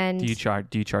 And Do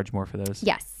you charge more for those?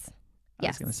 yes. I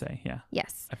Yes. was gonna say, yeah.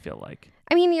 Yes. I feel like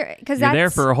I mean, because you're that's there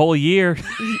for a whole year.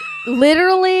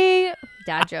 literally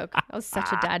dad joke. That was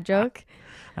such a dad joke.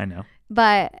 I know.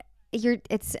 But you're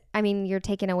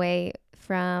taking away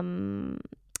from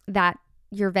that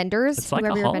your vendors, It's like a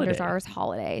whoever your vendors holiday. are, is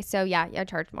holiday. So yeah, I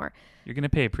charge more. You're gonna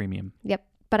pay a premium. Yep.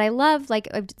 But I love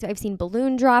I've seen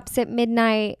balloon drops at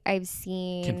midnight. I've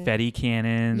seen Confetti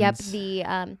cannons. Yep.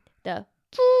 The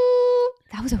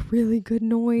that was a really good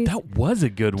noise. That was a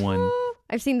good one.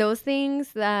 I've seen those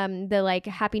things. The like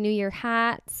Happy New Year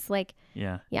hats. Like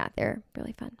Yeah, yeah, they're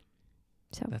really fun.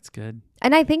 So that's good.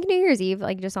 and I think New Year's Eve,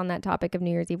 like just on that topic of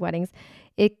New Year's Eve weddings,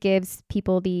 it gives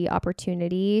people the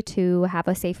opportunity to have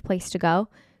a safe place to go.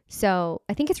 So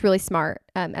I think it's really smart.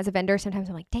 As a vendor, sometimes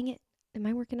I'm like, dang it, am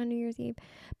I working on New Year's Eve?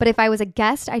 But if I was a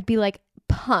guest, I'd be like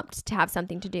pumped to have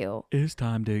something to do. It's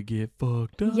time to get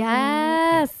fucked up.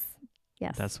 Yes.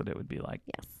 Yes. That's what it would be like.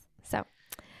 yes. So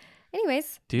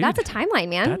anyways, Dude, that's a timeline,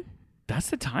 man. That's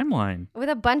the timeline. With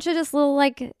a bunch of just little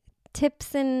like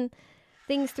tips and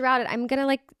things throughout it. I'm going to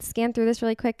like scan through this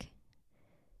really quick.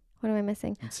 What am I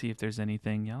missing? Let's see if there's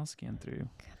anything. Yeah, I'll scan through.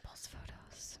 Couples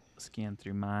photos. Scan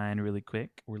through mine really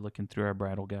quick. We're looking through our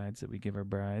bridal guides that we give our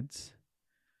brides.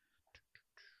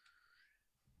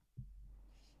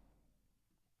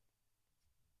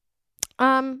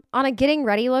 On a getting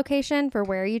ready location for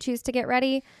where you choose to get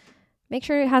ready, Make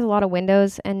sure it has a lot of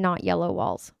windows and not yellow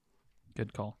walls.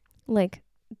 Good call. Like,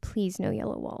 please, no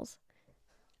yellow walls.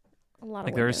 A lot of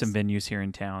Like there are windows. some venues here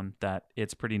in town that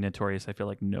it's pretty notorious. I feel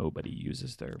like nobody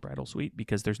uses their bridal suite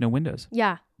because there's no windows.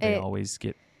 Yeah. They always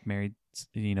get married.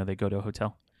 You know, they go to a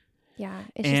hotel. Yeah.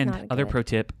 It's And just not other good. pro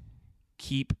tip,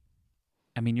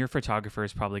 your photographer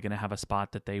is probably going to have a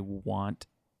spot that they want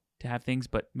to have things,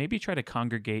 but maybe try to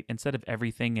congregate instead of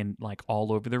everything in like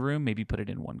all over the room, maybe put it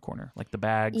in one corner, like the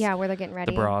bags, Yeah, where they're getting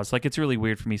ready. the bras. Like it's really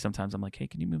weird for me sometimes. I'm like, hey,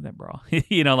 can you move that bra?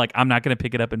 You know, like I'm not going to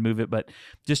pick it up and move it, but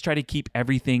just try to keep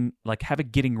everything, like have a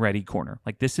getting ready corner.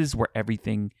 Like this is where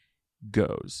everything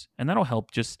goes. And that'll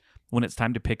help just when it's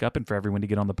time to pick up and for everyone to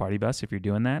get on the party bus, if you're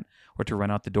doing that, or to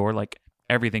run out the door, like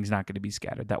everything's not going to be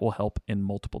scattered. That will help in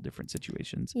multiple different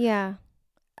situations. Yeah.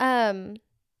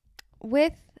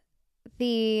 With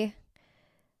the,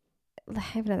 I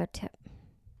have another tip.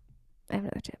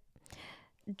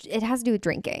 It has to do with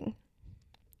drinking.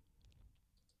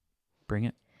 Bring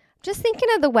it. Just thinking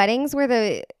of the weddings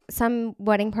where some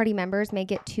wedding party members may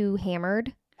get too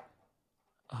hammered.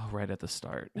 Oh, right at the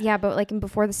start. Yeah, but like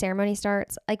before the ceremony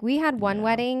starts. Like we had one Yeah.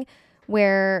 wedding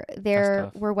where there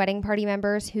tough. were wedding party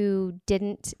members who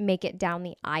didn't make it down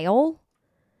the aisle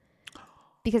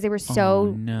because they were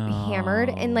so hammered.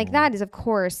 And like that is, of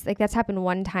course, like that's happened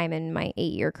one time in my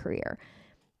 8-year career.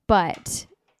 But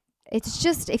it's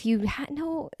just if you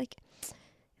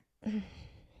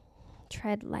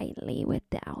tread lightly with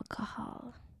the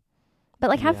alcohol. But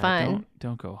like have fun.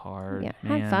 Don't go hard. Yeah,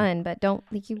 man. have fun, but don't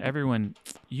like you. Everyone,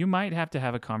 you might have to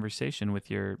have a conversation with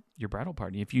your bridal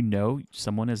party if you know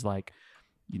someone is like,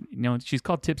 you know, she's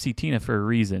called Tipsy Tina for a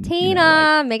reason. Tina, you know,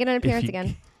 like, making an appearance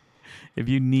again. If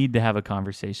you need to have a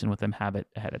conversation with them, have it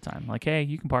ahead of time. Like, hey,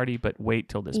 you can party, but wait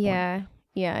till this point.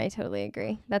 Yeah, I totally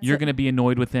agree. You're going to be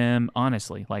annoyed with them,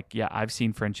 honestly. Like, yeah, I've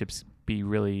seen friendships be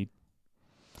really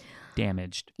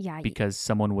damaged because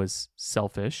someone was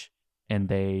selfish and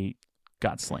they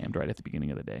got slammed right at the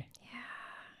beginning of the day.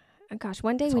 Yeah. Gosh,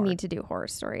 one day we need to do horror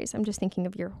stories. I'm just thinking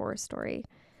of your horror story.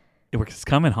 It's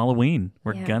coming Halloween.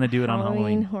 We're going to do it on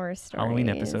Halloween. Horror stories. Halloween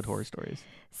episode horror stories.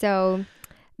 So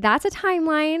that's a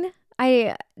timeline.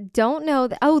 I don't know.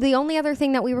 The only other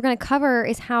thing that we were going to cover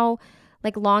is how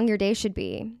like long your day should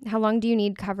be. How long do you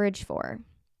need coverage for?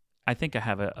 I think I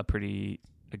have a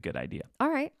good idea. All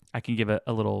right. I can give a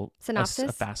little synopsis,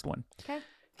 a fast one. Okay.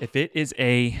 If it is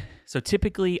so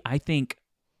typically I think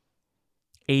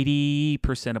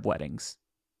 80% of weddings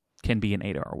can be an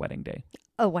 8-hour wedding day.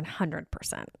 Oh,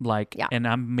 100%. Like, yeah. And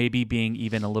I'm maybe being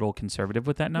even a little conservative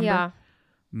with that number. Yeah.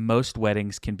 Most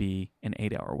weddings can be an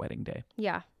 8-hour wedding day.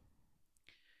 Yeah.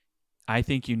 I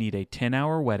think you need a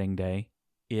 10-hour wedding day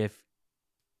if,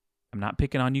 I'm not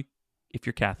picking on you if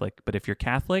you're Catholic, but if you're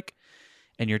Catholic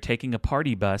and you're taking a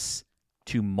party bus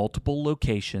to multiple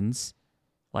locations,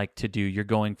 like you're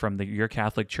going from your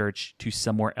Catholic church to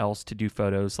somewhere else to do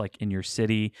photos, like in your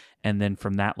city, and then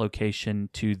from that location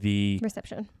to the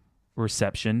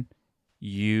reception,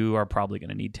 you are probably going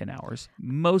to need 10 hours,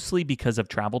 mostly because of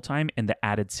travel time and the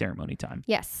added ceremony time.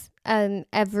 Yes.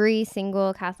 Every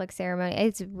single Catholic ceremony,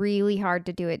 it's really hard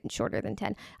to do it shorter than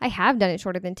 10. I have done it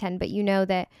shorter than 10, but you know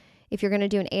that if you're going to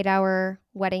do an 8-hour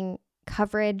wedding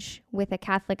coverage with a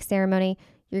Catholic ceremony,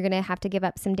 you're going to have to give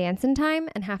up some dancing time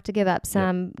and have to give up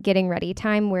some getting ready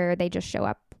time where they just show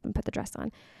up and put the dress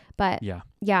on. But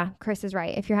yeah, Chris is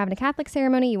right. If you're having a Catholic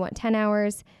ceremony, you want 10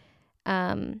 hours.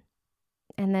 And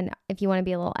then if you want to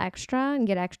be a little extra and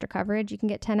get extra coverage, you can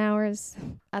get 10 hours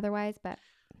otherwise.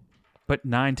 But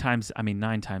 9 times out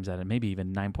of maybe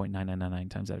even 9.999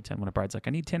 times out of 10, when a bride's like,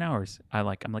 I need 10 hours. I'm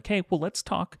like, hey, well, let's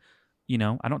talk. You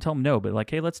know, I don't tell them no, but like,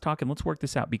 hey, let's talk and let's work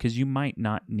this out because you might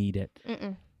not need it.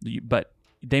 But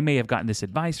they may have gotten this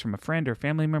advice from a friend or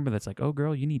family member that's like, oh,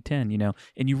 girl, you need 10, you know,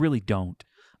 and you really don't.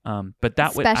 But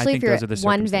that would, I think those are the circumstances.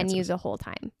 One venue the whole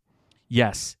time.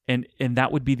 Yes. And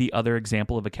that would be the other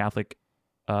example of a Catholic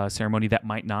ceremony that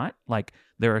might not. Like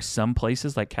there are some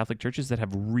places like Catholic churches that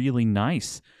have really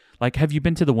nice. Like, have you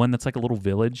been to the one that's like a little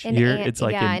village here? It's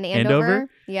like in Andover.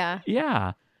 Yeah.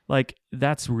 Yeah. Like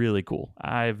that's really cool.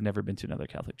 I've never been to another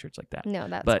Catholic church like that. No,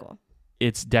 that's cool.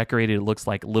 It's decorated. It looks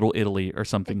like Little Italy or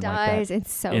something like that.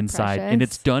 It's so inside, precious. and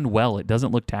it's done well. It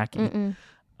doesn't look tacky.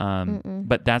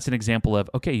 But that's an example of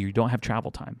you don't have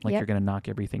travel time. Like you're going to knock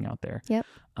everything out there. Yep.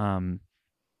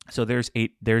 So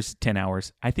there's 10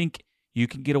 hours. I think you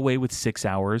can get away with 6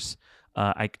 hours.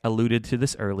 I alluded to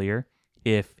this earlier.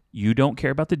 If you don't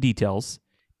care about the details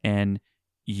and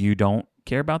you don't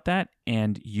care about that,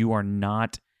 and you are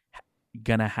not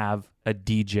gonna have a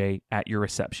DJ at your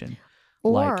reception,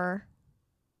 or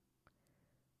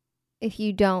if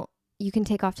you don't, you can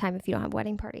take off time if you don't have a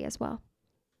wedding party as well.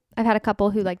 I've had a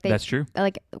couple who like That's true.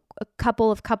 like a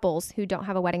couple of couples who don't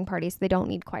have a wedding party, so they don't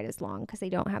need quite as long because they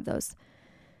don't have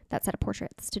that set of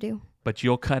portraits to do. But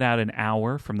you'll cut out an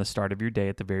hour from the start of your day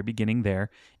at the very beginning there,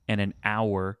 and an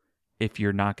hour if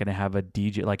you're not going to have a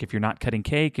DJ, like if you're not cutting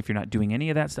cake, if you're not doing any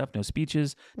of that stuff, no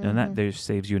speeches, none of that, there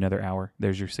saves you another hour.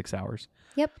 There's your 6 hours.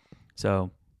 Yep.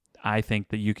 So I think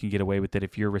that you can get away with it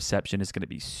if your reception is going to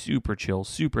be super chill,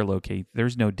 super low key.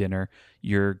 There's no dinner.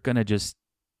 You're going to just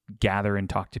gather and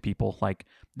talk to people. Like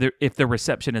if the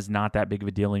reception is not that big of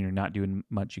a deal and you're not doing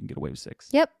much, you can get away with 6.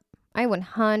 Yep. I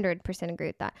 100% agree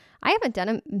with that. I haven't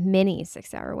done many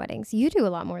 6-hour weddings. You do a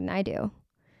lot more than I do.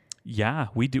 Yeah,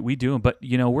 we do. But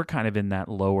we're kind of in that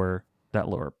lower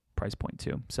price point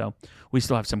too. So we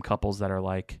still have some couples that are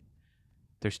like,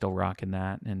 they're still rocking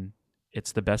that, and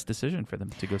it's the best decision for them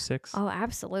to go 6. Oh,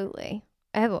 absolutely.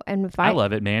 And if I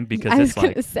love it, man, because I it's was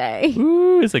gonna say,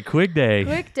 ooh, it's a quick day.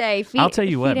 Quick day. I'll tell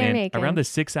you what, man. Around the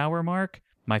 6-hour mark,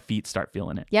 my feet start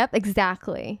feeling it. Yep,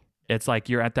 exactly. It's like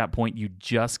you're at that point. You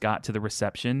just got to the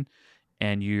reception,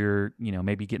 and you're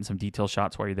maybe getting some detail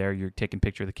shots while you're there. You're taking a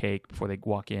picture of the cake before they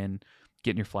walk in,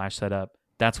 getting your flash set up.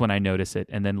 That's when I notice it,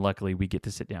 and then luckily we get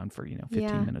to sit down for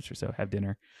 15 minutes or so, have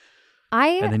dinner,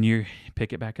 and then you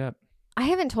pick it back up. I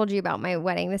haven't told you about my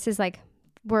wedding. This is like,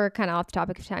 we're kind of off the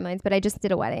topic of timelines, but I just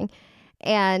did a wedding,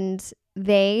 and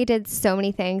they did so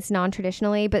many things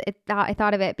non-traditionally, but I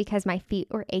thought of it because my feet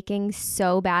were aching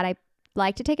so bad. I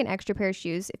like to take an extra pair of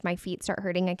shoes. If my feet start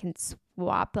hurting, I can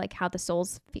swap like how the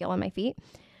soles feel on my feet.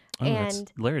 Oh, and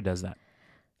Lara does that.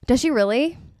 Does she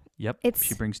really? Yep.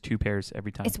 She brings 2 pairs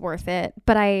every time. It's worth it.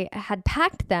 But I had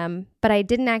packed them, but I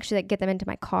didn't actually get them into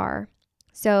my car.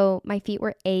 So my feet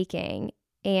were aching.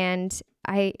 And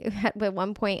at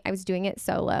one point I was doing it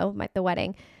solo, the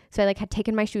wedding. So I had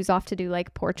taken my shoes off to do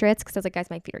portraits because I was like, guys,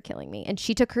 my feet are killing me. And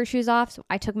she took her shoes off. So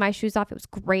I took my shoes off. It was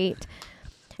great.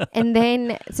 And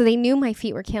then, so they knew my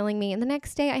feet were killing me. And the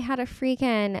next day I had a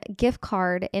freaking gift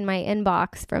card in my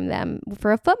inbox from them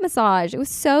for a foot massage. It was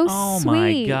so sweet. Oh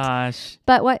my gosh.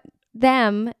 But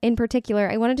them in particular,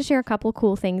 I wanted to share a couple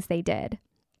cool things they did.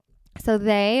 So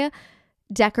they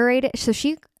decorated. So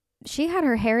she had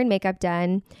her hair and makeup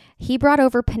done. He brought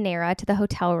over Panera to the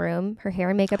hotel room. Her hair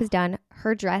and makeup is done.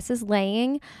 Her dress is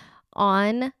laying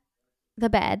on the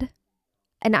bed.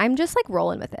 And I'm just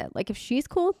rolling with it. If she's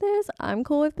cool with this, I'm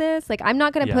cool with this. I'm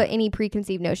not going to put any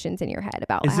preconceived notions in your head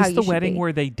about how you should be. Is this the wedding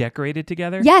where they decorated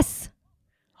together? Yes.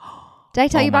 Did I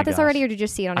tell you about this already, or did you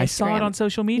just see it on Instagram? I saw it on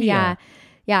social media.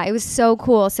 Yeah, it was so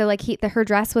cool. So her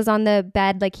dress was on the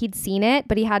bed, he'd seen it,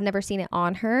 but he had never seen it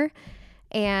on her.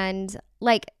 And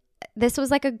this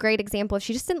was a great example of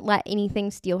she just didn't let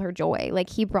anything steal her joy.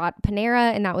 He brought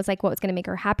Panera, and that was what was going to make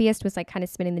her happiest was kind of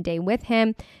spending the day with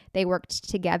him. They worked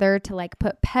together to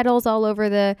put petals all over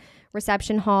the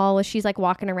reception hall. She's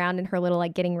walking around in her little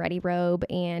getting ready robe,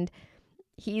 and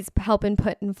he's helping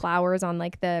putting flowers on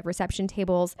the reception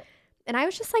tables. And I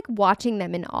was just watching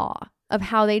them in awe of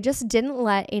how they just didn't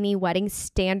let any wedding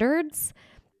standards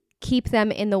keep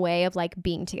them in the way of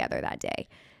being together that day.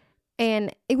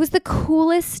 And it was the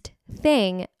coolest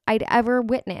thing I'd ever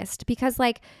witnessed because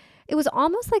it was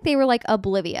almost like they were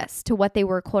oblivious to what they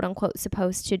were quote unquote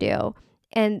supposed to do.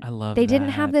 And they didn't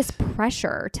have this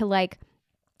pressure to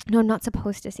no, I'm not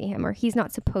supposed to see him, or he's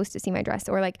not supposed to see my dress,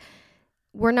 or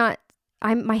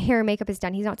my hair and makeup is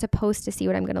done. He's not supposed to see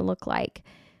what I'm going to look like.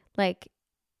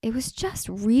 It was just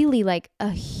really a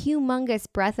humongous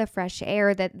breath of fresh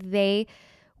air that they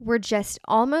were just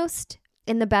almost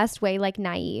in the best way,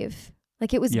 naive.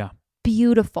 It was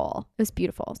beautiful. It was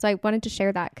beautiful. So I wanted to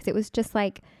share that because it was just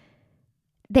they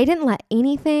didn't let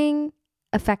anything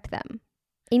affect them.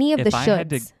 Any of the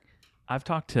shoulds. I've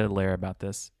talked to Lara about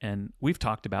this, and we've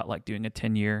talked about doing a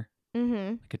 10-year, a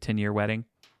 10-year wedding,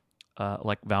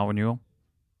 vow renewal.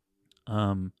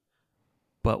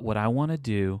 But what I want to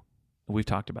do, we've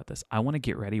talked about this. I want to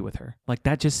get ready with her.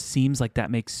 That just seems that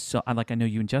makes so. I know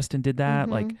you and Justin did that.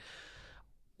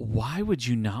 Why would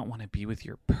you not want to be with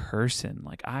your person?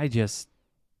 I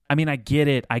get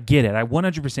it. I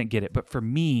 100% get it. But for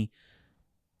me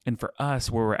and for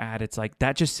us where we're at, it's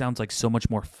that just sounds so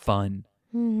much more fun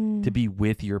to be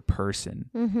with your person.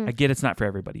 I get it's not for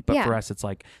everybody, but for us, it's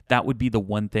that would be the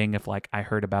one thing if I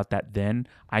heard about that then,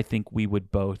 I think we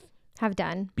would both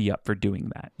be up for doing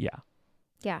that. Yeah.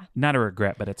 Yeah. Not a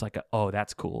regret, but it's oh,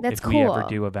 that's cool. That's if we ever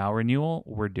do a vow renewal,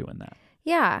 we're doing that.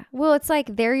 Yeah. Well, it's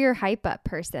they're your hype up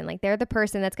person. They're the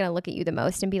person that's going to look at you the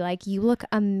most and be you look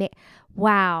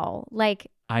wow.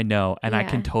 I know. And I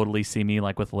can totally see me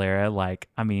with Lara.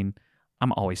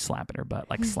 I'm always slapping her butt,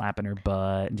 like slapping her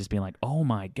butt and just being like, "Oh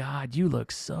my God, you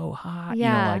look so hot."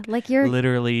 Yeah, You know, like you're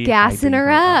literally gassing hyping her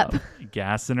up.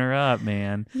 gassing her up,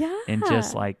 man. Yeah. And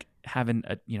just like having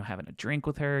a drink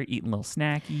with her, eating little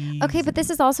snackies. Okay, but this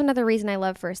is also another reason I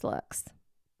love first looks.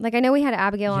 Like I know we had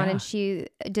Abigail on Yeah. and she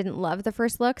didn't love the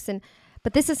first looks,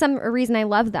 but this is a reason I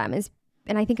love them is,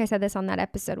 and I think I said this on that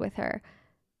episode with her.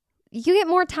 You get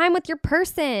more time with your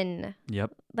person.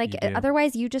 Yep. Like you do.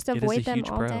 otherwise you just It is a avoid them huge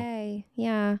all pro. day.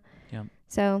 Yeah. Yep.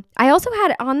 So I also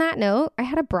had, on that note, I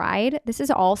had a bride. This is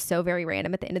all so very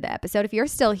random at the end of the episode. If you're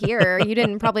still here, you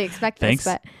didn't probably expect Thanks.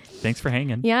 this, but Thanks for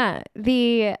hanging. yeah,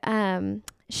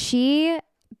 she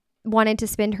wanted to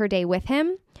spend her day with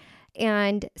him.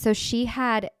 And so she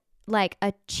had like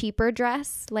a cheaper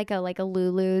dress, like a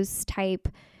Lulu's type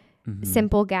Mhm.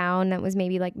 simple gown that was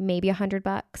maybe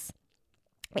 $100.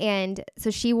 And so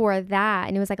she wore that,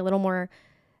 and it was like a little more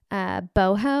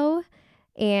boho.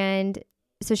 And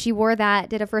so she wore that,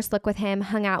 did a first look with him,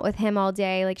 hung out with him all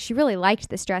day. Like she really liked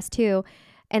this dress too.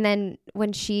 And then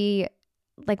when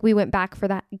we went back for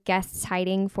that guests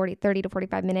hiding 30 to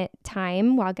 45 minute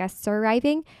time while guests are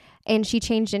arriving, and she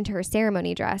changed into her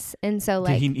ceremony dress. And so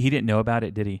like he didn't know about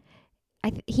it, did he?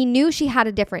 he knew she had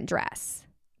a different dress,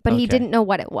 but he Okay. didn't know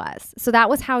what it was. So that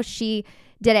was how she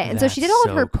did it. And so she did That's all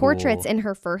of her so portraits cool. in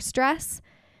her first dress.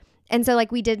 And so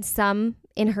like we did some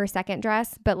in her second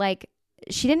dress, but like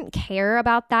she didn't care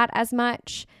about that as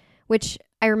much, which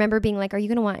I remember being like, "Are you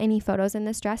going to want any photos in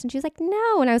this dress?" And she was like,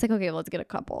 "No." And I was like, "Okay, well, let's get a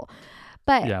couple."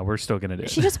 But Yeah, we're still gonna do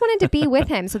it. she just wanted to be with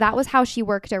him. So that was how she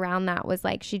worked around that, was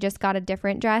like she just got a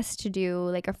different dress to do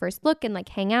like a first look and like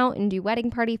hang out and do wedding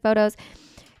party photos.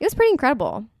 It was pretty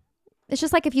incredible. It's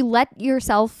just like if you let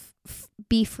yourself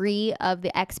be free of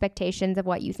the expectations of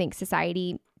what you think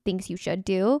society thinks you should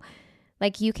do,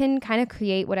 like you can kind of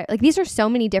create like these are so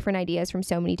many different ideas from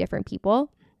so many different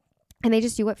people, and they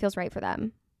just do what feels right for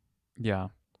them. Yeah.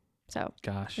 So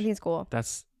Gosh, I think it's cool.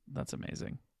 that's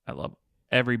amazing. I love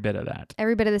every bit of that.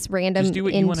 Every bit of this random Just do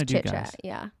what you wanna do, chit guys. chat.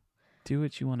 Yeah, Do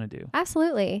what you want to do.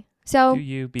 absolutely. So Do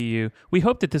you, be you. We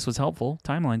hope that this was helpful.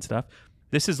 Timeline stuff.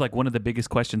 This is like one of the biggest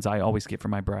questions I always get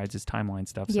from my brides is timeline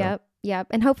stuff. So. Yep.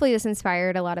 And hopefully this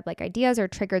inspired a lot of like ideas or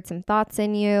triggered some thoughts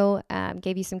in you,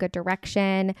 gave you some good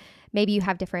direction. Maybe you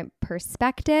have different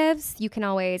perspectives. You can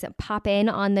always pop in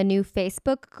on the new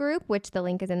Facebook group, which the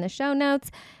link is in the show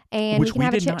notes. And Which we can we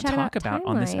have a did chit not chat talk about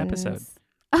on this timelines. episode.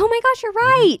 Oh my gosh, you're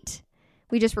right.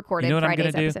 We just recorded You know what I'm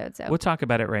Friday's gonna do? episode. So We'll talk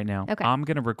about it right now. Okay. I'm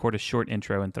going to record a short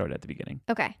intro and throw it at the beginning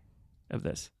okay. of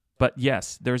this. But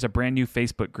yes, there's a brand new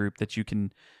Facebook group that you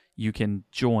can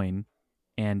join,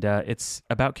 and it's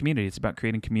about community. It's about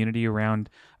creating community around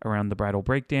the bridal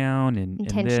breakdown and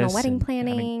Intentional this wedding and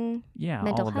planning. all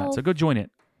mental of that. health. So go join it.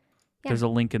 Yeah. There's a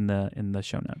link in the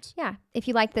show notes. Yeah. If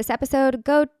you like this episode,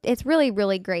 go. It's really,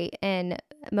 really great and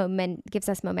gives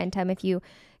us momentum. If you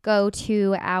go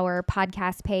to our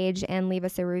podcast page and leave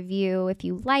us a review. If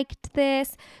you liked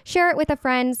this, share it with a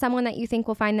friend, someone that you think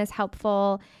will find this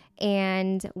helpful.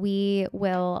 And we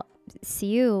will see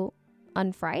you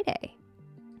on Friday.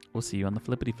 We'll see you on the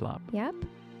flippity flop. Yep.